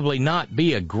probably not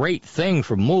be a great thing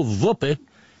for Missouri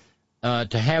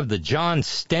to have the John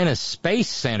Stennis Space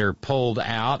Center pulled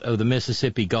out of the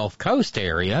Mississippi Gulf Coast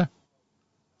area.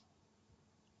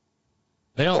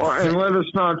 They don't. And let us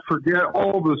not forget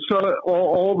all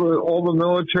the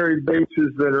military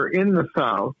bases that are in the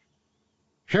South.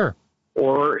 Sure.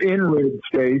 Or in red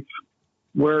states,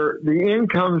 where the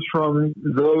incomes from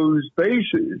those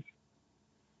bases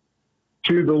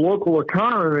to the local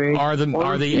economy are the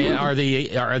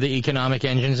economic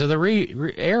engines of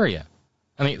the area.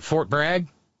 I mean, Fort Bragg,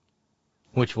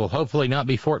 which will hopefully not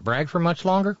be Fort Bragg for much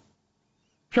longer.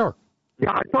 Sure.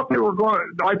 Yeah, I thought they were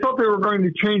going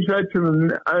to change that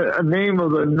to a name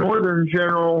of a northern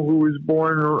general who was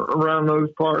born around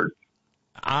those parts.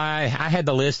 I had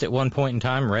the list at one point in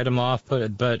time, read them off,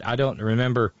 but I don't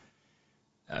remember.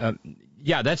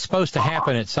 Yeah, that's supposed to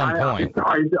happen at some point.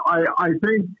 I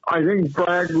think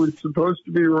Bragg was supposed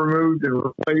to be removed and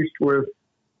replaced with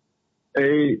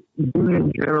a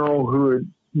Union general who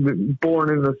had been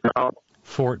born in the South.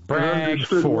 Fort Bragg,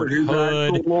 Fort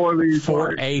Hood,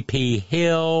 Fort A.P.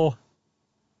 Hill.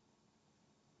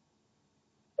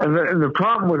 And the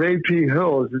problem with A.P.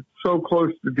 Hill is it's so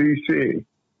close to D.C.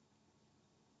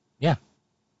 Yeah.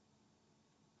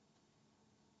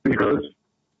 Because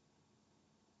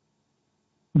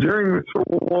during the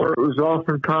Civil War, it was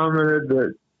often commented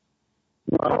that,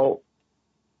 well,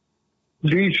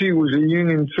 D.C. was a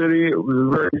Union city. It was a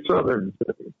very southern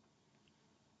city.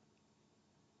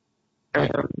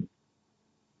 And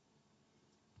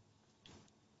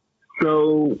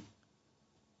so,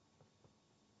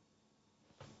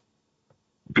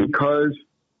 because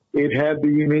it had the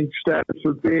unique status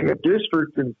of being a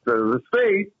district instead of a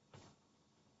state,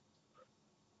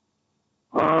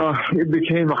 it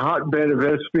became a hotbed of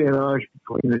espionage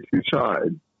between the two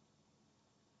sides.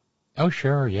 Oh,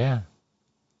 sure, yeah.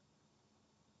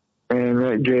 And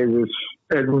that gave us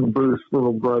Edwin Booth's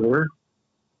little brother.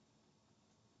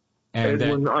 And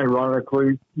Edwin,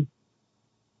 ironically,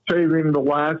 saving the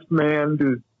last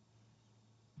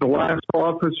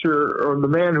officer, or the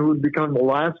man who would become the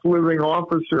last living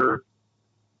officer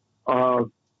at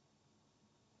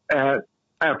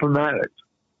Appomattox,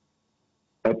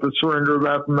 at the surrender of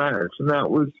Appomattox. And that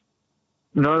was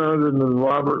none other than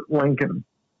Robert Lincoln.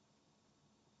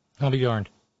 I'll be darned.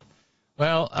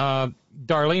 Well,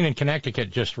 Darlene in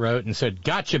Connecticut just wrote and said,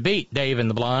 "Gotcha beat, Dave in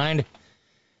the Blind."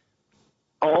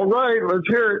 All right, let's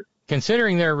hear it.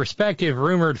 Considering their respective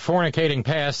rumored fornicating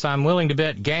pasts, I'm willing to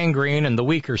bet Gangrene and the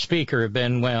weaker speaker have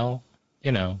been, well,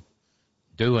 you know,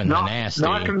 doing the nasty.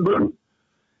 Knocking boot.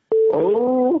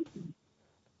 Oh.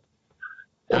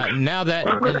 Now that,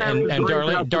 and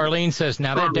Darlene says,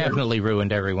 now that definitely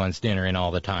ruined everyone's dinner in all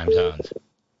the time zones.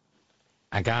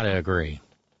 I gotta agree.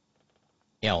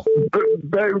 Yeah.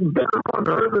 Better on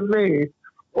her than me.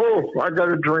 Oh, I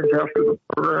got a drink after the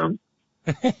program.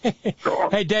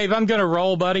 Hey, Dave, I'm going to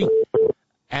roll, buddy,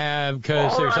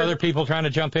 because there's other people trying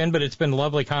to jump in, but it's been a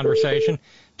lovely conversation.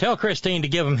 Tell Christine to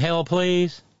give them hell,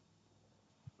 please.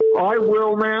 I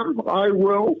will, ma'am. I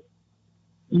will.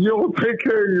 You'll take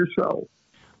care of yourself.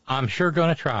 I'm sure going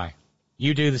to try.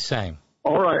 You do the same.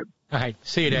 All right. All right.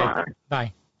 See you, Dave.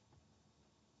 Bye.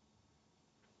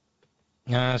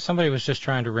 Somebody was just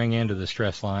trying to ring into the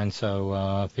stress line,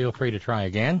 so feel free to try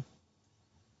again,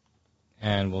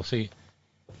 and we'll see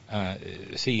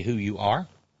who you are.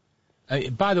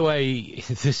 By the way,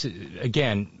 this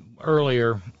again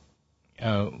earlier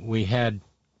we had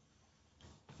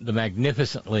the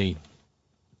magnificently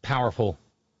powerful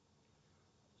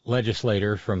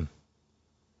legislator from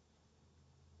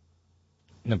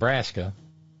Nebraska,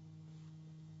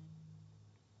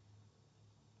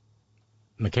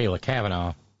 Michaela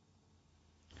Cavanaugh.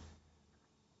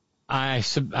 I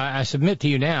submit to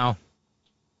you now,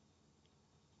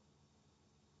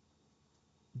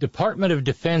 Department of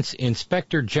Defense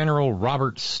Inspector General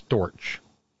Robert Storch,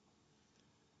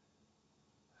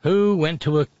 who went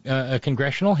to a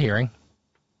congressional hearing,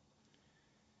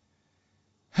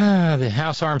 the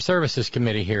House Armed Services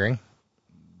Committee hearing,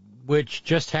 which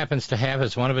just happens to have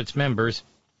as one of its members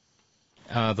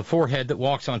the forehead that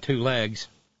walks on two legs,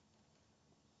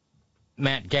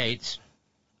 Matt Gaetz,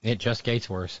 it just Gates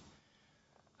worse,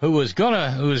 who was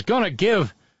gonna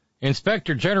give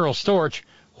Inspector General Storch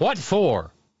what for?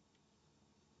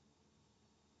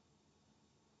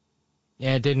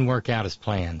 Yeah, it didn't work out as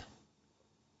planned.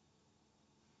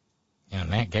 Yeah,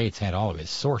 Matt Gaetz had all of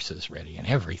his sources ready and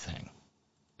everything.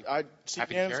 I seek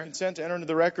unanimous consent to enter into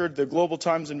the record the Global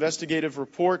Times investigative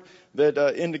report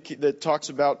that talks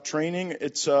about training.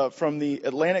 It's from the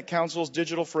Atlantic Council's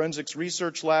Digital Forensics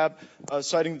Research Lab,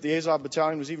 citing that the Azov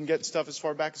Battalion was even getting stuff as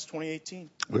far back as 2018.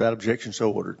 Without objection,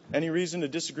 so ordered. Any reason to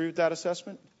disagree with that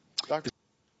assessment, Doctor?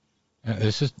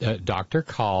 This is Dr.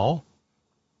 Call.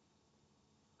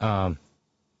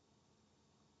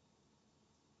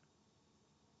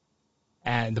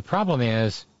 And the problem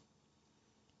is,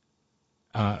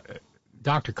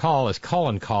 Dr. Call is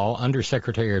Colin Call,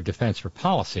 Undersecretary of Defense for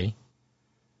Policy,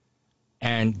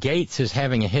 and Gates is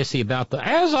having a hissy about the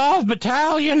Azov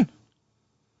Battalion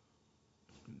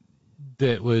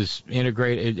that was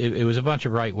integrated. It was a bunch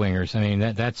of right-wingers. I mean,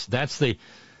 that's the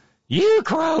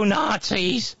Ukraine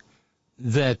Nazis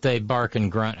that they bark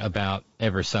and grunt about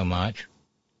ever so much.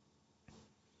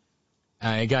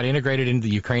 It got integrated into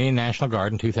the Ukrainian National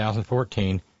Guard in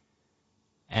 2014,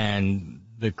 and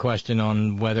the question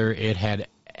on whether it had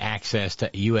access to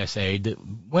U.S. aid that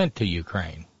went to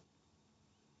Ukraine.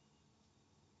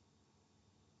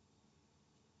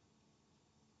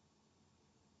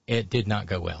 It did not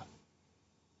go well,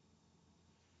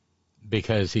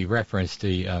 because he referenced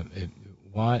the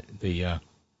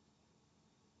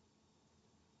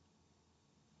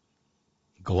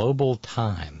Global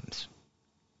Times.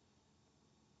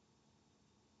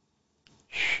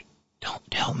 Shh, don't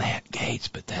tell Matt Gaetz,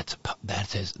 but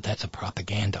that's a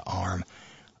propaganda arm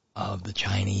of the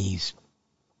Chinese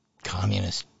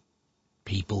Communist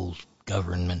People's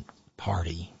Government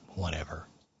Party, whatever.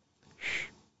 Shh.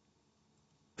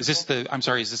 Is this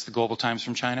the Global Times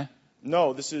from China?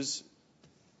 No, this is...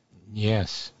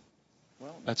 Yes.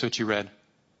 Well, that's what you read.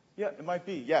 Yeah, it might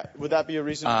be. Yeah, would that be a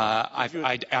reason?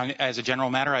 As a general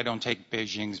matter, I don't take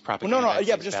Beijing's propaganda. Well, no, at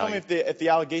yeah, face but just value. tell me if the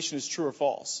allegation is true or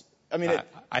false. I mean,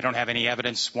 I don't have any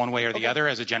evidence one way or the other.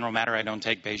 As a general matter, I don't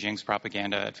take Beijing's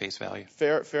propaganda at face value.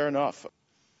 Fair enough.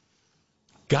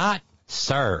 Got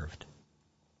served.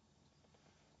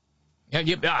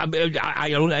 I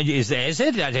don't. Is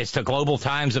it? It's the Global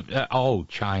Times of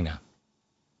China.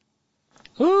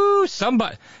 Ooh, some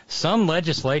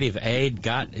legislative aide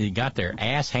got their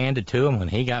ass handed to him when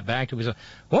he got back to his.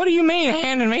 What do you mean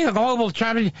handing me the Global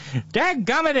Times?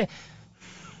 Dadgummit.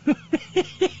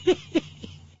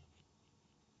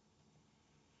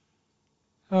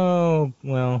 Oh,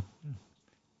 well,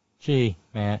 gee,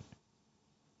 Matt.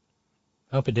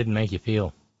 Hope it didn't make you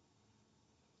feel,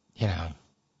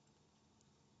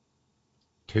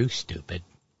 too stupid.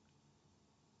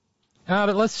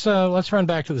 But let's run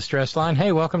back to the stress line.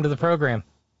 Hey, welcome to the program.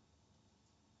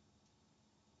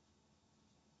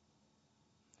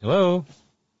 Hello?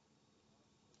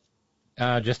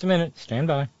 Just a minute. Stand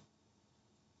by.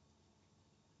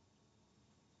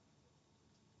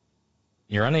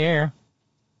 You're on the air.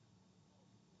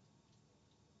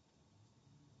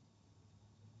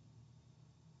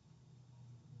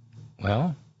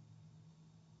 Well,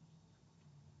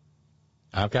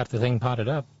 I've got the thing potted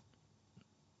up.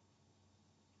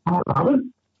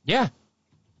 Robin? Yeah.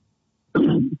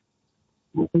 I'm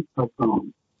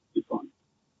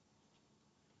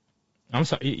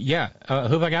sorry. Yeah. Who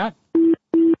have I got?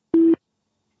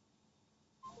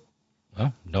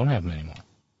 Well, don't have them anymore.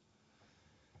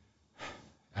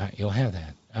 You'll have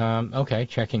that. Okay,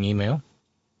 checking email.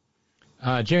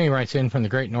 Jimmy writes in from the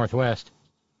Great Northwest.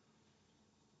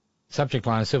 Subject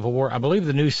line, Civil War. I believe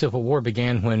the new Civil War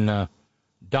began when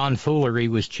Don Foolery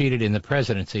was cheated in the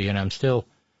presidency, and I'm still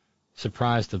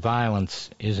surprised the violence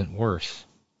isn't worse.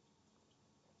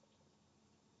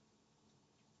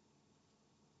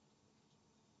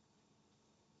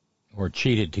 Or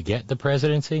cheated to get the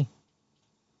presidency?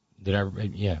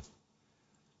 Yeah.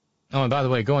 Oh, and by the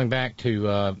way, going back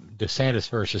to DeSantis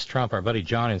versus Trump, our buddy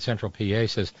John in Central PA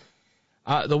says,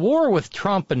 the war with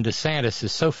Trump and DeSantis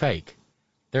is so fake.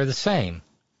 They're the same.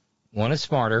 One is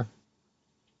smarter.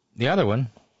 The other one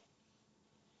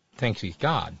thinks he's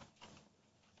God.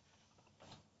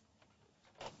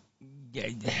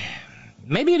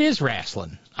 Maybe it is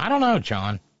wrestling. I don't know,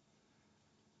 John.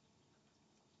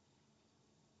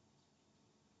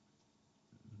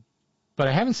 But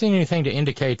I haven't seen anything to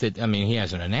indicate that, he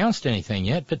hasn't announced anything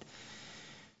yet, but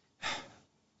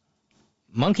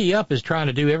Monkey Up is trying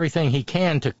to do everything he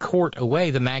can to court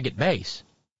away the maggot base.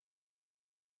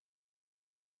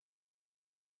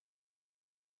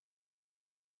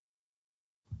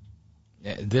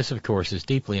 This, of course, is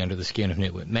deeply under the skin of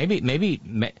Nitwit.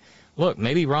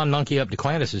 Maybe Ron Monkey Up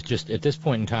DeClantis is just, at this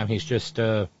point in time, he's just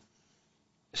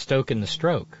stoking the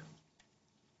stroke.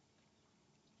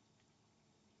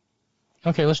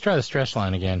 Okay, let's try the stress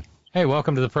line again. Hey,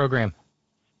 welcome to the program.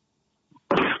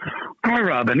 Hi,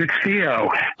 Robin. It's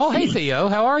Theo. Oh, hey, Theo.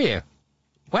 How are you?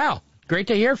 Wow, great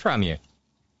to hear from you.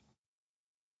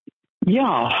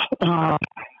 Yeah.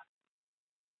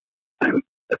 At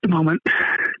the moment,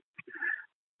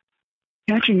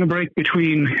 catching a break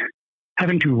between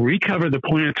having to recover the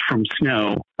plants from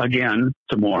snow again,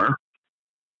 some more,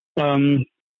 and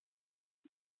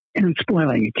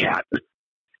spoiling a cat.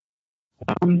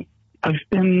 I've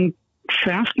been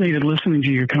fascinated listening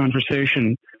to your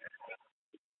conversation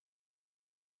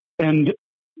And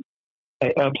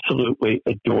I absolutely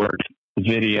adored the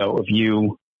video of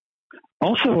you.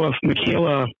 Also of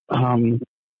Michaela, what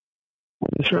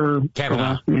is her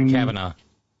last name?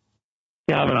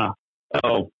 Kavanaugh.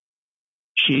 Oh,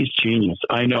 she's genius.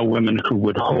 I know women who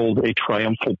would hold a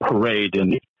triumphal parade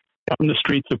on the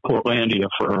streets of Portlandia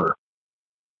for her.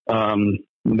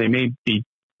 They may be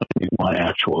one,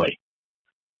 actually.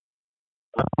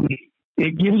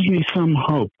 It gives me some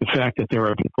hope, the fact that there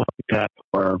are people like that,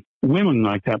 or women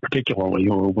like that particularly,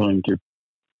 who are willing to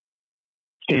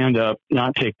stand up,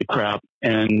 not take the crap,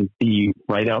 and be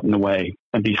right out in the way,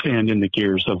 and be stand in the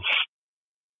gears of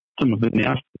some of the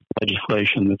nasty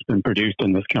legislation that's been produced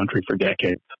in this country for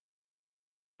decades.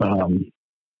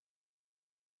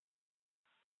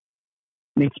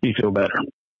 Makes me feel better.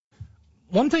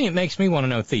 One thing that makes me want to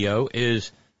know, Theo,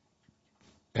 is,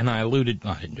 and I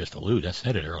didn't just allude, I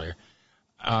said it earlier.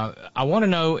 I want to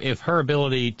know if her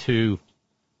ability to,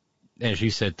 as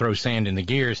you said, throw sand in the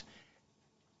gears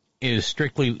is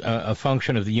strictly a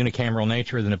function of the unicameral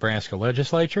nature of the Nebraska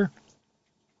legislature,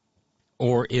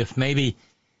 or if maybe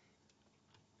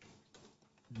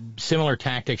similar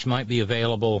tactics might be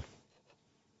available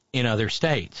in other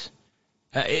states.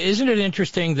 Isn't it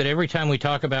interesting that every time we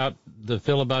talk about the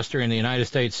filibuster in the United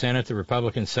States Senate, the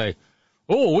Republicans say,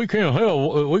 "Oh, we can't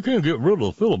get rid of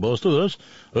the filibuster.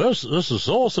 That's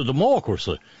assault of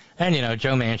democracy." And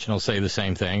Joe Manchin will say the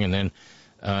same thing, and then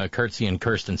Kurtzy and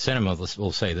Kirsten Sinema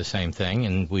will say the same thing,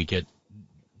 and we get,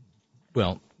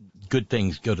 good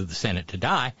things go to the Senate to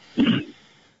die.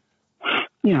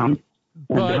 Yeah.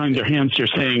 But behind their hands, they're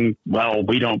saying, "Well,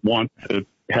 we don't want to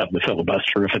have the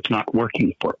filibuster if it's not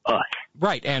working for us."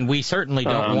 Right, and we certainly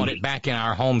don't want it back in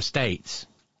our home states.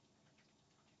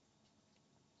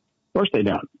 Of course they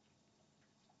don't.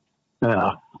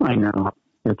 I know.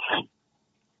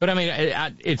 But I mean,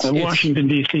 it's Washington,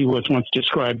 D.C. was once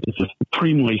described as a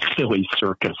supremely silly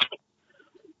circus,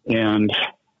 and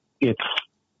it's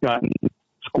gotten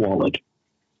squalid.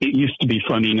 It used to be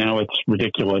funny, now it's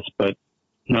ridiculous, but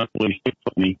not the least bit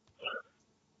funny.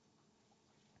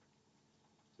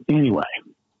 Anyway,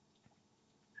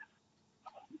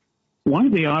 one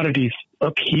of the oddities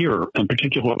up here, and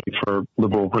particularly for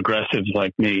liberal progressives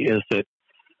like me, is that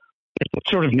there's a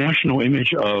sort of national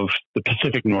image of the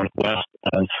Pacific Northwest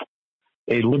as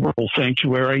a liberal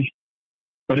sanctuary,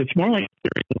 but it's more like a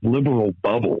series of liberal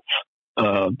bubbles.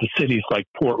 The cities like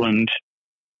Portland,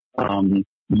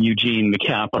 Eugene, the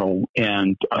capital,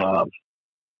 and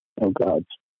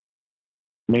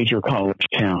major college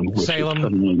town, which Salem. is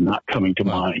suddenly not coming to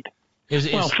mind.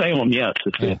 Salem, yes,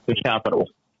 it's the capital.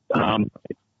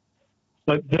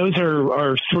 But those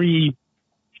are three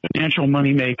financial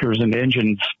moneymakers and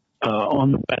engines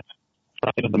on the west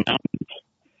side of the mountains.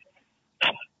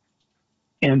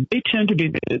 And they tend to be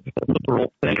the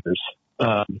liberal thinkers.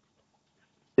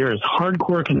 There is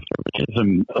hardcore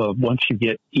conservatism once you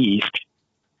get east.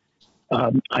 I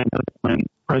know that when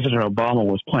President Obama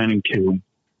was planning to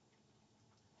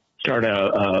start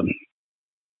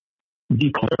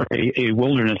declare a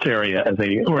wilderness area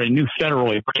or a new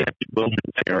federally protected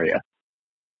wilderness area,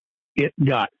 it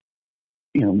got,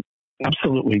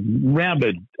 absolutely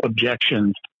rabid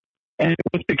objections, and it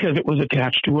was because it was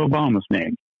attached to Obama's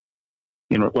name.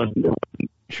 It wasn't.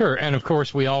 Sure, and of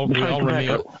course we all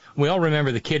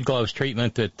remember the kid gloves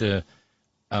treatment that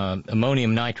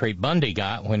ammonium nitrate Bundy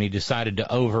got when he decided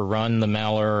to overrun the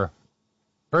Malheur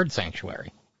Bird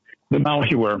Sanctuary. The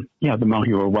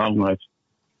Malheur Wildlife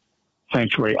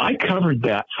Sanctuary. I covered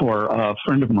that for a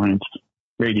friend of mine's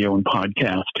radio and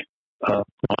podcast.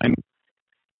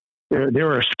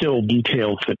 There are still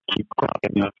details that keep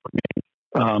cropping up for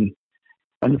me.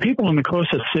 And the people in the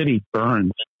closest city,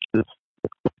 Burns, this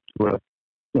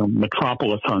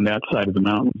metropolis on that side of the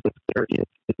mountains, in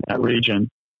that region,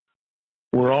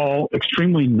 were all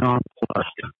extremely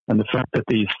nonplussed. And the fact that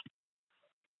this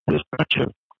bunch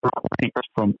of ranks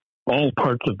from all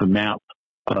parts of the map,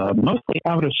 mostly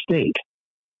out of state,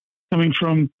 coming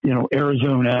from,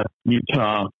 Arizona,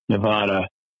 Utah, Nevada,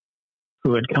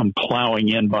 who had come plowing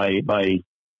in by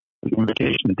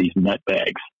invitation of these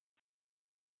nutbags.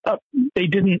 They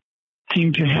didn't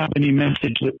seem to have any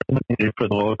message that resonated for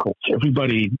the locals.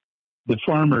 Everybody, the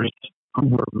farmers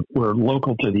who were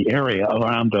local to the area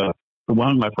around the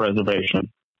wildlife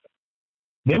reservation,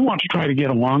 they want to try to get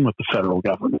along with the federal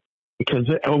government because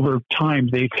over time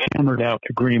they've hammered out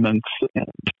agreements and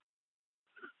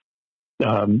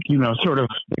sort of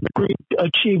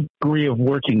achieve degree of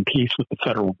working peace with the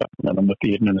federal government and with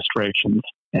the administrations.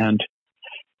 And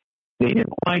they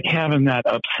didn't like having that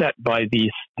upset by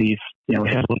these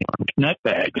heavily armed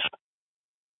nutbags.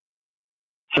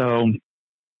 So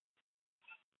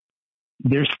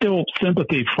there's still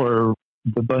sympathy for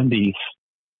the Bundys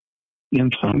in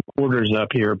some quarters up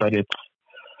here, but it's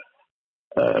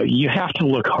you have to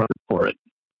look hard for it.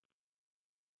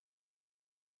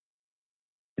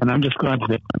 And I'm just glad that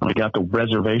they finally got the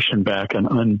reservation back and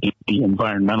undid the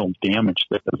environmental damage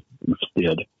that they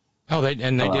did. Oh, they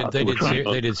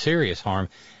did serious harm.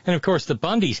 And of course, the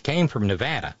Bundys came from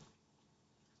Nevada.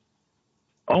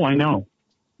 Oh, I know.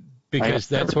 Because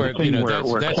that's where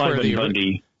that's where the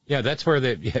Bundy. Yeah, that's where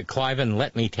the Cliven.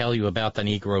 Let me tell you about the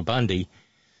Negro Bundy.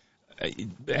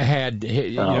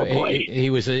 He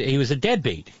was a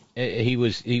deadbeat. He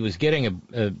was getting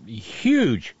a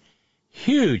huge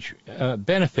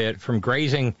benefit from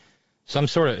grazing some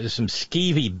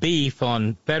skeevy beef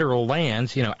on federal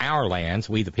lands, our lands,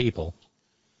 we the people.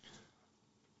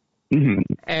 Mm-hmm.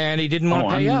 And he didn't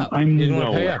want to pay up. He didn't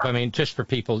want to pay up. I mean, just for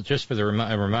the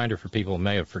reminder for people who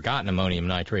may have forgotten ammonium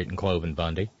nitrate and Cloven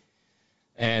Bundy.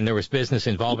 And there was business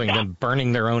involving them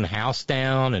burning their own house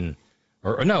down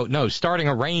starting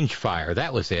a range fire.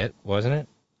 That was it, wasn't it?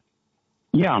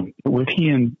 Yeah, with he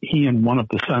and one of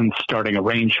the sons starting a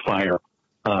range fire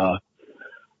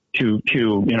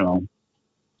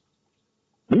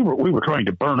we were trying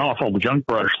to burn off all the junk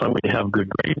brush so we'd have good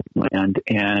grazing land,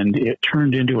 and it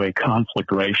turned into a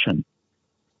conflagration.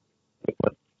 It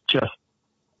was just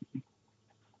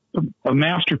a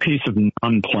masterpiece of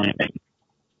non-planning,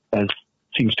 as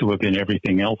seems to have been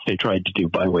everything else they tried to do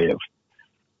by way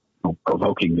of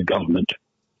provoking the government.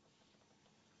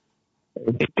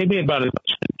 They made about as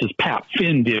much as Pat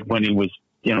Finn did when he was,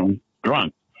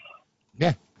 drunk.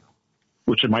 Yeah.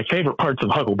 Which are my favorite parts of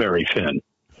Huckleberry Finn.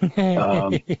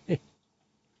 The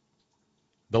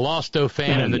Lost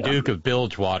Dauphin and the Duke of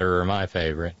Bilgewater are my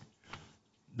favorite.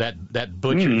 That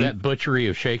butchery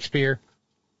of Shakespeare.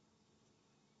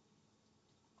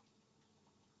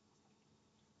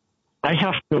 I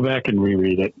have to go back and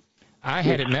reread it. I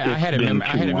had it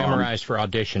memorized for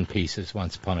audition pieces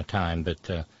once upon a time,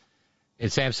 but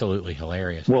it's absolutely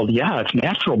hilarious. Well, yeah, it's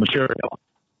natural material.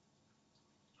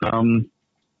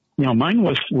 Mine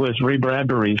was Ray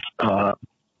Bradbury's.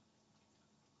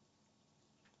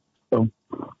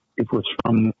 It was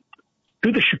from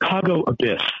Through the Chicago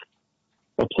Abyss,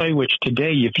 a play which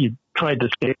today, if you tried to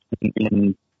stay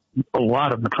in a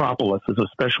lot of metropolises,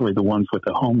 especially the ones with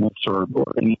the homeless or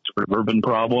any sort of urban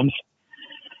problems,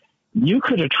 you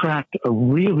could attract a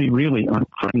really, really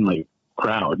unfriendly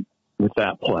crowd with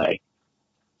that play.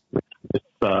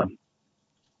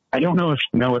 I don't know if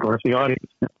you know it or if the audience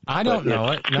knows it. I don't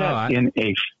know it. No. In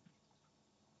a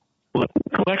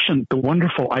collection, The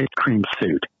Wonderful Ice Cream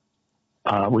Suit,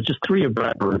 which is 3 of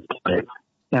Bradbury's plays.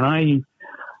 And I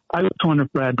was one of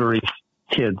Bradbury's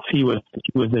kids. He was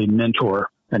a mentor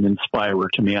and inspirer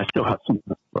to me. I still have some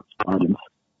correspondence.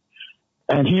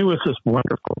 And he was this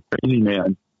wonderful, crazy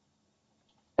man.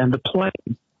 And the play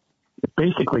is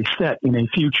basically set in a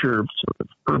future sort of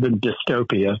urban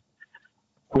dystopia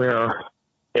where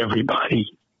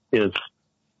everybody is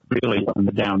really on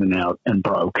the down and out and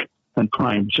broke and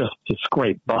trying just to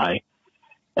scrape by.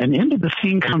 And into the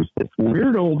scene comes this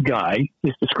weird old guy.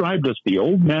 He's described as the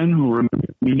old man who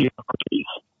remembers mediocrities.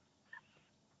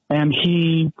 And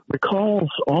he recalls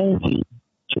all the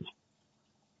just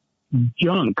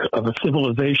junk of a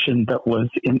civilization that was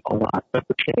in a lot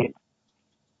better shape.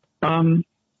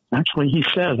 Actually, he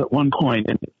says at one point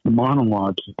in his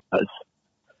monologue, he does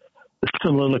the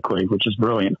soliloquy, which is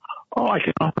brilliant. Oh, I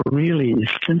can offer really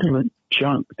scintillant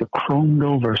junk, the chromed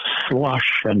over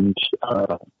slush and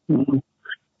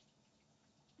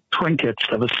trinkets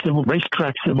of a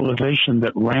racetrack civilization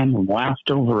that ran last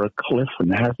over a cliff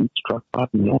and hasn't struck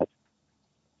bottom yet.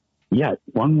 Yet,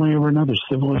 one way or another,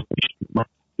 civilization must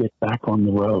get back on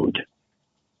the road.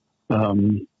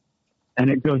 And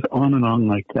it goes on and on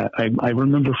like that. I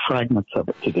remember fragments of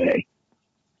it today.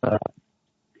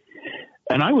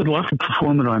 And I would love to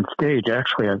perform it on stage.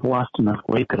 Actually, I've lost enough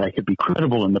weight that I could be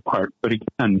credible in the part. But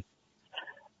again,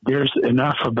 there's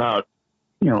enough about,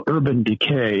 urban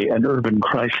decay and urban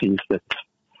crises that's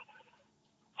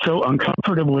so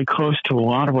uncomfortably close to a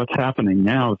lot of what's happening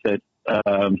now that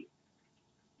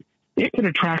it can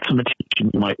attract some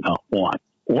attention you might not want,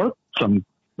 or some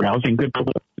rousing good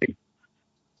publicity.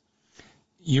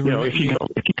 If you go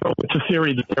with the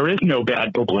theory that there is no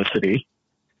bad publicity,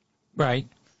 right?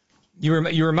 You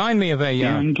remind me of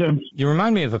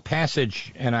a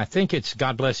passage, and I think it's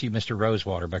 "God Bless You, Mr.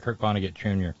 Rosewater" by Kurt Vonnegut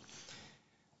Jr.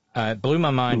 It blew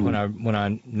my mind when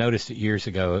I noticed it years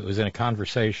ago. It was in a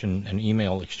conversation, an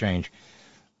email exchange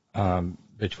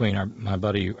between my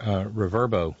buddy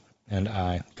Reverbo and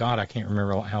I. God, I can't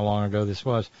remember how long ago this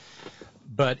was,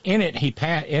 but in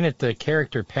it the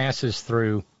character passes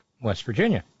through West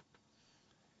Virginia.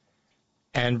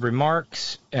 And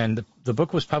remarks, and the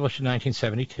book was published in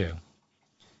 1972.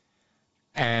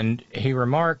 And he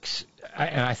remarks,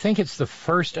 and I think it's the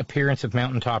first appearance of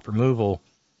mountaintop removal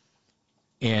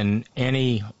in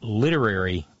any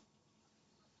literary,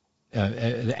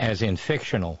 as in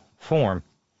fictional form.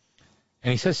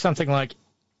 And he says something like,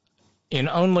 in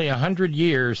only 100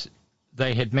 years,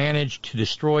 they had managed to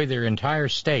destroy their entire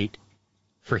state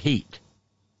for heat.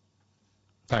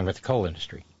 Talking about the coal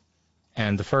industry.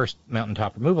 And the first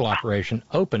mountaintop removal operation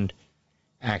opened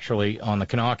actually on the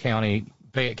Kanawha County,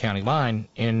 Fayette County line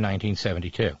in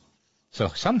 1972. So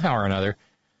somehow or another,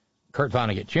 Kurt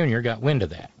Vonnegut Jr. got wind of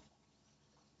that.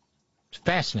 It's a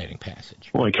fascinating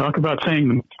passage. Boy, talk about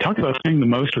saying the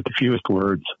most with the fewest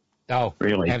words. Oh,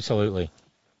 really? Absolutely.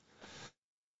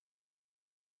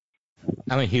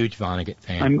 I'm a huge Vonnegut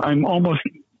fan. I'm almost.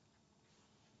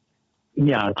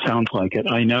 Yeah, it sounds like it.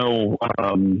 I know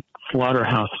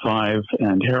Slaughterhouse-Five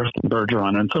and Harrison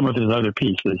Bergeron and some of his other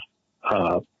pieces.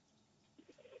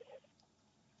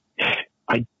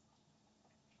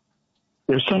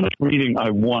 There's so much reading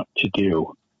I want to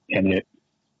do, and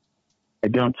I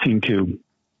don't seem to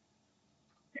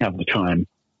have the time.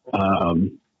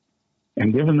 And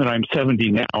given that I'm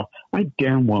 70 now, I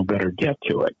damn well better get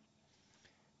to it.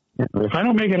 If I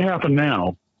don't make it happen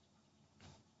now,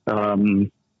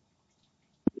 on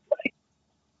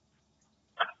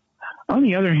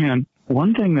the other hand,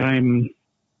 one thing that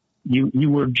you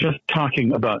were just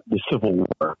talking about the Civil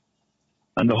War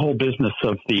and the whole business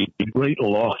of the great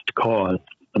lost cause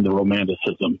and the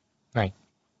romanticism. Right.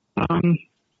 And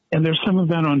there's some of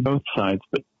that on both sides,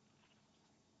 but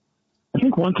I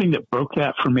think one thing that broke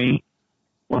that for me,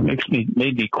 or made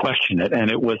me question it,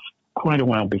 and it was quite a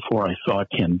while before I saw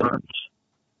Ken Burns'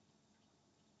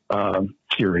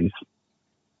 series,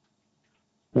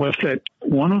 was that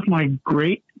one of my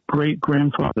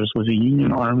great-great-grandfathers was a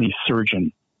Union Army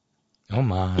surgeon. Oh,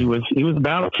 my. He was a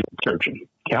battlefield surgeon,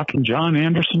 Captain John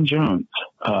Anderson Jones,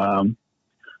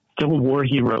 Civil War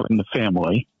hero in the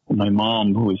family. My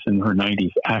mom, who is in her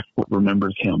 90s, actually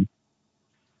remembers him.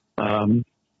 But,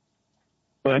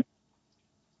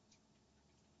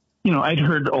 I'd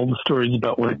heard all the stories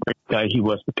about what a great guy he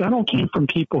was, but that all came from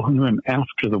people who knew him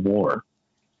after the war.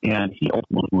 And he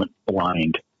ultimately went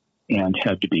blind and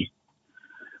had to be,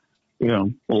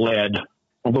 led.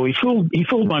 Although he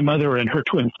fooled my mother and her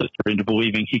twin sister into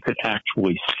believing he could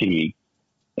actually see.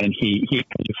 And he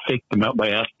kind of faked them out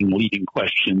by asking leading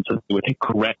questions, and they would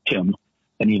correct him.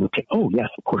 And he would say, "Oh, yes,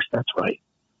 of course, that's right."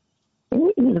 He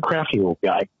was a crafty little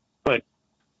guy. But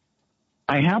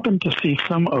I happened to see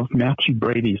some of Matthew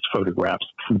Brady's photographs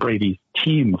from Brady's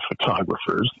team of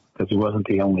photographers, because he wasn't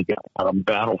the only guy out on the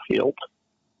battlefield.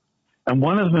 And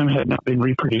one of them had not been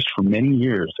reproduced for many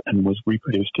years and was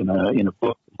reproduced in a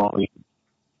book volume.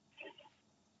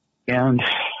 And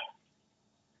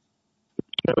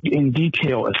in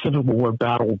detail a Civil War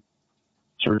battle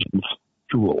surgeon's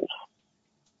tools.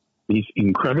 These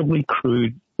incredibly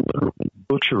crude, literally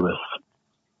butcherous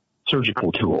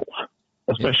surgical tools,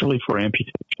 especially for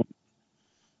amputation.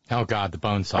 Oh, God, the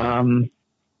bone saw.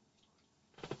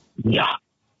 Yeah.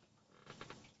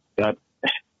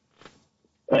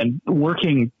 And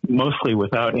working mostly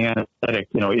without anesthetic,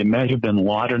 it might have been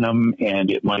laudanum and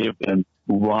it might have been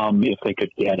rum if they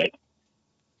could get it.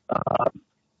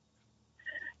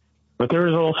 But there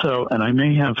is also, and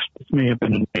this may have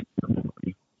been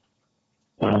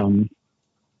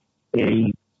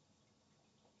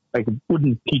a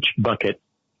wooden peach bucket,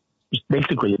 just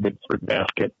basically a big fruit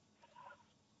basket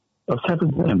of 7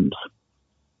 limbs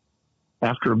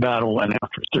after a battle and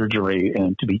after surgery,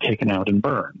 and to be taken out and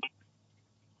burned.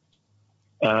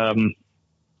 And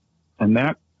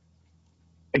that,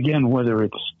 again, whether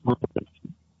it's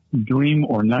dream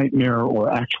or nightmare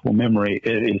or actual memory,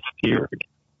 it is scared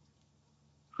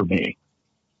for me.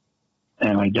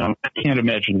 And I can't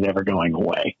imagine it ever going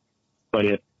away. But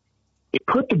it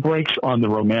put the brakes on the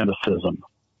romanticism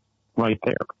right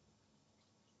there.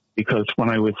 Because when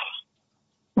I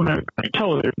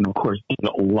television, of course, did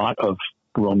a lot of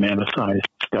romanticized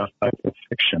stuff by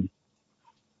fiction.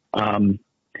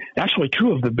 Actually,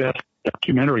 2 of the best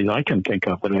documentaries I can think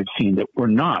of that I've seen that were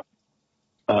not,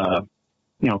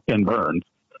 Ken Burns,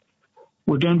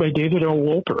 were done by David L.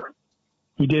 Wolper.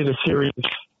 He did a series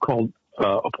called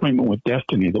Appointment with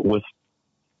Destiny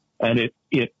and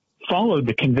it followed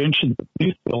the conventions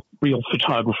of real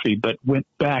photography, but went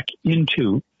back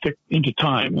into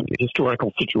time, into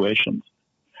historical situations.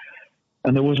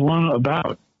 And there was one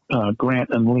about Grant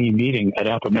and Lee meeting at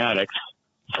Appomattox,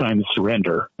 sign the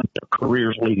surrender, and their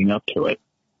careers leading up to it.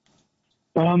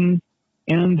 And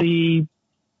the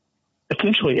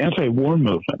essentially anti-war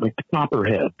movement, like the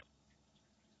Copperhead,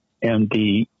 and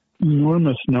the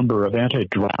enormous number of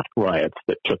anti-draft riots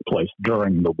that took place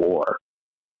during the war,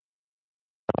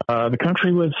 the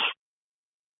country was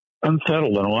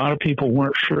unsettled, and a lot of people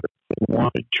weren't sure if they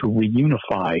wanted to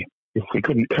reunify if we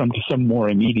couldn't come to some more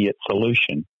immediate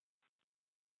solution.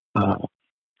 But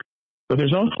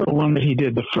there's also one that he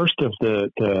did, the first of the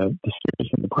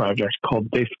series in the project, called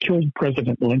 "They've Killed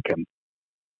President Lincoln,"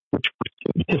 which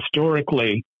was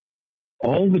historically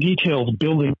all the details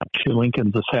building up to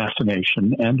Lincoln's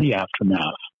assassination and the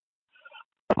aftermath,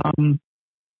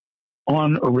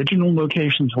 on original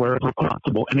locations wherever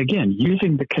possible. And again,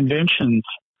 using the conventions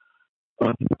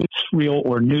of newsreel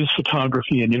or news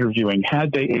photography and interviewing,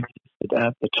 had they existed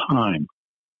at the time.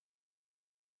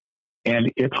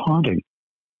 And it's haunting.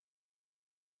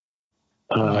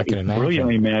 I can imagine.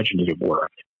 Brilliantly imaginative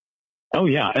work. Oh,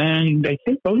 yeah. And I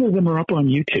think both of them are up on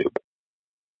YouTube.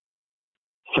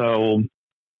 So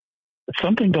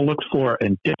something to look for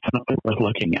and definitely worth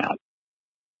looking at.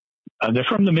 They're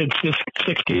from the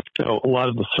mid-'60s, so a lot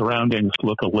of the surroundings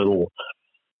look a little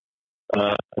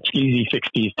cheesy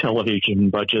 60s television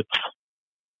budgets,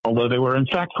 although they were, in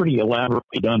fact, pretty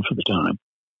elaborately done for the time.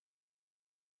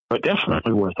 But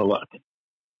definitely worth a look.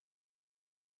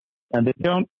 And they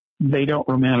don't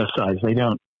romanticize. They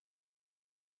don't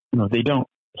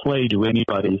play to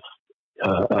anybody's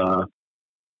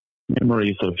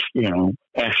memories of,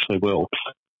 Ashley Wilkes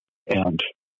and,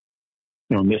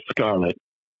 Miss Scarlet.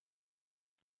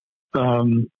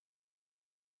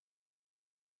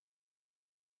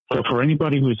 So for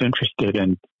anybody who's interested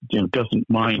and, doesn't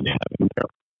mind having their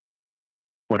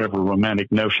whatever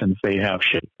romantic notions they have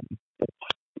shaken, it's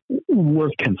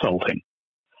worth consulting.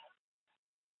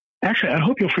 Actually, I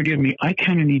hope you'll forgive me. I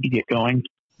kind of need to get going.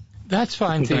 That's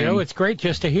fine, Theo. It's great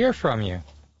just to hear from you.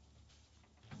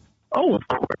 Oh, of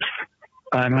course.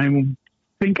 And I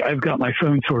think I've got my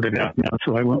phone sorted out now,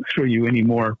 so I won't show you any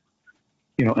more,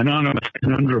 anonymous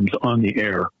conundrums on the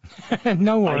air.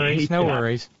 No worries.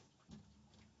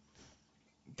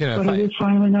 But it's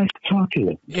finally nice to talk to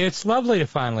you. It's lovely to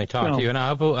finally talk to you, and I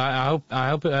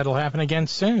hope that'll happen again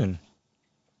soon.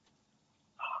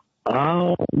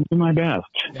 I'll do my best.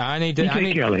 I need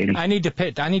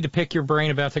to pick your brain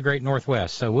about the Great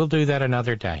Northwest, so we'll do that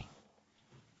another day.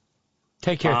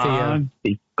 Take care, Theo. I'd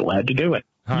be glad to do it.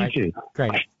 All right. You too.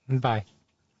 Great. Bye.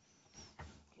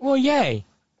 Well, yay.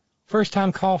 First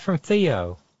time call from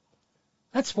Theo.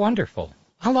 That's wonderful.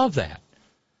 I love that.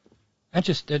 That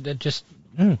just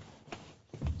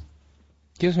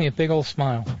gives me a big old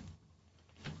smile.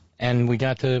 And we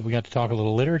got to talk a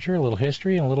little literature, a little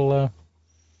history, and a little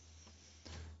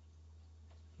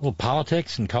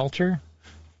politics and culture.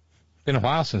 Been a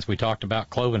while since we talked about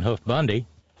Cloven Hoof Bundy.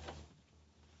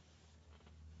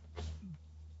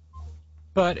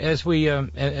 But as we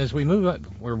move up,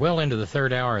 we're well into the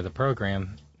third hour of the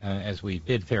program as we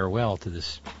bid farewell to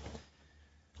this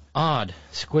odd,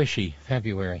 squishy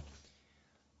February.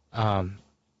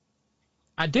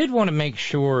 I did want to make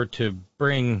sure to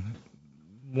bring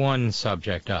one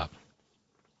subject up,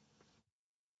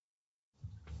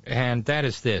 and that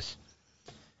is this.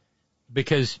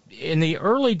 Because in the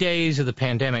early days of the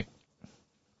pandemic,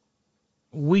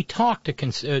 we talked at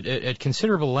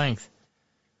considerable length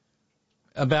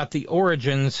about the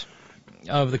origins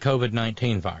of the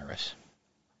COVID-19 virus.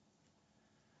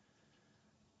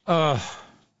 And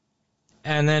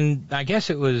then I guess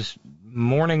it was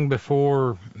morning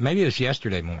before, maybe it was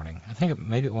yesterday morning. I think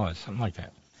maybe it was something like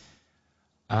that.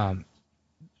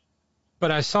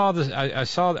 But I saw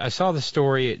the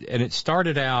story, and it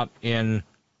started out in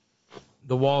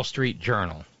the Wall Street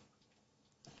Journal.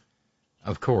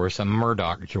 Of course, a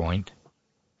Murdoch joint.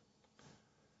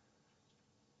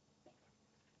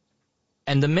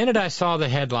 And the minute I saw the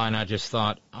headline, I just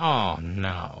thought, oh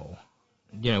no.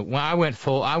 When I went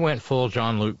full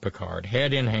Jean-Luc Picard,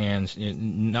 head in hands,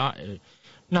 not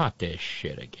this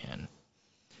shit again.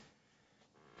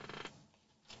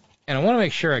 And I want to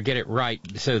make sure I get it right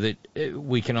so that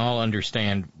we can all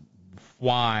understand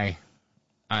why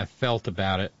I felt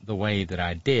about it the way that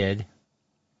I did.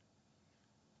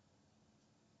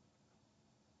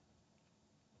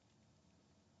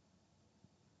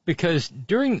 Because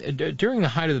during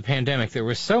the height of the pandemic, there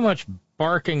was so much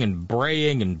barking and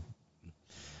braying and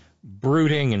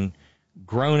brooding and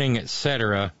groaning,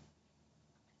 etc.,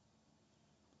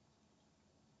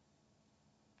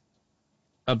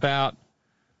 about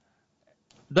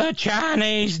the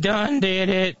Chinese done did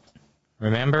it.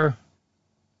 Remember?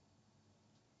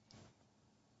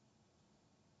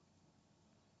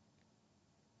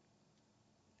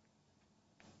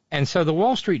 And so the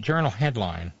Wall Street Journal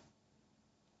headline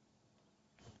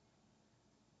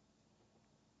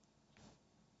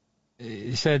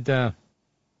said,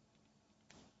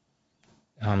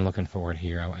 I'm looking forward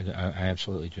here. I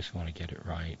absolutely just want to get it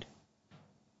right.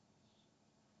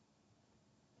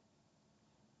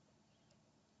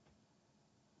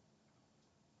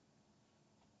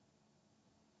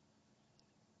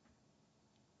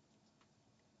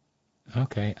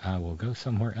 Okay, I will go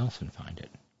somewhere else and find it.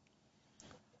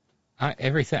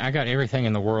 I got everything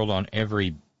in the world on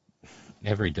every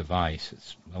device.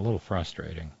 It's a little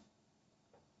frustrating.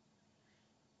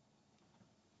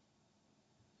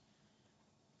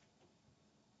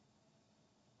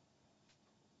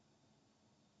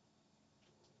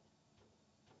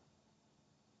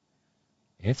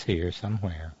 It's here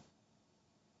somewhere.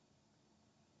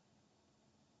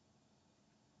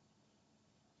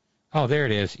 Oh, there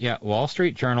it is. Yeah, Wall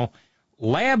Street Journal.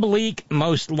 Lab leak,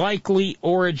 most likely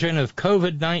origin of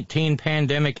COVID-19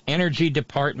 pandemic, Energy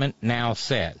Department now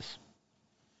says.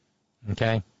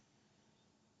 Okay?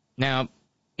 Now,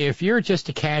 if you're just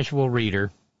a casual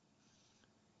reader,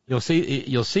 you'll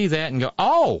see that and go,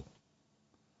 oh,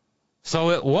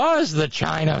 so it was the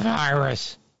China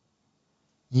virus.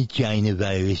 The China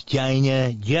virus.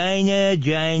 China.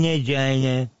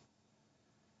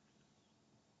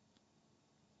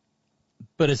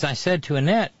 But as I said to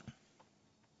Annette,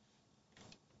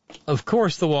 of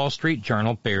course the Wall Street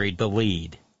Journal buried the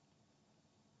lead.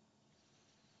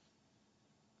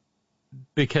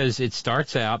 Because it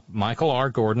starts out, Michael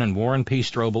R. Gordon and Warren P.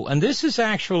 Strobel, and this is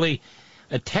actually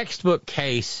a textbook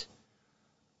case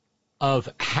of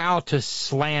how to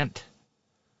slant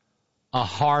a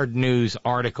hard news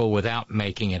article without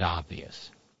making it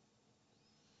obvious.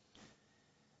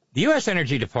 The U.S.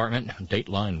 Energy Department,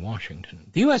 Dateline Washington,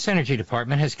 the U.S. Energy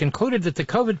Department has concluded that the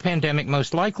COVID pandemic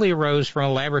most likely arose from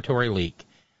a laboratory leak,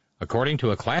 according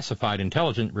to a classified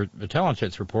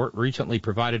intelligence report recently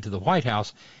provided to the White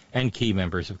House and key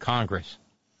members of Congress.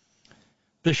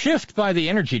 The shift by the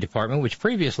Energy Department, which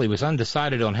previously was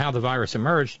undecided on how the virus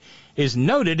emerged, is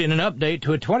noted in an update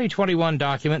to a 2021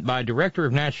 document by Director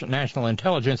of National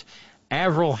Intelligence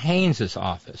Avril Haines'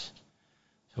 office.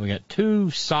 So we got two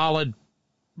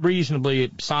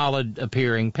reasonably solid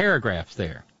appearing paragraphs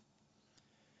there.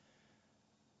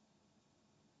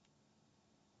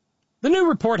 The new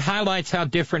report highlights how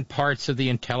different parts of the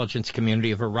intelligence community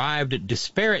have arrived at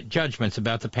disparate judgments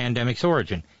about the pandemic's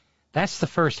origin. That's the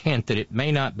first hint that it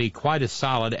may not be quite as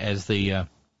solid as the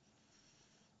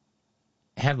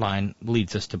headline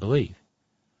leads us to believe.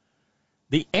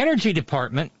 The Energy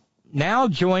Department now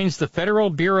joins the Federal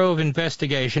Bureau of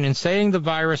Investigation in saying the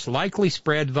virus likely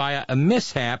spread via a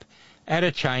mishap at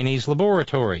a Chinese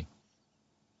laboratory.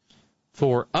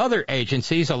 Four other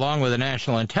agencies, along with the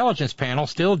National Intelligence Panel,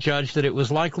 still judge that it was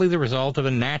likely the result of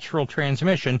a natural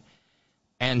transmission,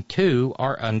 and two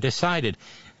are undecided.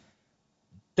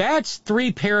 That's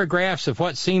 3 paragraphs of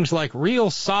what seems like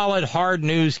real solid hard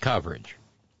news coverage.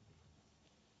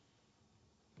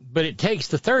 But it takes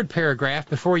the third paragraph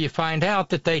before you find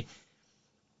out that they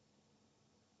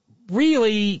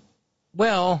really,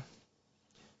 well,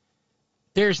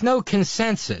 there's no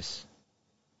consensus.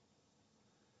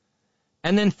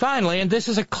 And then finally, and this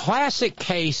is a classic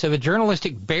case of a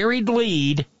journalistic buried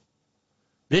lead,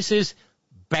 this is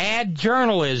bad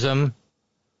journalism.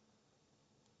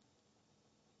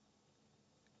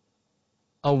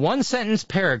 A one-sentence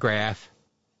paragraph,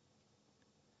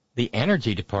 the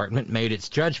Energy Department made its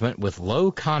judgment with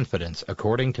low confidence,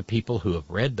 according to people who have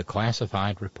read the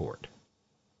classified report.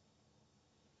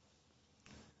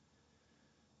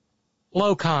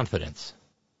 Low confidence.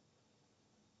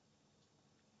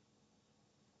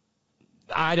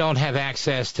 I don't have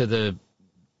access to the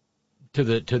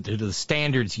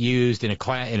standards used in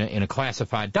a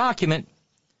classified document,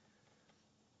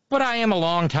 but I am a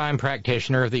longtime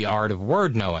practitioner of the art of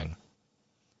word knowing.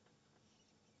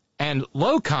 And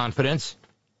low confidence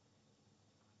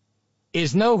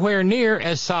is nowhere near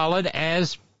as solid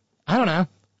as,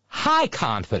 high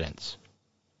confidence,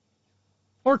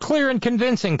 or clear and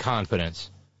convincing confidence,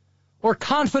 or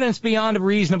confidence beyond a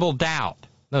reasonable doubt.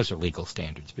 Those are legal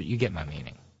standards, but you get my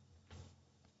meaning.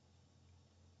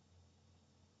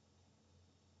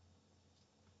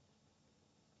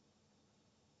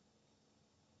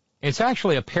 It's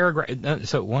actually a paragraph.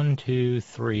 So 1, 2,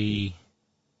 3.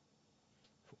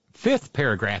 Fifth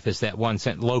paragraph is that one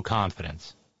sentence, low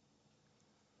confidence.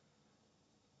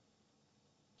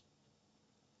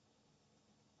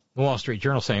 The Wall Street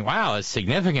Journal saying, wow, it's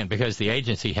significant because the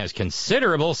agency has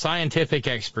considerable scientific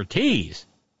expertise.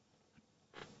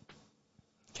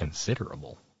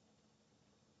 Considerable,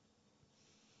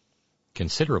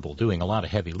 doing a lot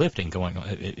of heavy lifting going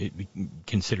on,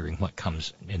 considering what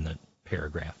comes in the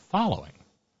paragraph following.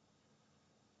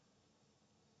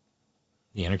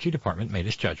 The Energy Department made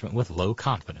its judgment with low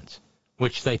confidence,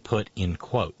 which they put in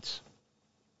quotes.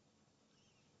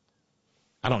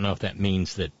 I don't know if that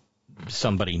means that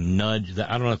somebody nudged.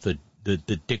 I don't know if the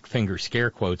dick finger scare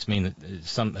quotes mean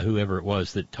that whoever it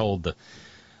was that told the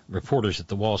reporters at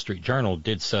the Wall Street Journal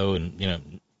did so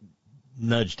and,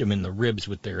 nudged him in the ribs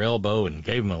with their elbow and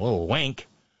gave him a little wink.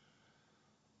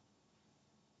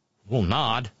 A little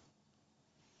nod.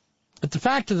 But the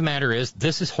fact of the matter is,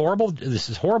 this is horrible. This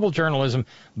is horrible journalism.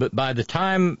 But by the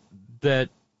time that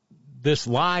this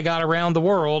lie got around the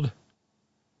world,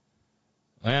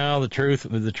 well, the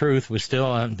truth was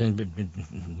still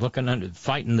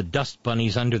fighting the dust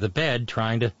bunnies under the bed,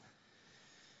 trying to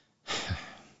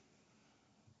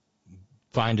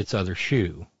find its other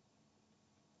shoe.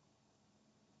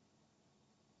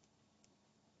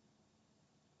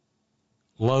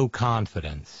 Low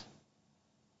confidence.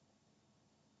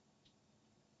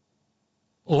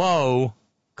 Low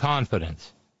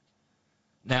confidence.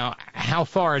 Now, how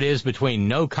far it is between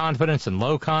no confidence and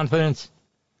low confidence?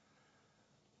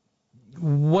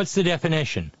 What's the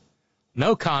definition?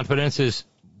 No confidence is,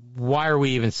 why are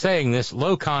we even saying this?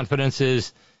 Low confidence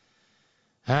is,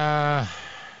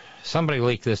 somebody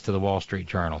leaked this to the Wall Street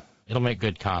Journal. It'll make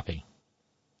good copy.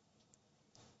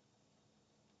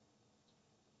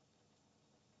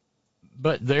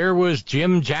 But there was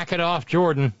Jim Jacket-Off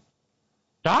Jordan.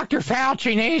 Dr.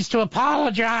 Fauci needs to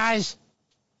apologize.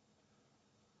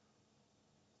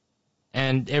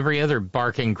 And every other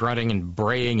barking, grunting, and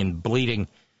braying and bleating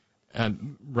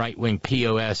right-wing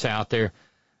POS out there.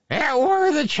 It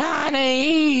were the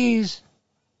Chinese.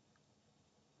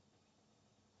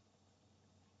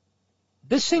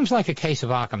 This seems like a case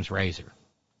of Occam's razor,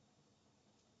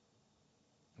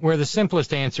 where the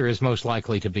simplest answer is most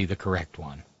likely to be the correct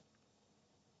one.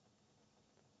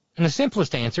 And the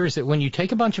simplest answer is that when you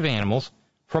take a bunch of animals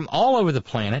from all over the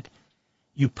planet,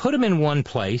 you put them in one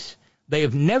place, they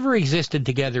have never existed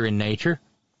together in nature,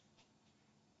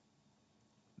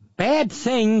 bad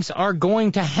things are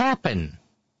going to happen.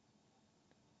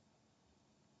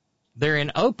 They're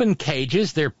in open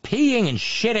cages, they're peeing and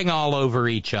shitting all over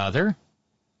each other.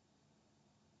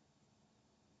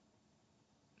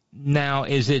 Now,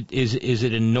 is it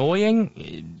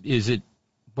annoying? Is it,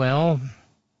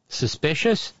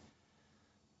 suspicious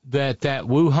that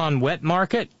Wuhan wet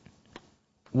market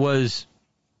was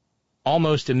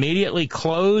almost immediately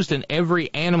closed and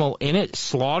every animal in it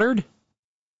slaughtered?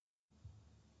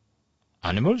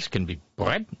 Animals can be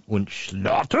bred and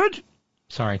slaughtered?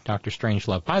 Sorry, Dr.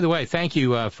 Strangelove. By the way, thank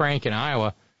you, Frank in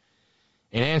Iowa.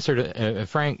 In answer to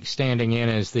Frank standing in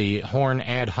as the Horn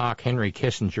Ad Hoc Henry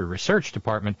Kissinger Research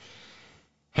Department,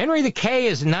 Henry the K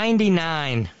is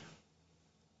 99.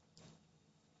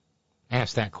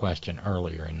 Asked that question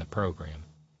earlier in the program.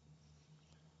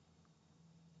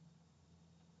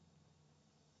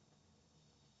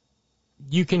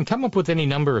 You can come up with any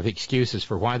number of excuses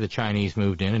for why the Chinese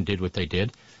moved in and did what they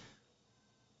did.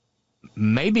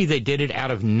 Maybe they did it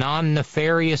out of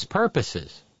non-nefarious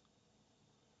purposes.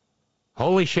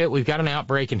 Holy shit, we've got an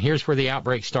outbreak, and here's where the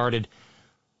outbreak started.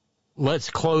 Let's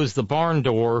close the barn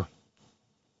door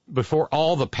before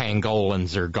all the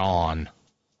pangolins are gone.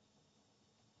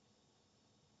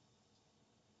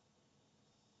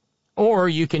 Or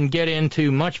you can get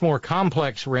into much more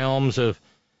complex realms of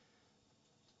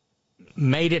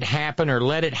made it happen or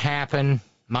let it happen,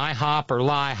 my hop or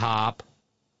lie hop.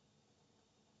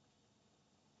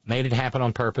 Made it happen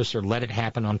on purpose or let it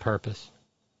happen on purpose.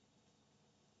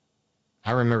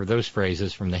 I remember those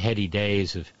phrases from the heady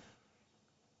days of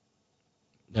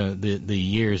the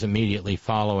years immediately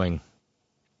following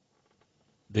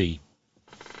the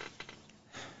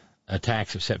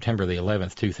attacks of September the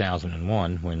 11th,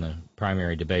 2001, when the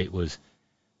primary debate was,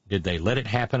 did they let it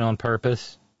happen on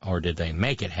purpose or did they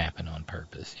make it happen on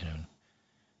purpose?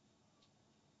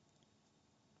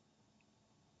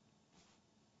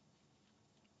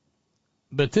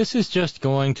 But this is just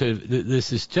going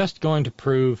to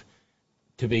prove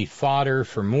to be fodder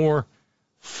for more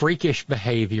freakish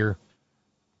behavior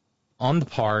on the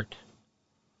part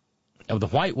of the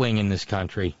white wing in this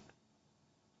country.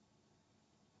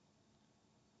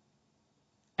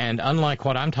 And unlike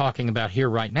what I'm talking about here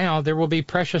right now, there will be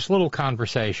precious little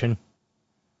conversation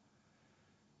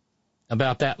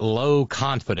about that low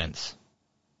confidence.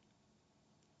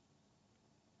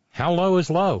 How low is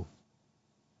low?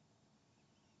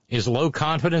 Is low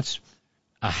confidence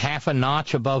a half a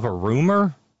notch above a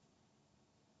rumor?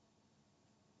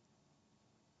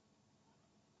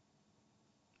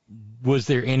 Was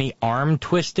there any arm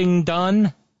twisting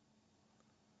done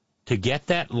to get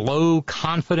that low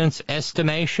confidence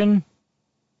estimation?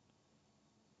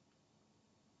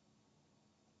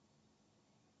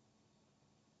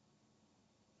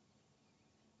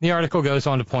 The article goes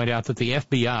on to point out that the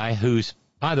FBI, whose,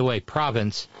 by the way,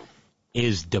 province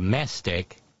is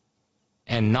domestic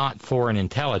and not foreign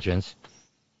intelligence,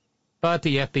 but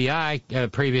the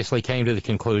FBI previously came to the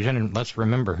conclusion, and let's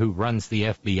remember who runs the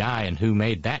FBI and who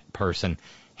made that person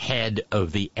head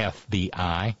of the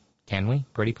FBI. Can we?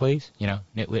 Pretty please? You know,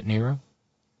 Nitwit Nero?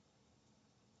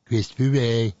 Christopher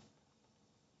Wray.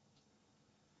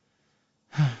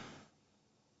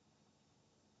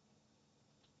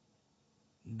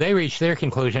 They reached their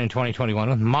conclusion in 2021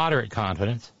 with moderate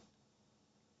confidence.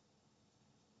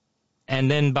 And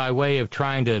then by way of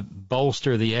trying to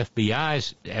bolster the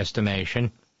FBI's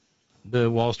estimation,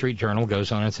 the Wall Street Journal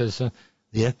goes on and says,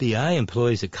 the FBI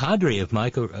employs a cadre of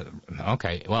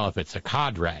okay, well, if it's a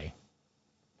cadre,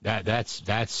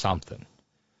 that's something.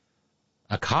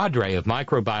 A cadre of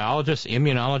microbiologists,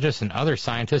 immunologists, and other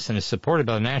scientists, and is supported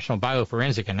by the National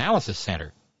Bioforensic Analysis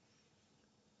Center,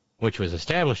 which was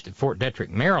established at Fort Detrick,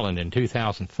 Maryland in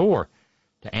 2004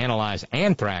 to analyze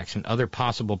anthrax and other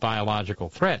possible biological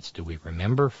threats. Do we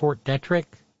remember Fort Detrick?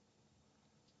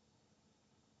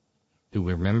 Do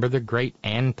we remember the great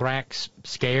anthrax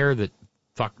scare that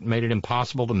made it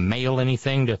impossible to mail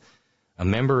anything to a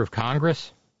member of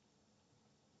Congress?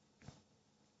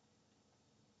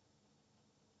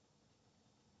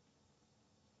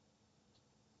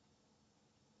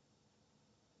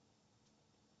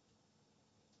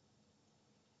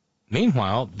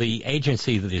 Meanwhile, the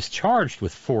agency that is charged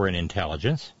with foreign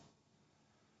intelligence,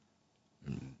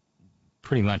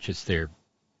 pretty much it's their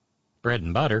bread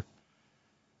and butter,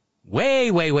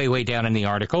 way down in the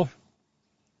article,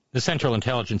 the Central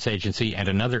Intelligence Agency and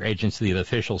another agency that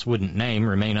officials wouldn't name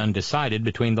remain undecided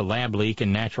between the lab leak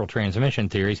and natural transmission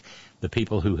theories, the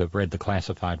people who have read the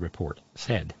classified report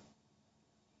said.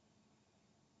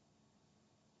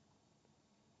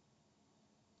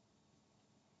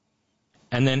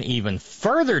 And then even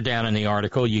further down in the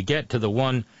article, you get to the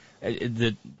one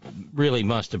that really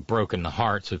must have broken the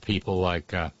hearts of people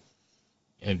like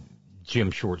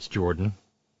Jim Shorts Jordan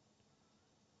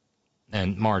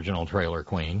and Marginal Trailer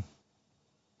Queen.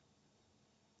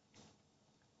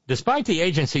 Despite the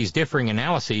agency's differing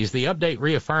analyses, the update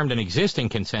reaffirmed an existing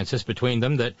consensus between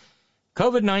them that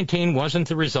COVID-19 wasn't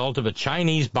the result of a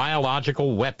Chinese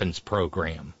biological weapons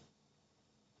program.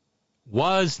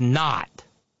 Was not.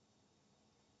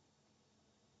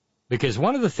 Because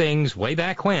one of the things way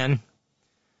back when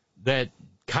that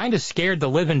kind of scared the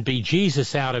living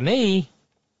bejesus out of me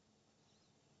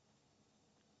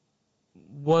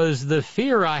was the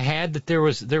fear I had that there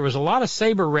was a lot of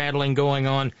saber rattling going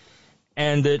on,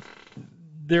 and that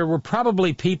there were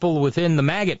probably people within the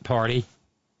maggot party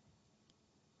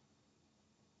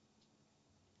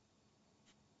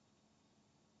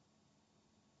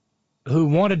who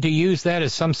wanted to use that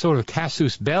as some sort of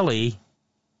casus belli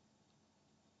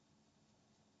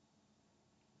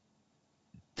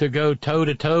to go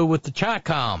toe-to-toe with the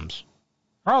Chi-Coms.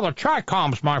 Oh, the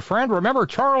Chi-Coms, my friend. Remember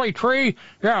Charlie Tree?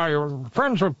 Yeah, you're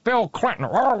friends with Bill Clinton.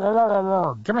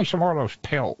 Give me some more of those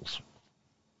pills.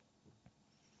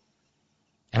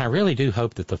 And I really do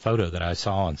hope that the photo that I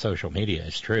saw on social media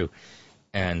is true.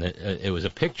 And it was a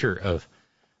picture of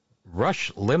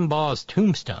Rush Limbaugh's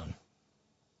tombstone.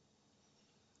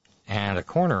 And a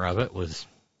corner of it was,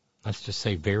 let's just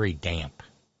say, very damp.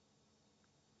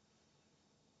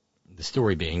 The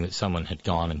story being that someone had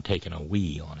gone and taken a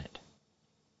wee on it.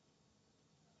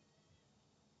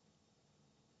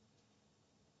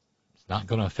 It's not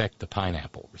going to affect the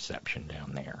pineapple reception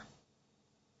down there.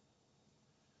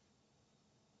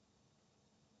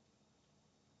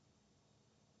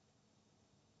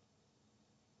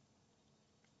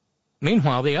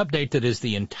 Meanwhile, the update that is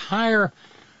the entire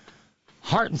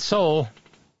heart and soul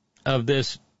of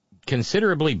this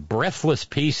considerably breathless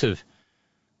piece of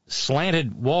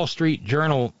slanted Wall Street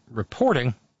Journal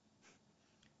reporting,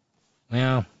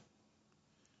 well,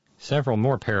 several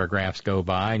more paragraphs go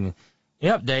by, and the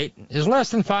update is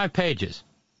less than 5 pages,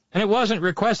 and it wasn't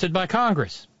requested by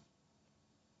Congress.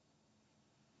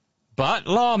 But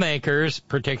lawmakers,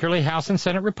 particularly House and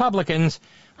Senate Republicans,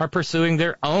 are pursuing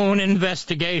their own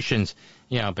investigations,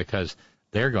 because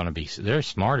they're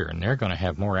smarter, and they're going to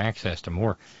have more access to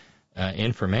more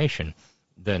information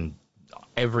than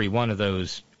every one of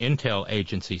those intel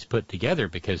agencies put together,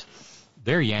 because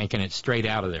they're yanking it straight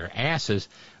out of their asses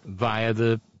via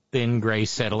the thin gray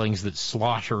settlings that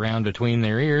slosh around between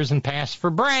their ears and pass for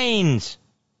brains.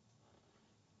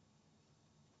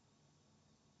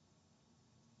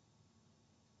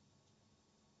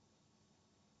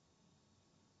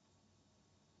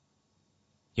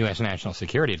 U.S. National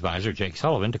Security Advisor Jake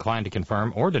Sullivan declined to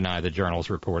confirm or deny the Journal's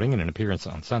reporting in an appearance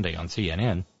on Sunday on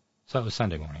CNN. So it was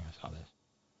Sunday morning I saw this.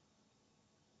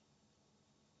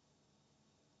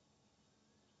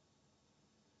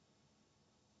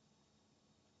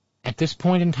 this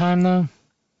point in time, though,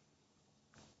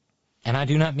 and I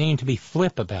do not mean to be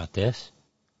flip about this,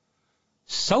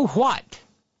 so what?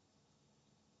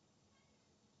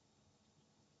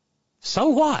 So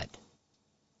what?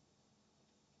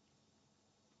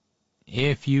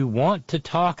 If you want to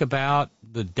talk about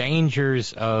the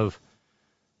dangers of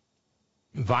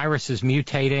viruses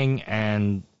mutating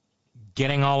and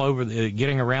getting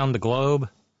around the globe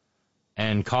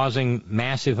and causing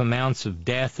massive amounts of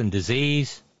death and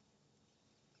disease,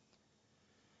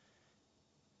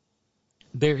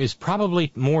 there is probably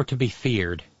more to be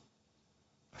feared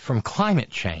from climate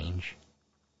change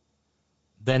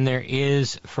than there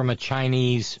is from a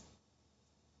Chinese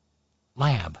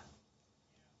lab.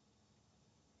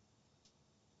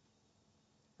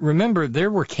 Remember, there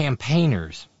were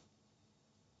campaigners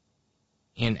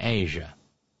in Asia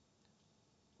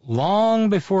long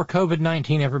before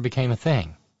COVID-19 ever became a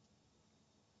thing.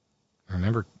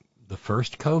 Remember the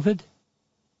first COVID?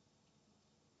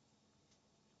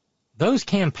 Those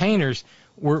campaigners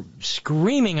were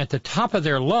screaming at the top of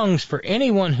their lungs for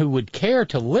anyone who would care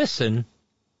to listen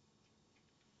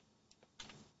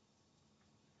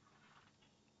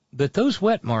that those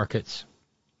wet markets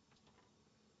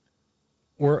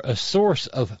were a source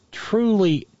of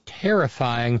truly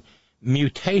terrifying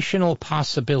mutational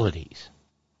possibilities.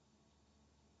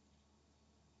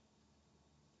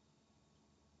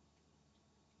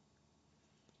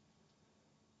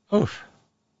 Oof.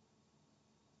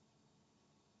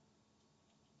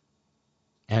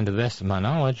 And to the best of my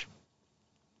knowledge,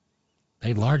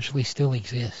 they largely still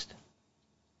exist.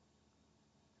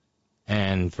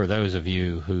 And for those of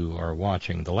you who are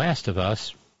watching The Last of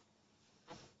Us,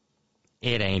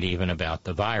 it ain't even about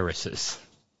the viruses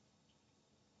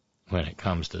when it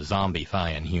comes to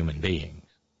zombifying human beings.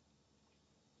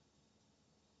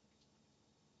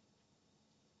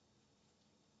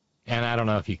 And I don't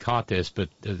know if you caught this, but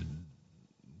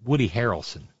Woody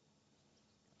Harrelson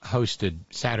hosted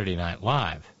Saturday Night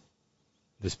Live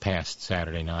this past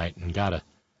Saturday night and got a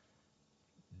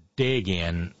dig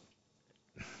in.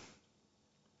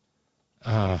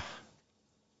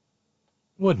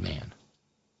 Woodman.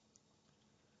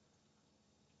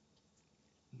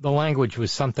 The language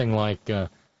was something like, and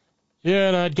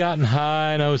I'd gotten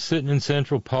high and I was sitting in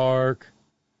Central Park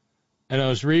and I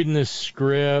was reading this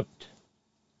script,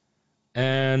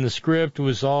 and the script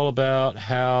was all about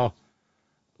how,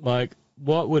 like,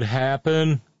 what would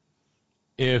happen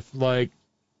if, like,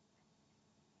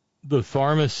 the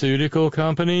pharmaceutical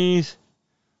companies,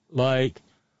 like,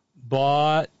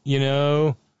 bought,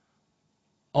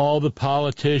 all the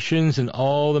politicians and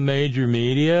all the major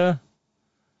media,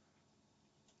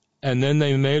 and then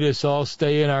they made us all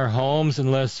stay in our homes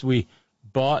unless we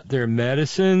bought their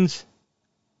medicines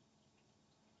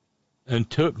and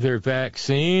took their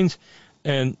vaccines.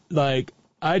 And, like,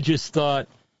 I just thought,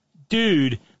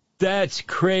 dude, that's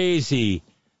crazy.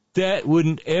 That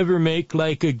wouldn't ever make,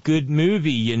 like, a good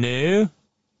movie,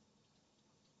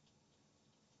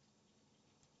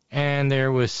 And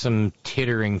there was some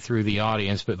tittering through the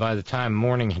audience, but by the time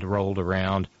morning had rolled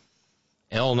around,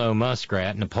 Elno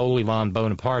Muskrat, Napoleon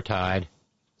Bonaparte,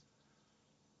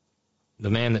 the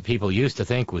man that people used to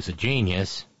think was a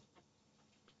genius,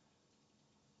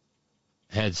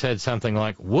 had said something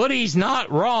like, Woody's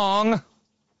not wrong,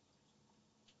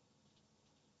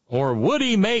 or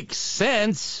Woody makes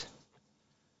sense.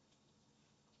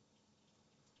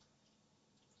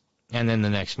 And then the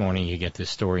next morning you get this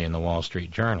story in the Wall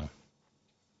Street Journal.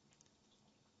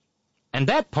 And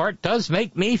that part does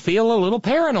make me feel a little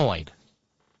paranoid.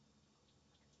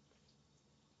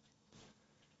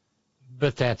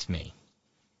 But that's me.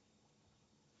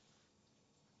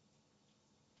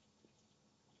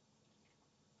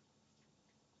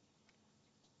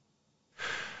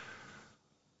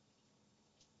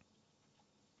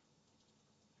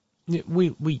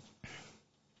 We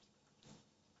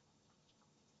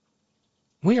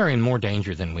are in more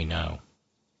danger than we know,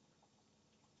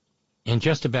 in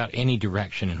just about any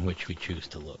direction in which we choose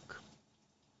to look.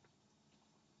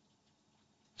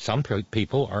 Some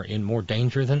people are in more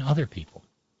danger than other people.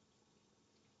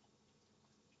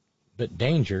 But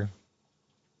danger,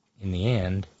 in the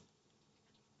end,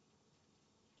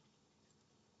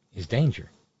 is danger.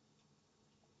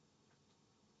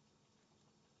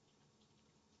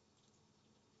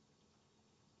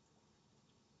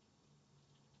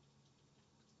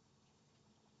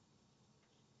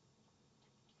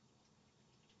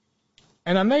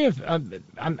 And I may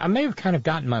have kind of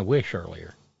gotten my wish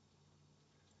earlier.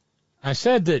 I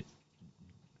said that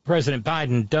President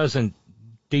Biden doesn't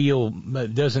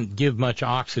give much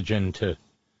oxygen to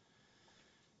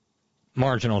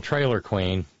marginal trailer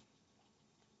queen.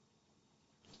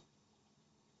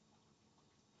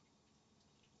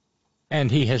 And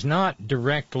he has not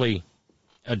directly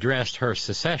addressed her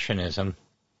secessionism,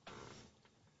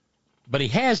 but he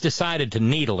has decided to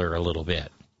needle her a little bit.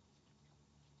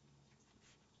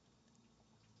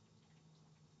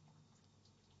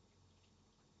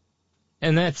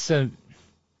 And that's,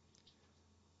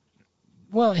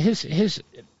 well,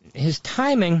 his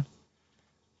timing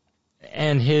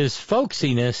and his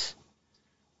folksiness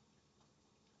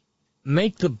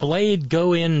make the blade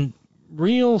go in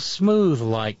real smooth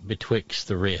like betwixt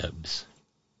the ribs.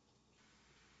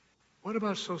 What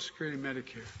about Social Security and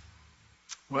Medicare?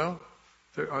 Well,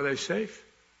 are they safe?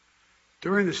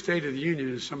 During the State of the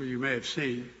Union, as some of you may have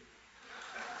seen,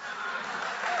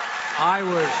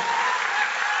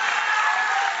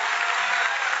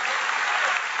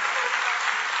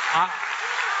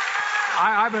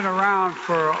 I've been around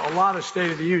for a lot of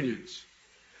State of the Unions.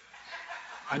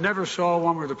 I never saw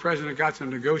one where the president got to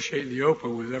negotiate in the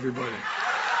open with everybody.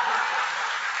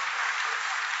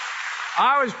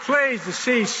 I was pleased to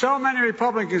see so many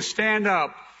Republicans stand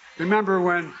up. Remember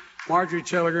when Marjorie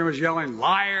Taylor Greene was yelling,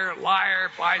 liar, liar,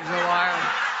 Biden's a liar?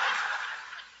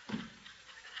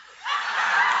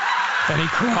 And he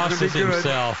crosses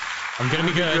himself. I'm going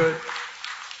to be good.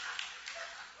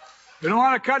 We don't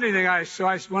want to cut anything.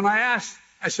 When I asked,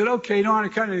 I said, okay, you don't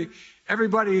want to cut anything.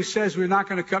 Everybody who says we're not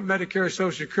going to cut Medicare or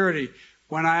Social Security,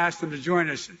 when I asked them to join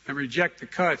us and reject the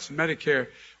cuts in Medicare,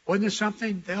 wasn't it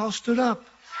something? They all stood up.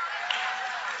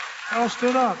 They all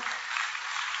stood up.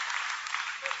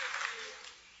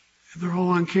 And they're all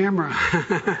on camera.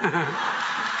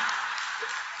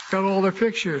 Got all their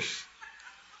pictures.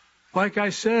 Like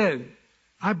I said,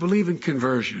 I believe in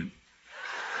conversion.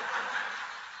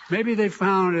 Maybe they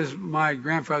found, as my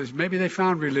grandfathers, maybe they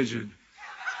found religion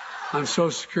on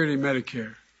Social Security and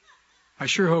Medicare. I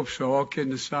sure hope so, all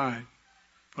kidding aside.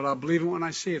 But I'll believe it when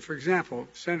I see it. For example,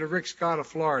 Senator Rick Scott of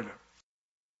Florida.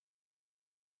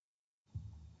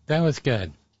 That was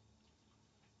good.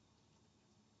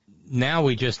 Now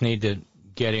we just need to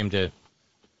get him to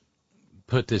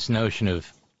put this notion of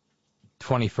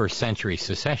 21st century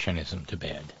secessionism to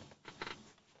bed.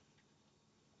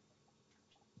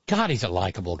 God, he's a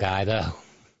likable guy, though.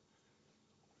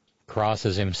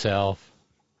 Crosses himself.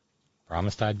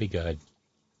 Promised I'd be good.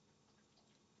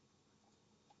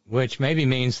 Which maybe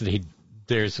means that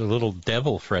there's a little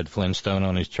devil Fred Flintstone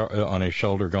on his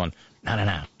shoulder going,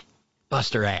 no.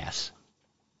 Bust her ass.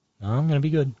 No, I'm going to be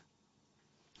good.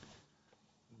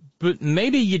 But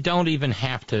maybe you don't even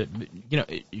have to,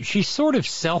 she's sort of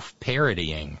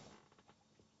self-parodying.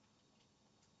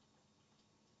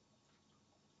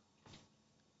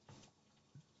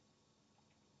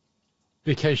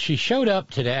 Because she showed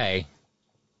up today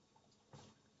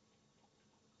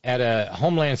at a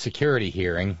Homeland Security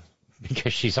hearing,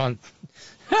 because she's on,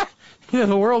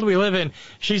 the world we live in,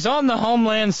 she's on the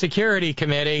Homeland Security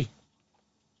Committee,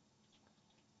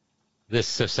 this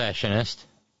secessionist.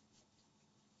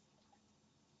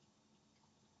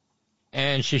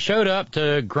 And she showed up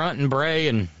to grunt and bray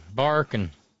and bark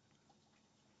and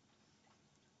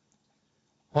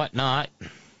whatnot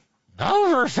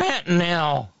over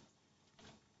fentanyl.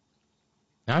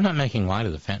 Now, I'm not making light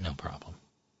of the fentanyl problem.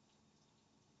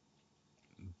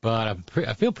 But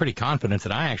I feel pretty confident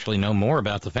that I actually know more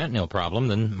about the fentanyl problem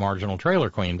than Marginal Trailer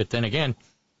Queen. But then again,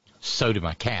 so do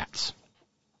my cats.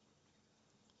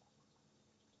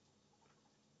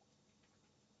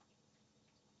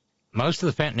 Most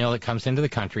of the fentanyl that comes into the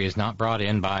country is not brought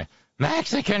in by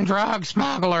Mexican drug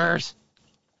smugglers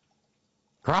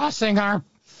crossing our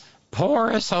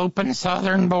porous, open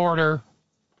southern border.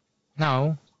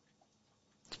 No.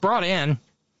 It's brought in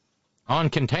on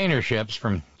container ships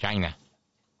from China.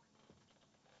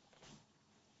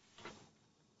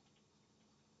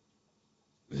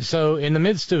 So in the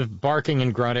midst of barking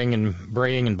and grunting and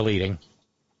braying and bleating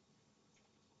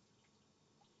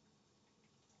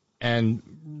and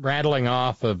rattling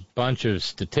off a bunch of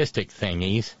statistic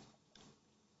thingies,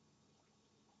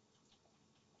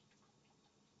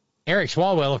 Eric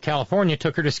Swalwell of California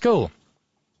took her to school.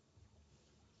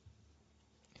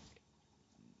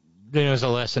 It was a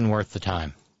lesson worth the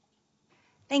time.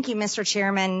 Thank you, Mr.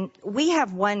 Chairman. We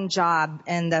have one job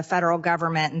in the federal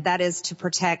government, and that is to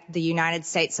protect the United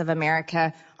States of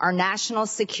America, our national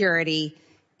security,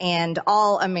 and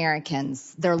all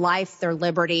Americans, their life, their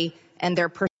liberty, and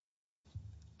their...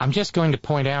 I'm just going to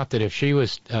point out that if she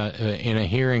was in a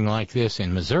hearing like this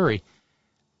in Missouri,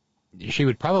 she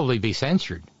would probably be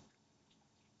censured.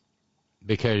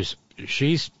 Because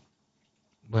she's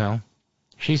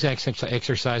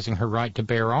exercising her right to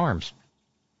bear arms.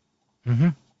 Mm-hmm.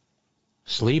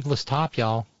 Sleeveless top,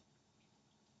 y'all.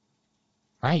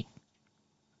 Right.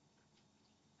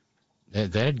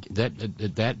 That'd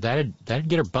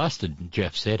get her busted in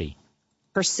Jeff City.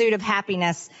 Pursuit of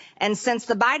happiness. And since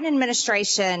the Biden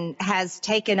administration has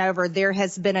taken over, there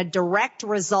has been a direct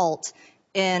result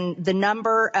in the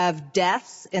number of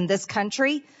deaths in this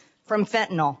country from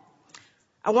fentanyl.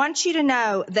 I want you to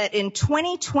know that in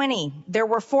 2020, there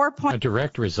were A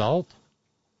direct result?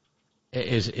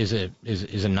 Is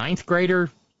a ninth grader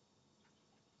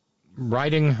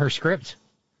writing her script?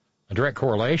 A direct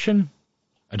correlation?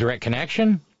 A direct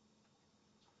connection?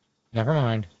 Never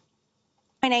mind.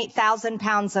 8,000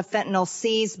 pounds of fentanyl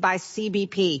seized by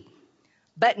CBP.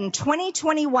 But in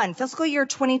 2021, fiscal year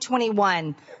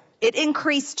 2021, it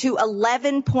increased to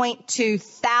 11.2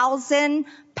 thousand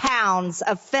pounds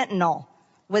of fentanyl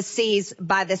was seized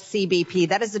by the CBP.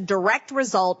 That is a direct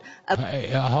result of...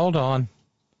 Hold on.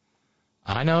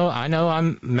 I know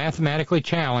I'm mathematically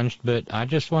challenged, but I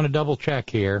just want to double check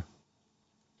here.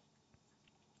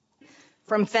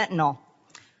 From fentanyl.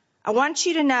 I want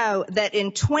you to know that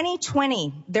in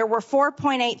 2020, there were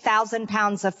 4.8 thousand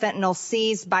pounds of fentanyl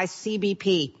seized by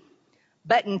CBP.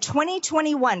 But in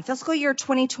 2021, fiscal year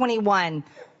 2021,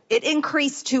 it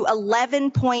increased to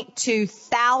 11.2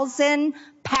 thousand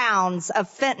pounds of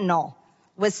fentanyl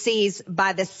was seized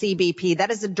by the CBP.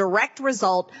 That is a direct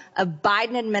result of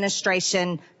Biden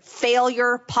administration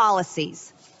failure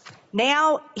policies.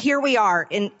 Now, here we are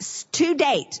in to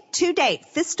date,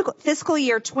 fiscal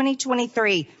year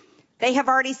 2023. They have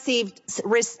already seized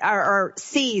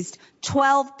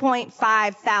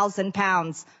 12.5 thousand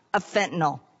pounds of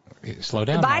fentanyl. Slow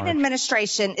down. The Biden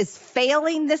administration is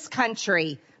failing this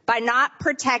country by not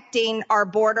protecting our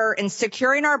border and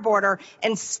securing our border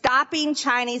and stopping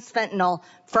Chinese fentanyl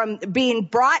from being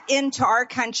brought into our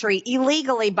country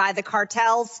illegally by the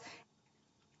cartels.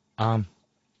 I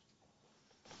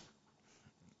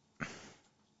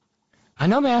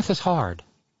know math is hard,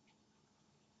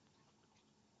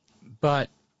 but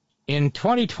in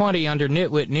 2020 under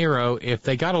Nitwit Nero, if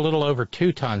they got a little over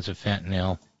 2 tons of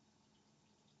fentanyl,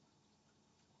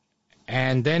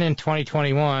 and then in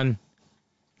 2021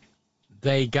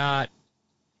 they got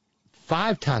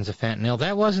 5 tons of fentanyl,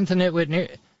 that wasn't the Nitwit Nero,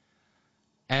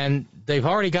 and they've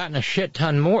already gotten a shit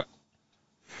ton more.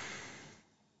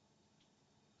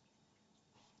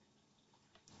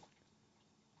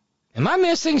 Am I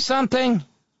missing something?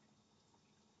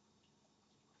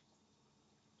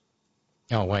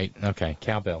 Oh, wait. Okay.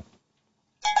 Cowbell.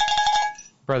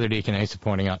 Brother Deacon Asa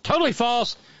pointing out. Totally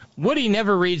false. Woody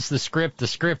never reads the script. The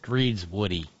script reads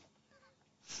Woody.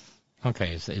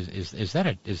 Okay. Is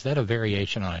that a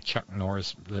variation on a Chuck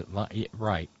Norris?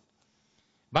 Right.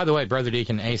 By the way, Brother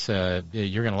Deacon Asa,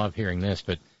 you're going to love hearing this,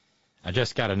 but I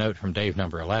just got a note from Dave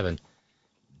number 11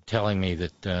 telling me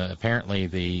that apparently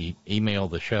the email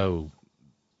the show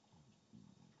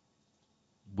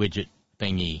widget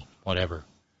thingy, whatever,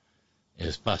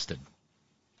 is busted.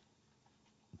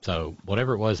 So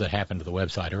whatever it was that happened to the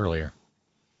website earlier,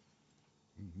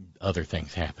 other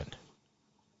things happened.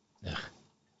 Ugh.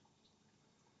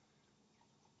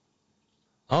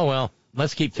 Oh, well,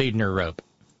 let's keep feeding her rope.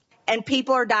 And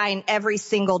people are dying every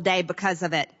single day because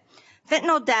of it.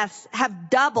 Fentanyl deaths have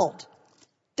doubled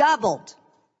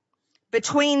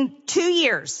between 2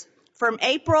 years, from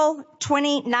April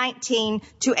 2019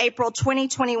 to April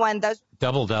 2021. Those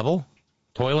double,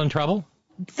 toil and trouble.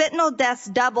 Fentanyl deaths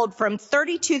doubled from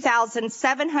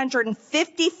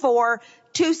 32,754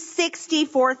 to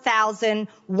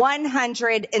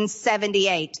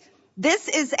 64,178. This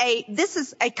is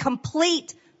a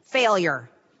complete failure.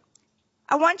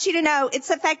 I want you to know it's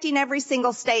affecting every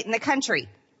single state in the country.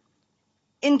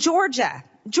 In Georgia,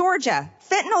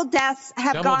 fentanyl deaths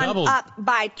have gone up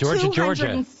by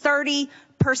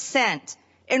 230%.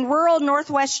 In rural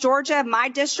Northwest Georgia, my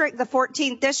district, the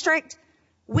 14th district,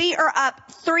 we are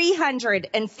up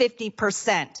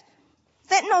 350%.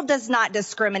 Fentanyl does not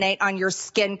discriminate on your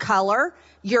skin color,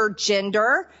 your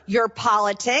gender, your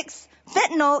politics.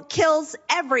 Fentanyl kills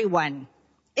everyone.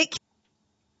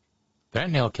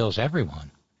 Fentanyl kills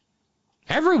everyone.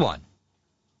 Everyone.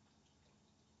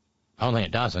 Only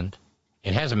it doesn't.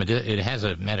 It has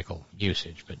a medical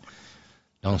usage, but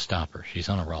don't stop her. She's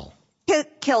on a roll.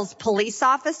 It kills police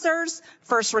officers,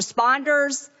 first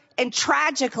responders, and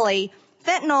tragically,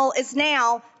 fentanyl is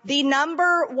now the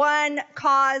number one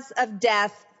cause of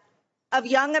death of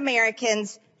young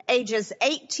Americans ages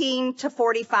 18 to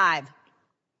 45.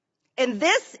 And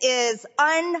this is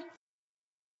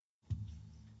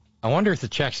I wonder if the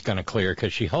check's going to clear,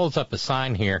 because she holds up a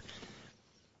sign here.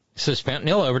 It says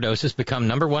fentanyl overdoses become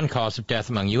number one cause of death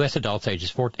among U.S. adults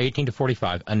ages 18 to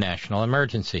 45, a national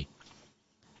emergency.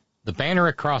 The banner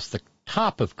across the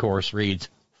top, of course, reads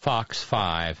Fox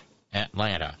 5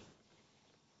 Atlanta.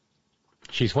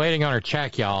 She's waiting on her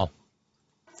check, y'all.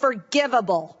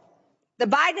 Forgivable. The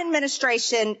Biden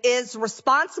administration is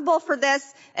responsible for this,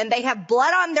 and they have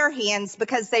blood on their hands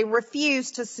because they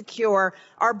refuse to secure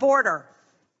our border.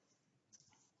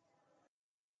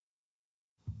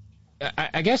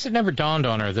 I guess it never dawned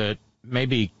on her that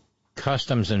maybe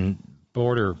Customs and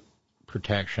Border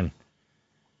Protection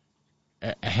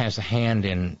has a hand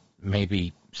in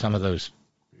maybe some of those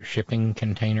shipping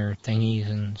container thingies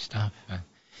and stuff.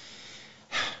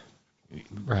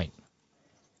 Right.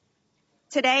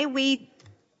 Today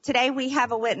we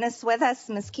have a witness with us,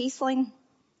 Ms. Kiesling.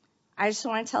 I just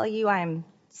want to tell you I'm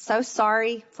so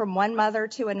sorry from one mother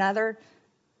to another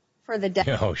for the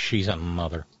death. Oh, she's a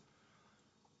mother.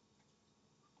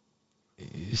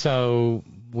 So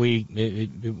we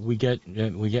get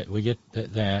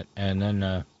that, and then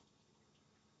a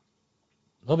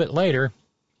little bit later,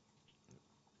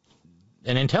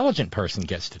 an intelligent person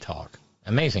gets to talk.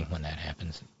 Amazing when that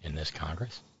happens in this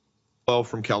Congress. Well,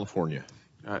 from California.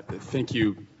 Thank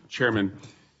you, Chairman.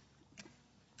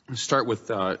 I'll start with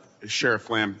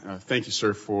Sheriff Lamb. Thank you,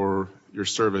 sir, for your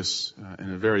service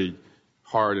in a very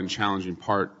hard and challenging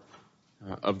part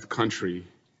of the country.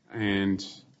 And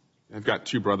I've got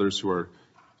two brothers who are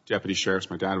deputy sheriffs.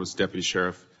 My dad was deputy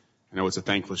sheriff. I know it's a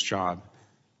thankless job.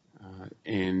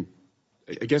 And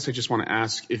I guess I just want to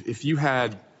ask, if you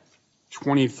had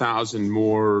 20,000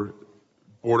 more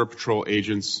Border Patrol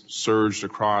agents surged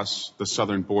across the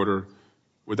southern border,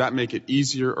 would that make it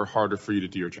easier or harder for you to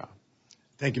do your job?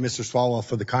 Thank you, Mr. Swalwell,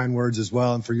 for the kind words as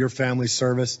well, and for your family's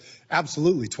service.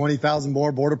 Absolutely. 20,000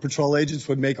 more Border Patrol agents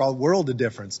would make a world of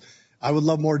difference. I would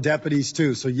love more deputies,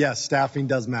 too. So, yes, staffing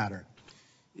does matter.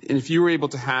 And if you were able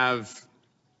to have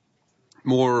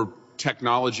more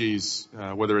technologies,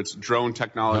 whether it's drone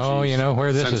technologies, oh, you know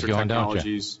where this sensor is going,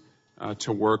 technologies,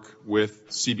 to work with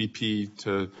CBP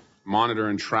to monitor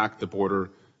and track the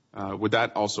border, would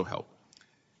that also help?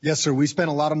 Yes, sir. We spent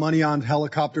a lot of money on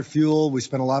helicopter fuel. We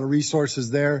spent a lot of resources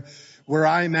there. Where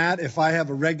I'm at, if I have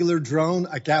a regular drone,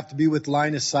 I have to be with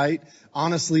line of sight.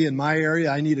 Honestly, in my area,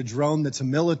 I need a drone that's a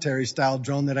military-style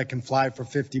drone that I can fly for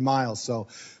 50 miles. So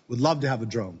would love to have a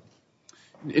drone.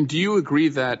 And do you agree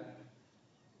that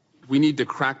we need to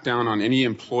crack down on any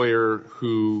employer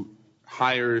who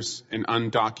hires an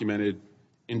undocumented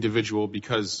individual,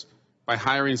 because by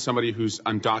hiring somebody who's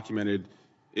undocumented,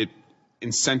 it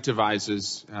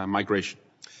incentivizes migration?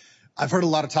 I've heard a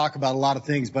lot of talk about a lot of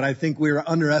things, but I think we're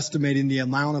underestimating the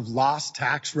amount of lost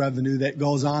tax revenue that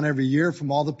goes on every year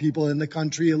from all the people in the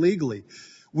country illegally.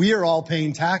 We are all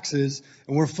paying taxes,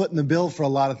 and we're footing the bill for a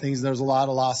lot of things. There's a lot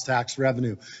of lost tax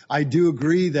revenue. I do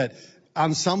agree that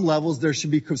on some levels there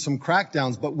should be some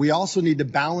crackdowns, but we also need to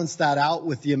balance that out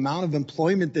with the amount of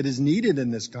employment that is needed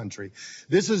in this country.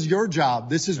 This is your job.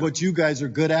 This is what you guys are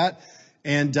good at.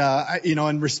 And,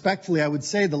 and respectfully, I would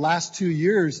say the last 2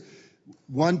 years,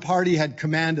 one party had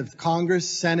command of Congress,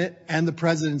 Senate, and the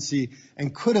presidency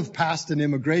and could have passed an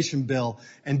immigration bill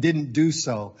and didn't do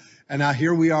so. And now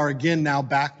here we are again now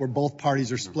back where both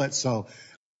parties are split. So,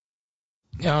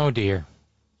 oh, dear.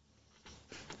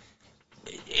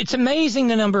 It's amazing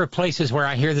the number of places where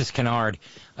I hear this canard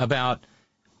about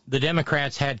the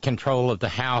Democrats had control of the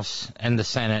House and the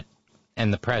Senate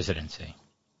and the presidency.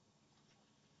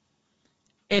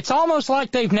 It's almost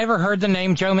like they've never heard the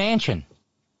name Joe Manchin.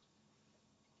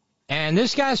 And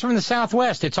this guy's from the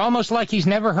Southwest. It's almost like he's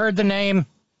never heard the name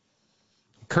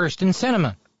Kyrsten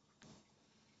Sinema.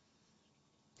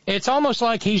 It's almost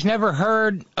like he's never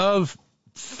heard of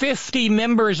 50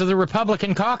 members of the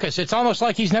Republican caucus. It's almost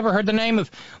like he's never heard the name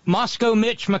of Moscow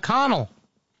Mitch McConnell.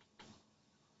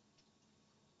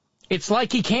 It's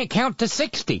like he can't count to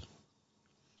 60,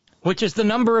 which is the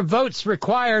number of votes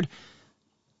required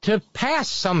to pass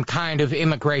some kind of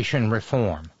immigration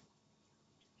reform.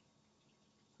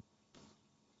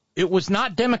 It was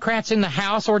not Democrats in the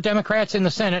House or Democrats in the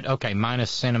Senate, okay,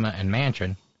 minus Sinema and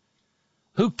Manchin,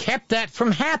 who kept that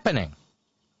from happening.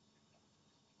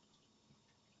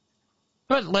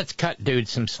 But let's cut dude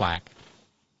some slack.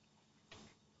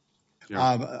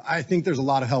 I think there's a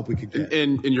lot of help we could get.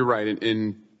 And you're right.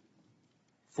 In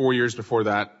 4 years before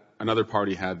that, another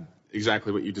party had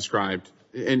exactly what you described.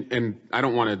 And I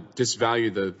don't want to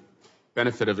disvalue the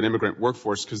benefit of an immigrant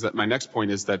workforce, because my next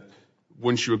point is that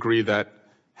wouldn't you agree that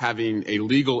having a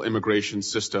legal immigration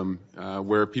system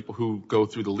where people who go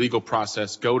through the legal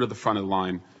process go to the front of the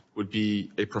line would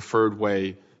be a preferred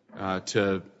way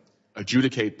to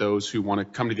adjudicate those who want to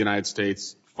come to the United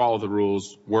States, follow the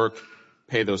rules, work,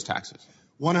 pay those taxes?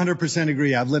 100%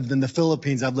 agree. I've lived in the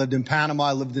Philippines. I've lived in Panama.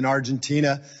 I lived in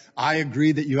Argentina. I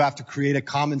agree that you have to create a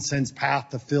common sense path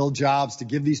to fill jobs, to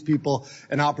give these people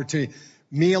an opportunity.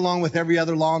 Me, along with every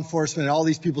other law enforcement and all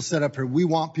these people set up here, we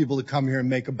want people to come here and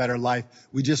make a better life.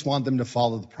 We just want them to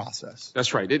follow the process.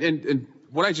 That's right. And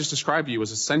what I just described to you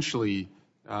was essentially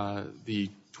the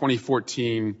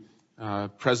 2014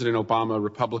 President Obama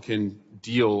Republican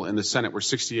deal in the Senate, where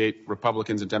 68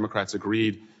 Republicans and Democrats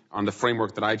agreed on the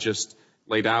framework that I just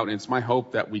laid out. And it's my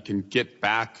hope that we can get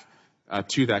back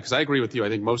to that, because I agree with you. I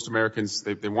think most Americans,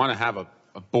 they want to have a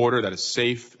border that is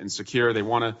safe and secure. They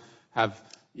want to have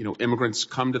immigrants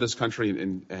come to this country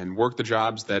and work the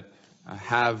jobs that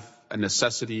have a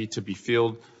necessity to be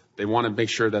filled. They want to make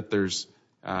sure that there's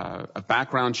a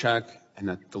background check and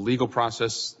that the legal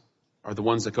process are the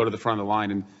ones that go to the front of the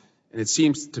line. And it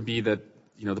seems to be that,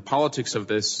 the politics of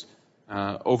this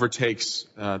overtakes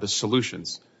the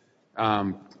solutions.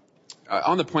 On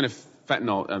the point of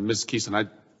fentanyl, Ms. Keeson, I,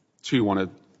 too, want to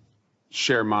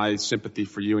share my sympathy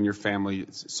for you and your family.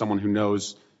 It's someone who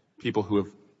knows people who have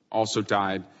also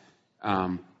died.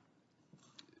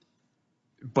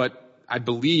 But I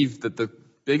believe that the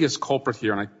biggest culprit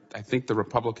here, and I think the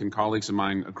Republican colleagues of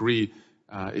mine agree,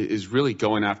 is really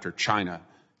going after China.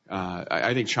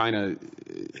 I think China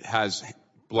has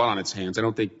blood on its hands. I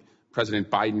don't think President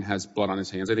Biden has blood on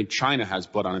his hands. I think China has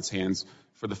blood on its hands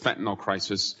for the fentanyl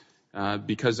crisis,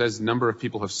 because, as a number of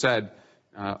people have said,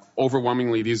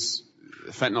 overwhelmingly these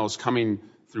fentanyl is coming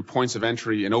through points of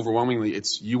entry, and overwhelmingly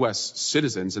it's U.S.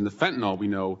 citizens. And the fentanyl, we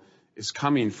know, is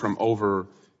coming from over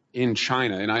in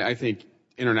China. And I think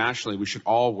internationally we should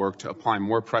all work to apply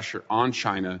more pressure on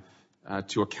China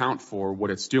to account for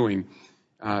what it's doing.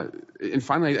 And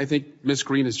finally, I think Ms.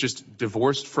 Green is just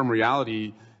divorced from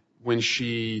reality when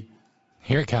she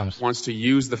wants to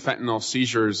use the fentanyl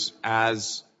seizures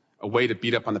as a way to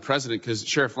beat up on the president. Because,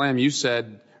 Sheriff Lamb, you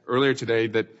said earlier today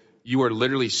that you are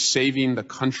literally saving the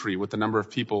country with the number of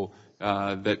people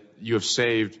that you have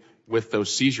saved with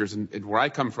those seizures. And where I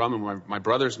come from, and where my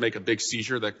brothers make a big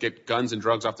seizure that get guns and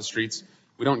drugs off the streets,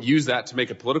 we don't use that to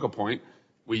make a political point.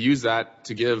 We use that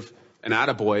to give an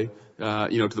attaboy,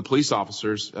 to the police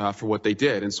officers for what they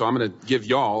did. And so I'm going to give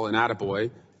y'all an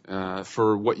attaboy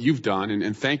for what you've done,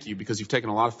 and thank you, because you've taken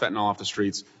a lot of fentanyl off the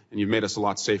streets and you've made us a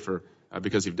lot safer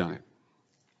because you've done it.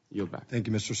 Yield back. Thank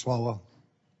you, Mr. Swalwell.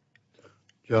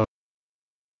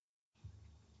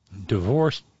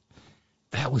 Divorced,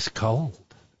 that was cold.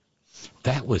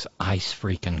 That was ice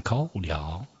freaking cold,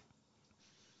 y'all.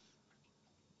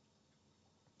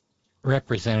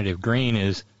 Representative Green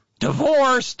is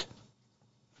divorced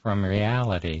from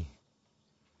reality.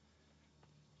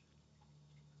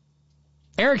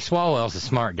 Eric Swalwell's a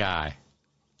smart guy.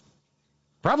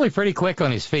 Probably pretty quick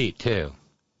on his feet, too.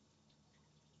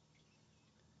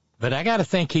 But I got to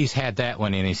think he's had that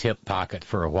one in his hip pocket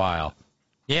for a while.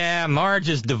 Yeah, Marge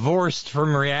is divorced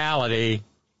from reality.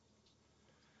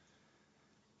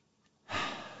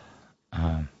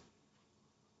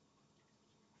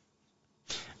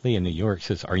 Lee in New York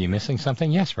says, are you missing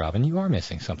something? Yes, Robin, you are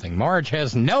missing something. Marge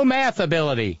has no math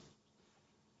ability.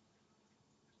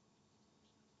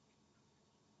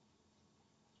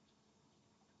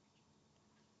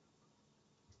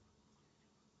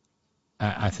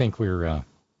 I think we're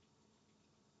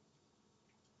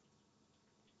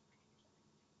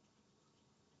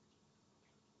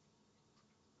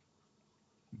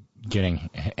getting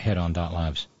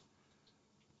headon.live's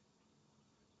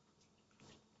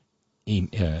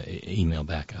email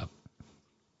back up.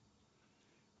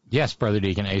 Yes, Brother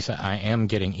Deacon Asa, I am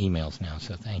getting emails now,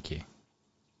 so thank you.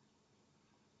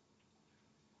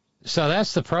 So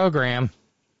that's the program.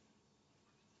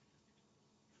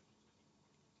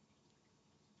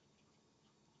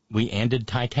 We ended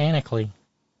titanically,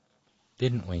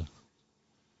 didn't we?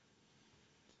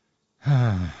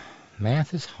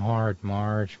 Math is hard,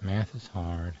 Marge. Math is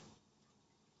hard.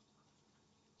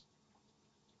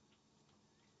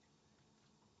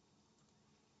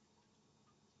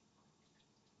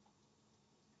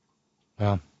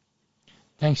 Well,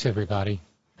 thanks, everybody.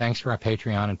 Thanks to our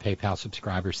Patreon and PayPal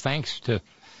subscribers. Thanks to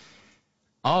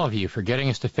all of you for getting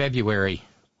us to February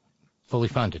fully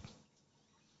funded.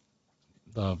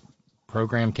 The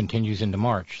program continues into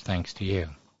March, thanks to you.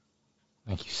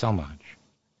 Thank you so much.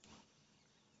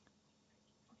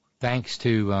 Thanks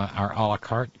to our a la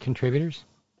carte contributors.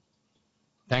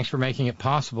 Thanks for making it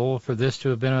possible for this to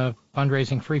have been a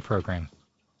fundraising-free program.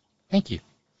 Thank you.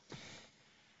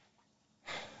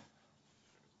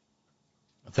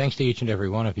 Thanks to each and every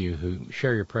one of you who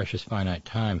share your precious finite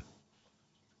time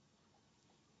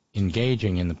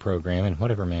engaging in the program in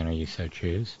whatever manner you so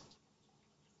choose.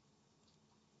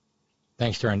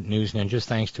 Thanks to our news ninjas.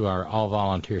 Thanks to our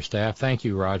all-volunteer staff. Thank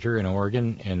you, Roger, in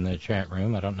Oregon, in the chat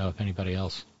room. I don't know if anybody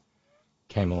else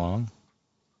came along.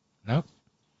 Nope.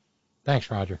 Thanks,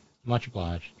 Roger. Much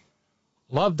obliged.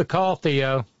 Love the call,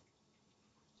 Theo.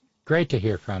 Great to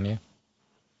hear from you.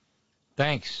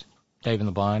 Thanks, Dave in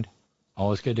the Blind.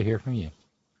 Always good to hear from you.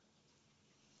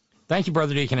 Thank you,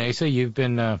 Brother Deacon Asa. You've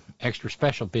been extra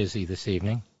special busy this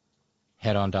evening.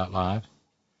 Headon.live.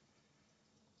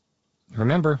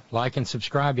 Remember, like and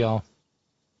subscribe, y'all.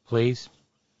 Please.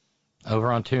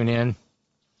 Over on TuneIn.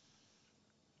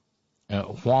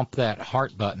 Whomp that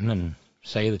heart button and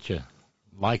say that you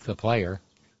like the player.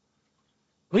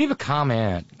 Leave a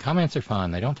comment. Comments are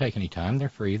fun. They don't take any time. They're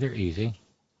free. They're easy.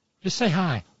 Just say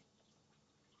hi.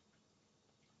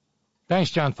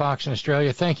 Thanks, John Fox in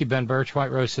Australia. Thank you, Ben Birch,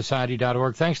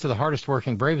 WhiteRoseSociety.org. Thanks to the hardest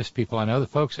working, bravest people I know, the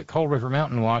folks at Cold River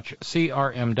Mountain Watch,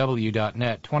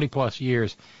 CRMW.net, 20-plus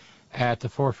years at the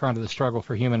forefront of the struggle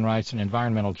for human rights and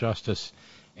environmental justice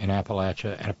in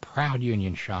Appalachia, and a proud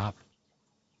union shop.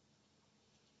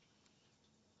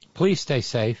 Please stay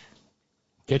safe.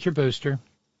 Get your booster.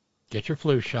 Get your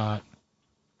flu shot.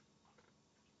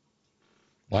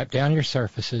 Wipe down your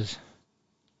surfaces.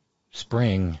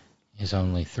 Spring is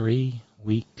only 3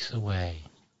 weeks away.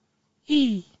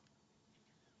 Eee.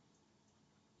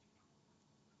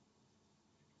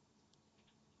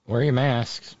 Wear your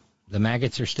masks. The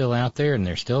maggots are still out there and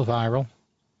they're still viral.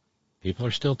 People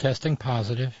are still testing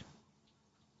positive.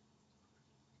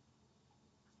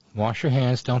 Wash your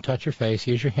hands. Don't touch your face.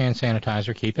 Use your hand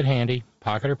sanitizer. Keep it handy.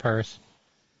 Pocket or purse.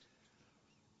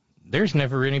 There's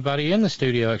never anybody in the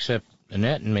studio except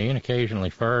Annette and me, and occasionally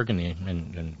Ferg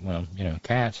and well, you know,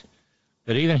 cats.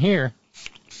 But even here,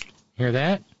 hear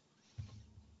that?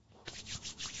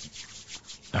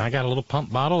 I got a little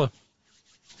pump bottle of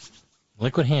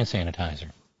liquid hand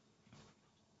sanitizer.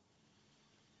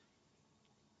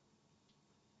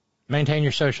 Maintain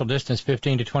your social distance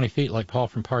 15 to 20 feet, like Paul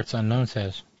from Parts Unknown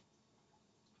says.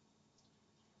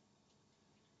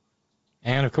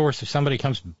 And, of course, if somebody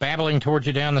comes babbling towards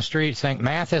you down the street saying,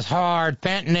 math is hard,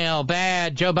 fentanyl,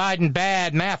 bad, Joe Biden,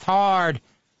 bad, math hard,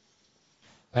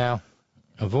 well,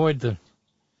 avoid the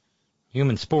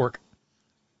human spork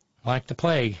like the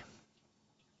plague.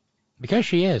 Because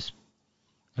she is.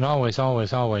 And always,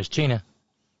 always, always, Gina,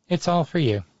 it's all for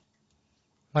you.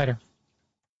 Later.